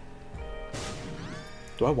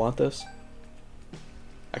 Do I want this?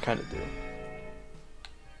 I kind of do.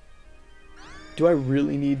 Do I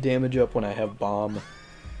really need damage up when I have bomb?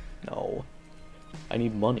 No. I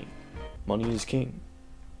need money. Money is king.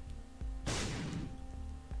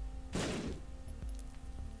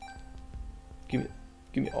 Give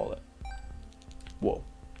me all that. Whoa.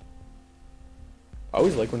 I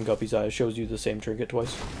always like when Guppy's Eyes shows you the same trinket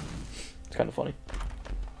twice. It's kind of funny.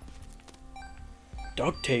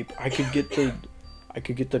 Duct tape. I could get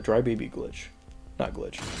the dry baby glitch. Not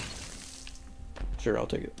glitch. Sure, I'll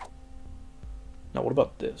take it. Now what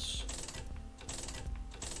about this?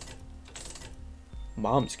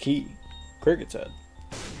 Mom's key. Cricket's head.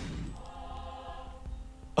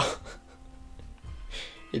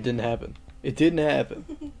 It didn't happen. It didn't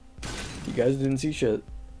happen. You guys didn't see shit.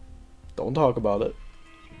 Don't talk about it.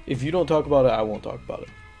 If you don't talk about it, I won't talk about it.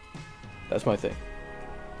 That's my thing.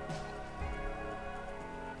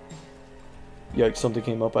 Yikes, something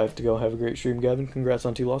came up. I have to go. Have a great stream, Gavin. Congrats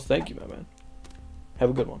on T-Loss. Thank you, my man. Have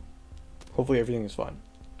a good one. Hopefully everything is fine.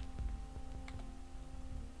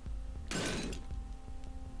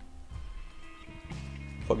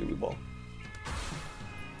 Fuck it, we ball.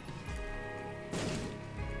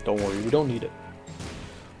 Don't worry, we don't need it.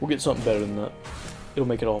 We'll get something better than that. It'll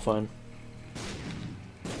make it all fine.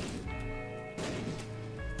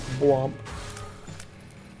 Blomp.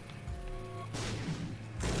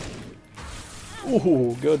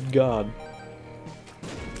 Ooh, good God.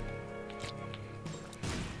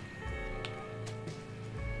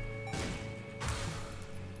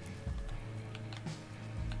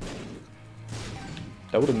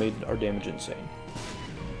 That would have made our damage insane.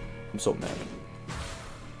 I'm so mad.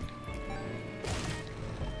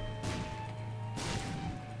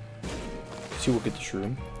 See, we'll get the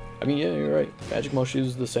shroom. I mean, yeah, you're right. Magic Mush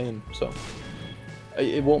is the same, so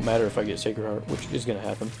it won't matter if I get Sacred Heart, which is gonna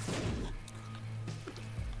happen.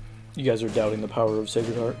 You guys are doubting the power of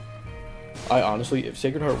Sacred Heart. I honestly, if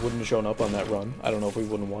Sacred Heart wouldn't have shown up on that run, I don't know if we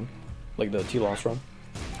wouldn't have won. Like the T-Loss run.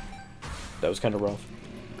 That was kind of rough.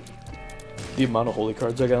 The amount of holy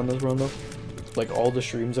cards I got on this run, though. Like, all the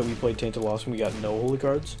streams that we played Tainted Lost and we got no holy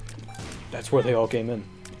cards. That's where they all came in.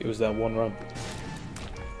 It was that one run.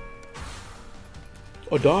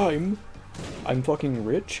 A dime? I'm fucking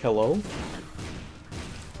rich? Hello?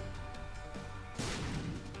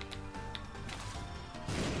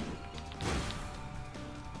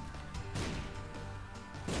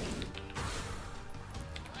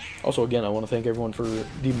 Also, again, I want to thank everyone for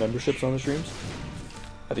the memberships on the streams.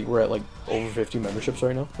 I think we're at like over 50 memberships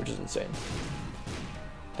right now, which is insane.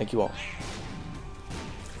 Thank you all.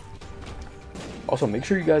 Also, make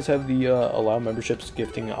sure you guys have the allow memberships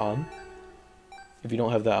gifting on. If you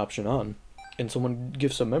don't have that option on, and someone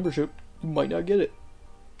gifts a membership, you might not get it.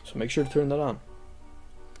 So make sure to turn that on.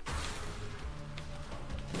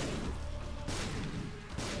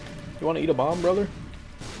 You want to eat a bomb, brother?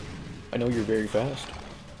 I know you're very fast.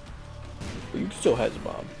 But you still has a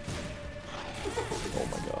bomb. Oh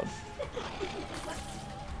my God.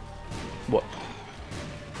 What?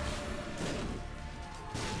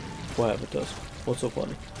 What happened to us? What's so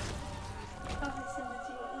funny?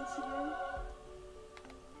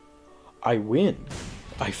 I win.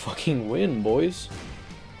 I fucking win, boys.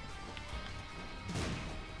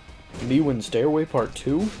 Me win Stairway Part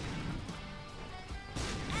 2?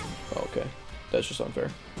 Oh, okay. That's just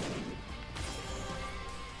unfair.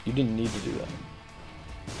 You didn't need to do that.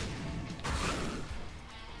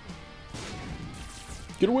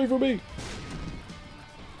 Get away from me!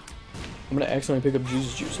 I'm gonna accidentally pick up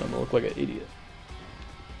Jesus Juice and I'm gonna look like an idiot.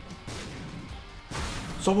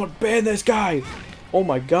 Someone ban this guy! Oh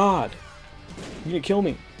my God! You're gonna kill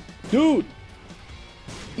me. Dude!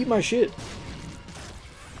 Eat my shit.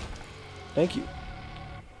 Thank you.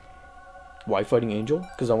 Why fighting angel?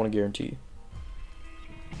 Because I want to guarantee.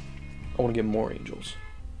 I want to get more angels.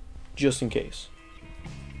 Just in case.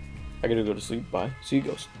 I gotta go to sleep. Bye. See you,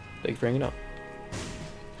 Ghost. Thank you for hanging out.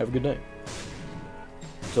 Have a good night.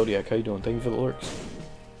 Zodiac, how you doing? Thank you for the lurks.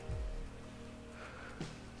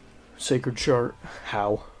 Sacred chart.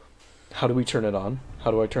 How? How do we turn it on?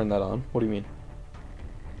 How do I turn that on? What do you mean?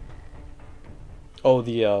 Oh,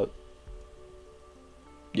 the,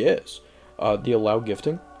 yes. The allow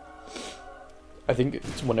gifting. I think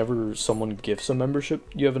it's whenever someone gifts a membership,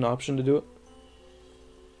 you have an option to do it.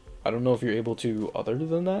 I don't know if you're able to other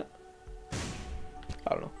than that. I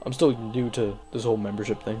don't know. I'm still new to this whole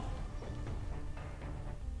membership thing.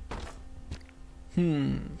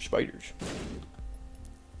 Spiders.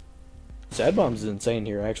 Sad Bombs is insane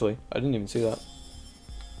here, actually. I didn't even see that.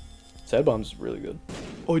 Sad Bombs is really good.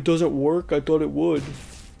 Oh, it doesn't work? I thought it would.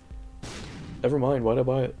 Never mind, why'd I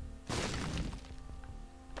buy it?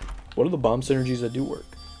 What are the bomb synergies that do work?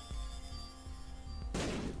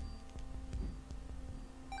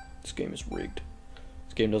 This game is rigged.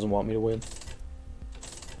 This game doesn't want me to win.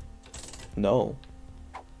 No.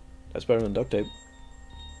 That's better than duct tape.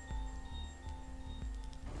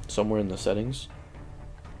 Somewhere in the settings.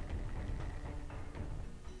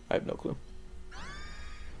 I have no clue.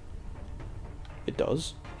 It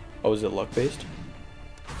does? Oh, is it luck based?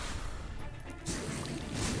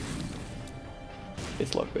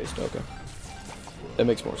 It's luck based, okay. That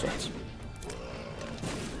makes more sense.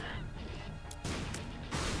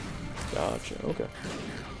 Gotcha, okay.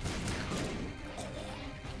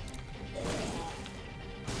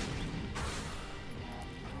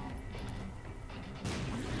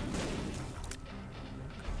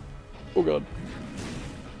 Oh god.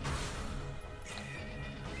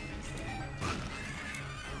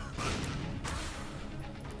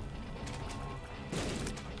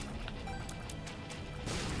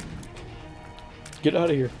 Get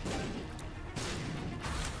out of here.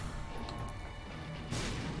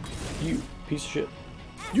 You piece of shit.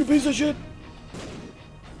 You piece of shit!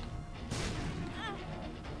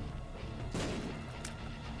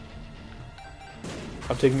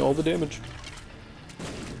 I'm taking all the damage.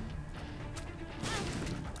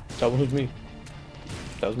 That one was me.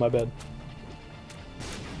 That was my bad.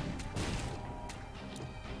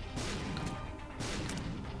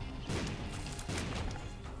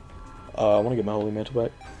 I want to get my Holy Mantle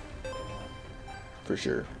back. For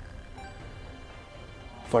sure.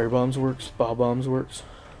 Fire Bombs works. Bob Bombs works.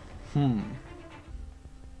 I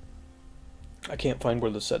can't find where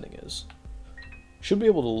the setting is. Should be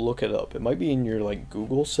able to look it up. It might be in your, like,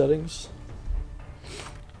 Google settings.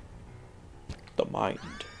 The mind.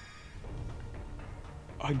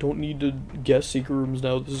 I don't need to guess secret rooms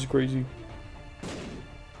now. This is crazy.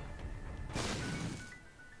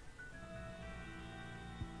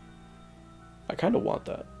 I kind of want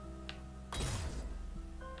that.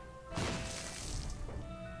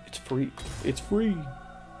 It's free. It's free.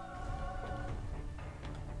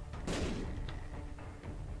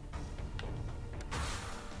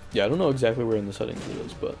 Yeah, I don't know exactly where in the settings it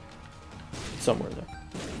is, but it's somewhere in there.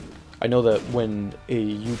 I know that when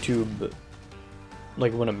a YouTube,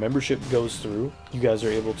 like when a membership goes through, you guys are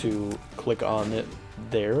able to click on it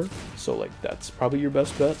there. So like that's probably your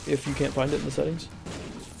best bet if you can't find it in the settings.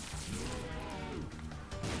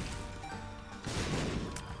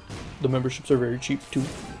 The memberships are very cheap too.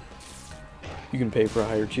 You can pay for a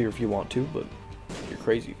higher tier if you want to, but you're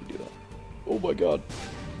crazy if you do that. Oh my god.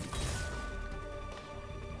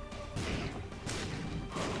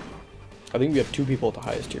 I think we have 2 people at the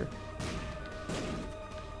highest tier.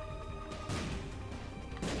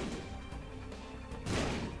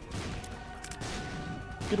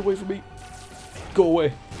 Get away from me. Go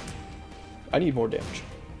away. I need more damage.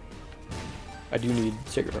 I do need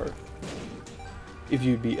Sacred Heart. If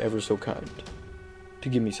you'd be ever so kind to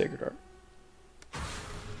give me Sacred Heart.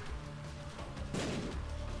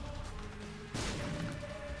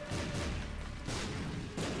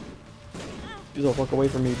 Get the fuck away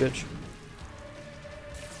from me, bitch.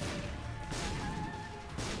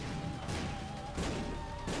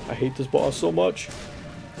 I hate this boss so much.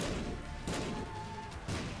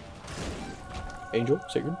 Angel,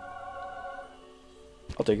 Sacred.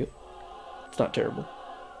 I'll take it. It's not terrible.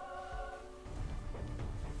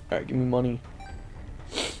 Alright, give me money.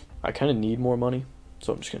 I kind of need more money,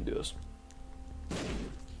 so I'm just going to do this.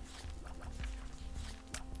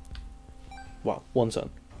 Wow, 1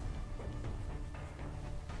 cent.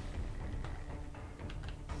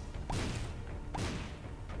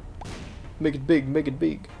 Make it big, make it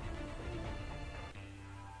big.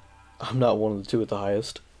 I'm not one of the 2 at the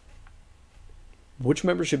highest. Which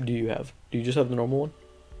membership do you have? Do you just have the normal one?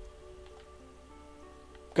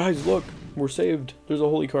 Guys, look! We're saved. There's a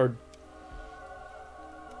holy card.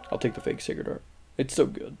 I'll take the fake Sacred Art. It's so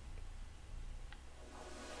good.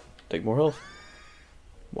 Take more health.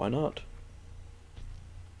 Why not?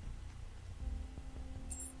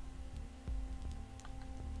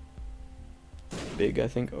 Big, I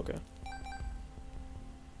think? Okay.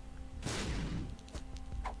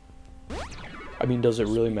 I mean, does it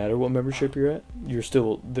really matter what membership you're at? You're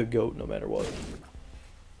still the GOAT no matter what.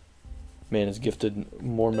 Man has gifted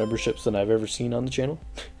more memberships than I've ever seen on the channel.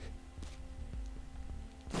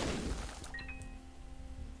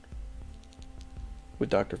 With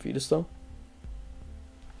Dr. Fetus, though?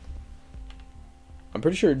 I'm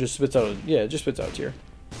pretty sure it just spits out yeah, it just spits out a tear.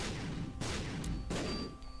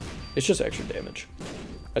 It's just extra damage.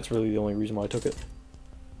 That's really the only reason why I took it.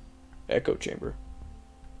 Echo Chamber.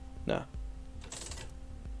 Nah.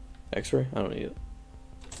 X-Ray? I don't need it.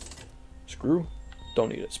 Screw? Don't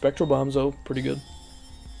need it. Spectral Bombs, though. Pretty good.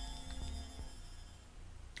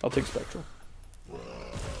 I'll take Spectral.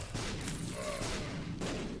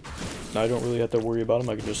 Now I don't really have to worry about him.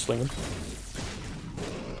 I can just sling him.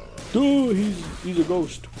 Duh, he's a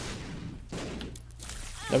ghost.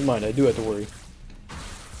 Never mind, I do have to worry.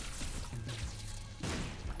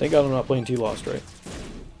 Thank God I'm not playing T-Lost, right?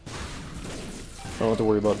 I don't have to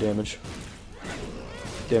worry about damage.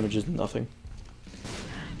 Damage is nothing.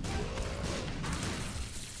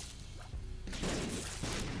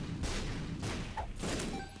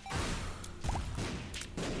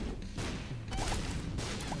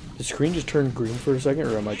 Did the screen just turn green for a second,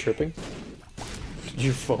 or am I tripping? Did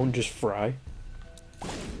your phone just fry?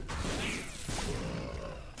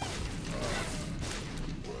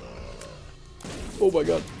 Oh my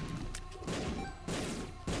god.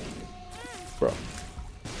 Bro.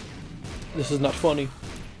 This is not funny.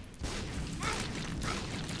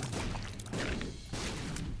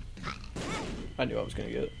 I knew I was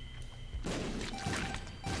gonna get it.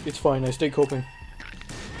 It's fine, I stay coping.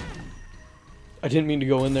 I didn't mean to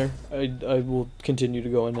go in there. I will continue to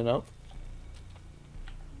go in and out.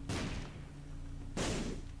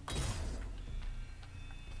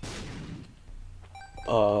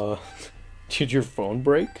 Did your phone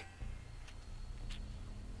break?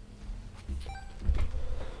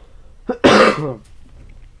 I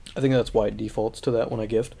think that's why it defaults to that when I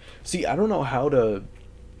gift. See, I don't know how to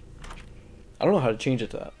change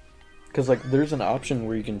it to that. Because, like, there's an option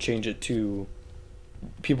where you can change it to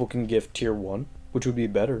people can gift tier 1, which would be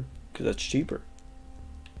better, because that's cheaper.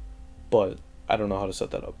 But I don't know how to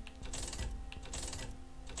set that up.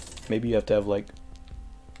 Maybe you have to have, like,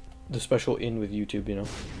 the special in with YouTube, you know?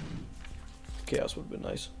 Chaos would have been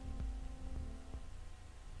nice.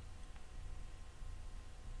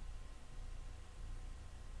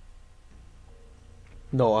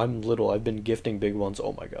 No, I'm little. I've been gifting big ones.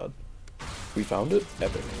 Oh my god. We found it?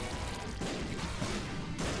 Epic.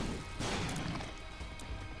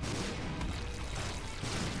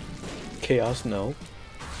 Chaos, no.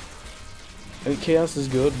 I mean, Chaos is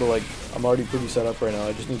good, but like, I'm already pretty set up right now.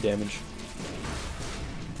 I just need damage.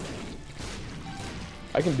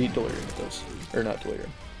 I can beat Delirium with this. Or not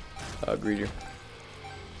Delirium. Greedier.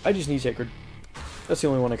 I just need Sacred. That's the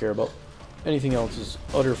only one I care about. Anything else is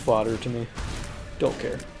utter fodder to me. Don't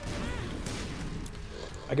care.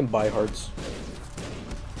 I can buy hearts.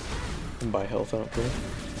 I can buy health, I don't care.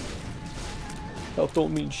 Health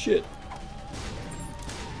don't mean shit.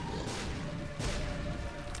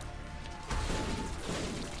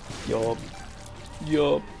 Yup.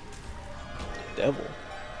 Yup. Devil.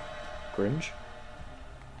 Cringe?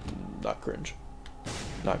 Not cringe.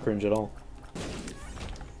 Not cringe at all.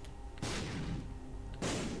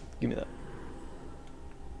 Give me that.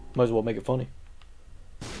 Might as well make it funny.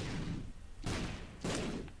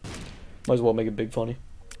 Might as well make it big funny.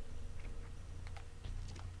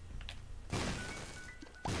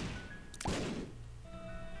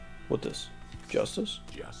 What this? Justice?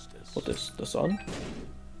 Justice. What this? The sun?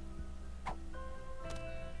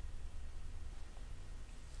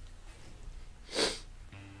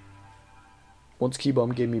 Once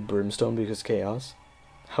Keybum gave me Brimstone because Chaos.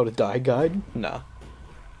 How to die guide? Nah.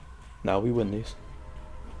 Nah, we win these.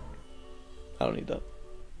 I don't need that.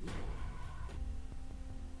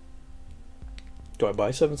 Do I buy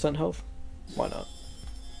 7 cent health? Why not?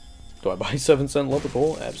 Do I buy 7 cent love with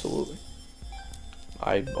goal? Absolutely.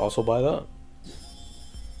 I also buy that.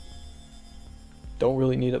 Don't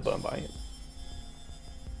really need it, but I'm buying it.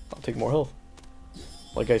 I'll take more health.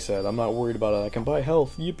 Like I said, I'm not worried about it. I can buy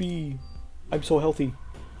health. Yippee! I'm so healthy.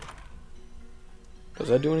 Does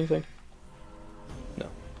that do anything? No.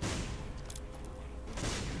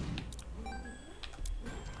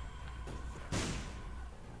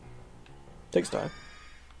 Takes time.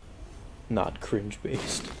 Not cringe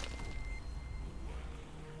based.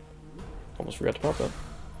 Almost forgot to pop that.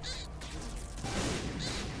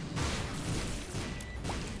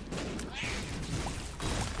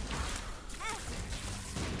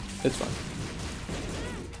 It's fine.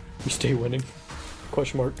 We stay winning.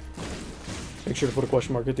 Question mark. Make sure to put a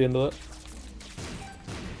question mark at the end of that.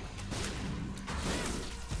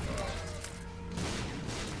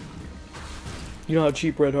 You know how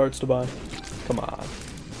cheap red hearts to buy? Come on.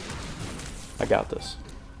 I got this.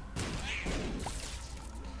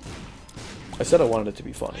 I said I wanted it to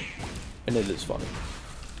be funny. And it is funny.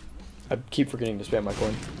 I keep forgetting to spam my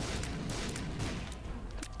coin.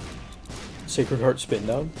 Sacred Heart spin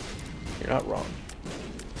down? You're not wrong.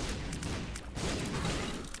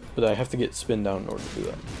 But I have to get spin down in order to do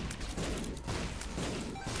that.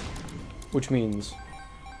 Which means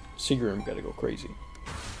Seagram gotta go crazy.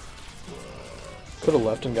 Could have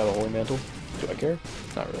left and got a Holy Mantle. Do I care?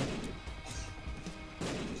 Not really.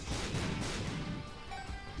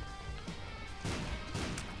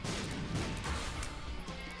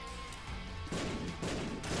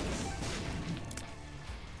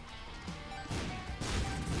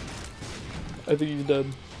 I think he's dead.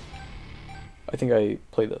 I think I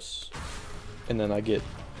play this. And then I get...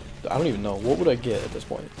 I don't even know. What would I get at this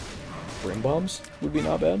point? Ring Bombs would be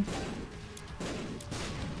not bad.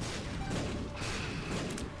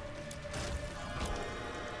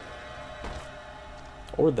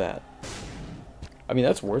 Or that. I mean,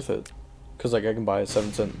 that's worth it. Because, like, I can buy a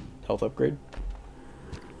 7-cent health upgrade.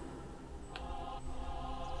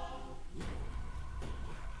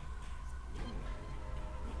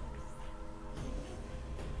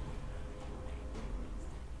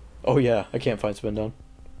 Oh yeah, I can't find spin down.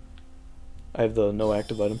 I have the no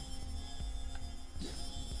active item.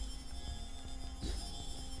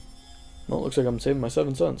 Well, it looks like I'm saving my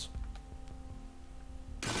 7 cents.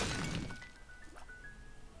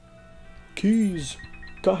 Keys!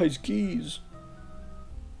 Guys, keys!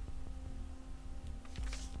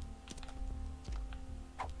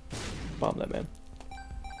 Bomb that man.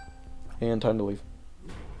 And time to leave.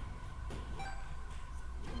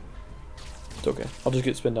 It's okay. I'll just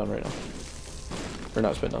get spin down right now. Or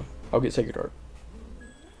not spin down. I'll get Sacred Heart.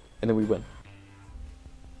 And then we win.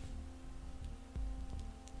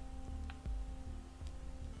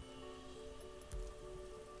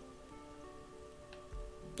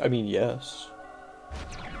 I mean, yes.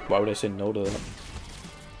 Why would I say no to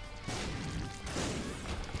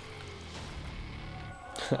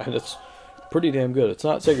that? That's pretty damn good. It's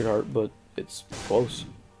not Sacred Heart, but it's close.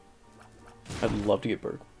 I'd love to get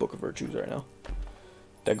Book of Virtues right now.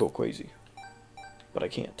 That'd go crazy. But I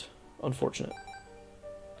can't. Unfortunate.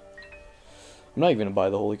 I'm not even gonna buy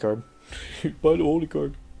the Holy card. Buy the Holy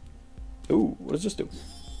card. Ooh, what does this do?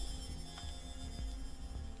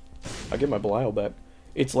 I get my Belial back.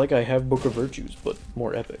 It's like I have Book of Virtues, but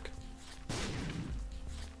more epic.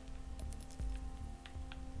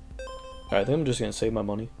 Alright, I think I'm just gonna save my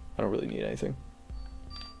money. I don't really need anything.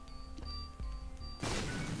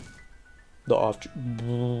 The off...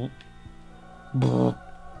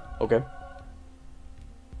 Okay.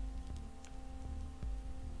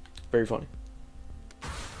 Very funny.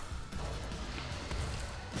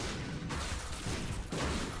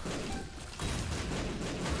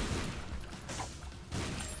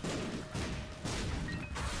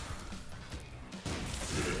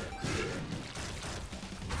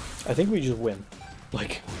 I think we just win.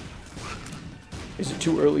 Like, is it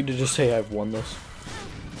too early to just say I've won this?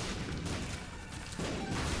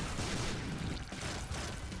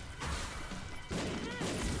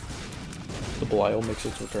 The Belial makes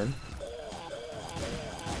its return.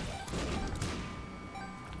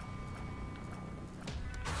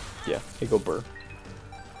 Yeah, they go Burr.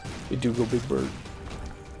 They do go Big Bird.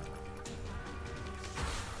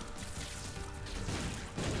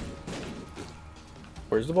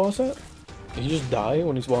 Where's the boss at? Did he just die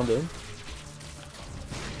when he spawned in?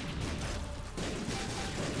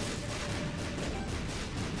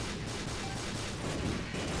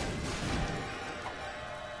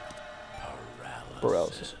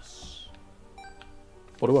 Paralysis.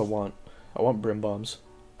 What do I want? I want Brim Bombs.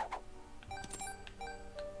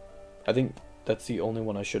 I think that's the only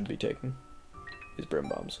one I should be taking. Is Brim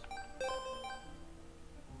Bombs.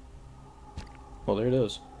 Well, there it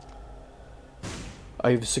is.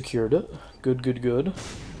 I've secured it. Good, good, good.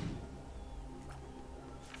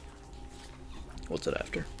 What's it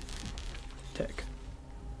after? Tech.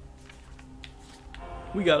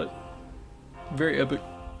 We got it. Very epic.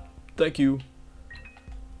 Thank you.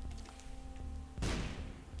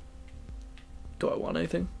 Do I want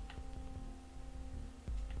anything?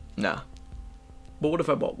 Nah. But what if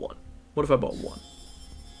I bought one? What if I bought one?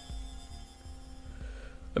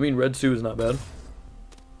 I mean, red stew is not bad.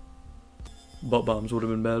 Butt bombs would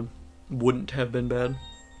have been bad. Wouldn't have been bad,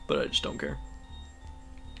 but I just don't care.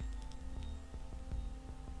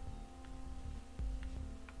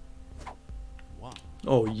 Wow.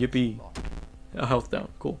 Oh, yippee. A health down.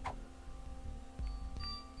 Cool.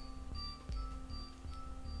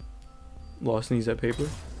 Lost needs that paper.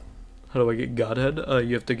 How do I get Godhead?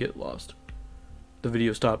 You have to get lost. The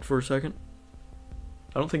video stopped for a second.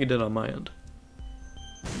 I don't think it did on my end.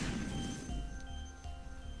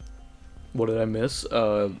 What did I miss?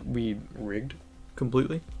 We rigged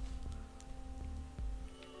completely.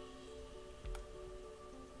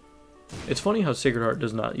 It's funny how Sacred Heart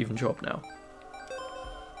does not even show up now.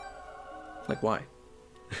 Like, why?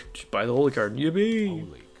 Just buy the holy card. Yippee!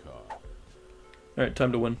 Holy card. Alright,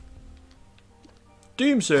 time to win.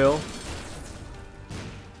 Steam sale!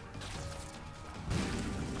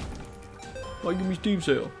 Why give me Steam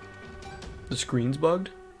sale? The screen's bugged?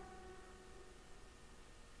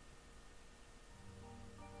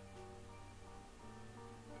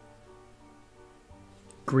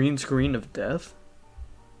 Green screen of death?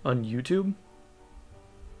 On YouTube?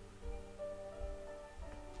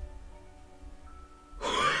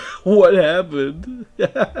 What happened?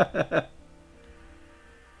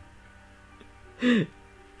 Green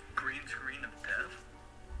screen of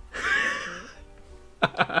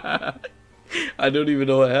death? I don't even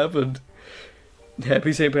know what happened.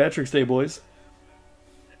 Happy St. Patrick's Day, boys.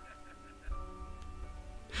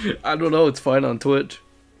 I don't know, it's fine on Twitch.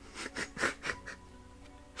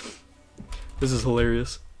 This is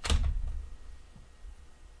hilarious.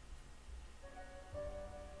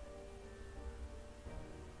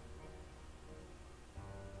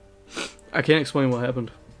 I can't explain what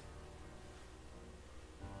happened.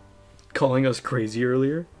 Calling us crazy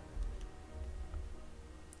earlier?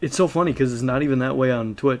 It's so funny because it's not even that way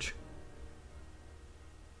on Twitch.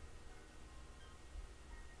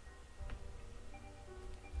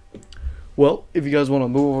 Well, if you guys want to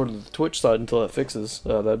move over to the Twitch side until that fixes,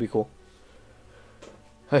 that'd be cool.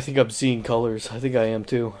 I think I'm seeing colors. I think I am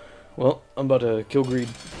too. Well, I'm about to kill greed.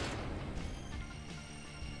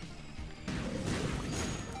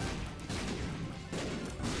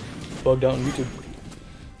 Bugged out on YouTube.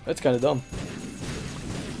 That's kind of dumb.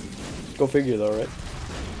 Go figure though, right?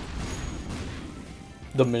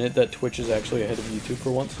 The minute that Twitch is actually ahead of YouTube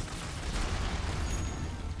for once.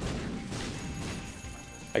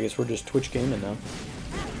 I guess we're just Twitch gaming now.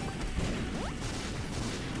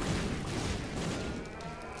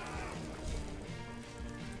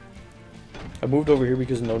 I moved over here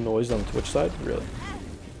because no noise on the Twitch side? Really?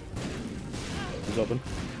 It's open.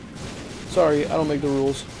 Sorry, I don't make the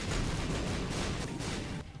rules.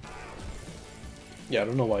 Yeah, I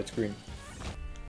don't know why it's green.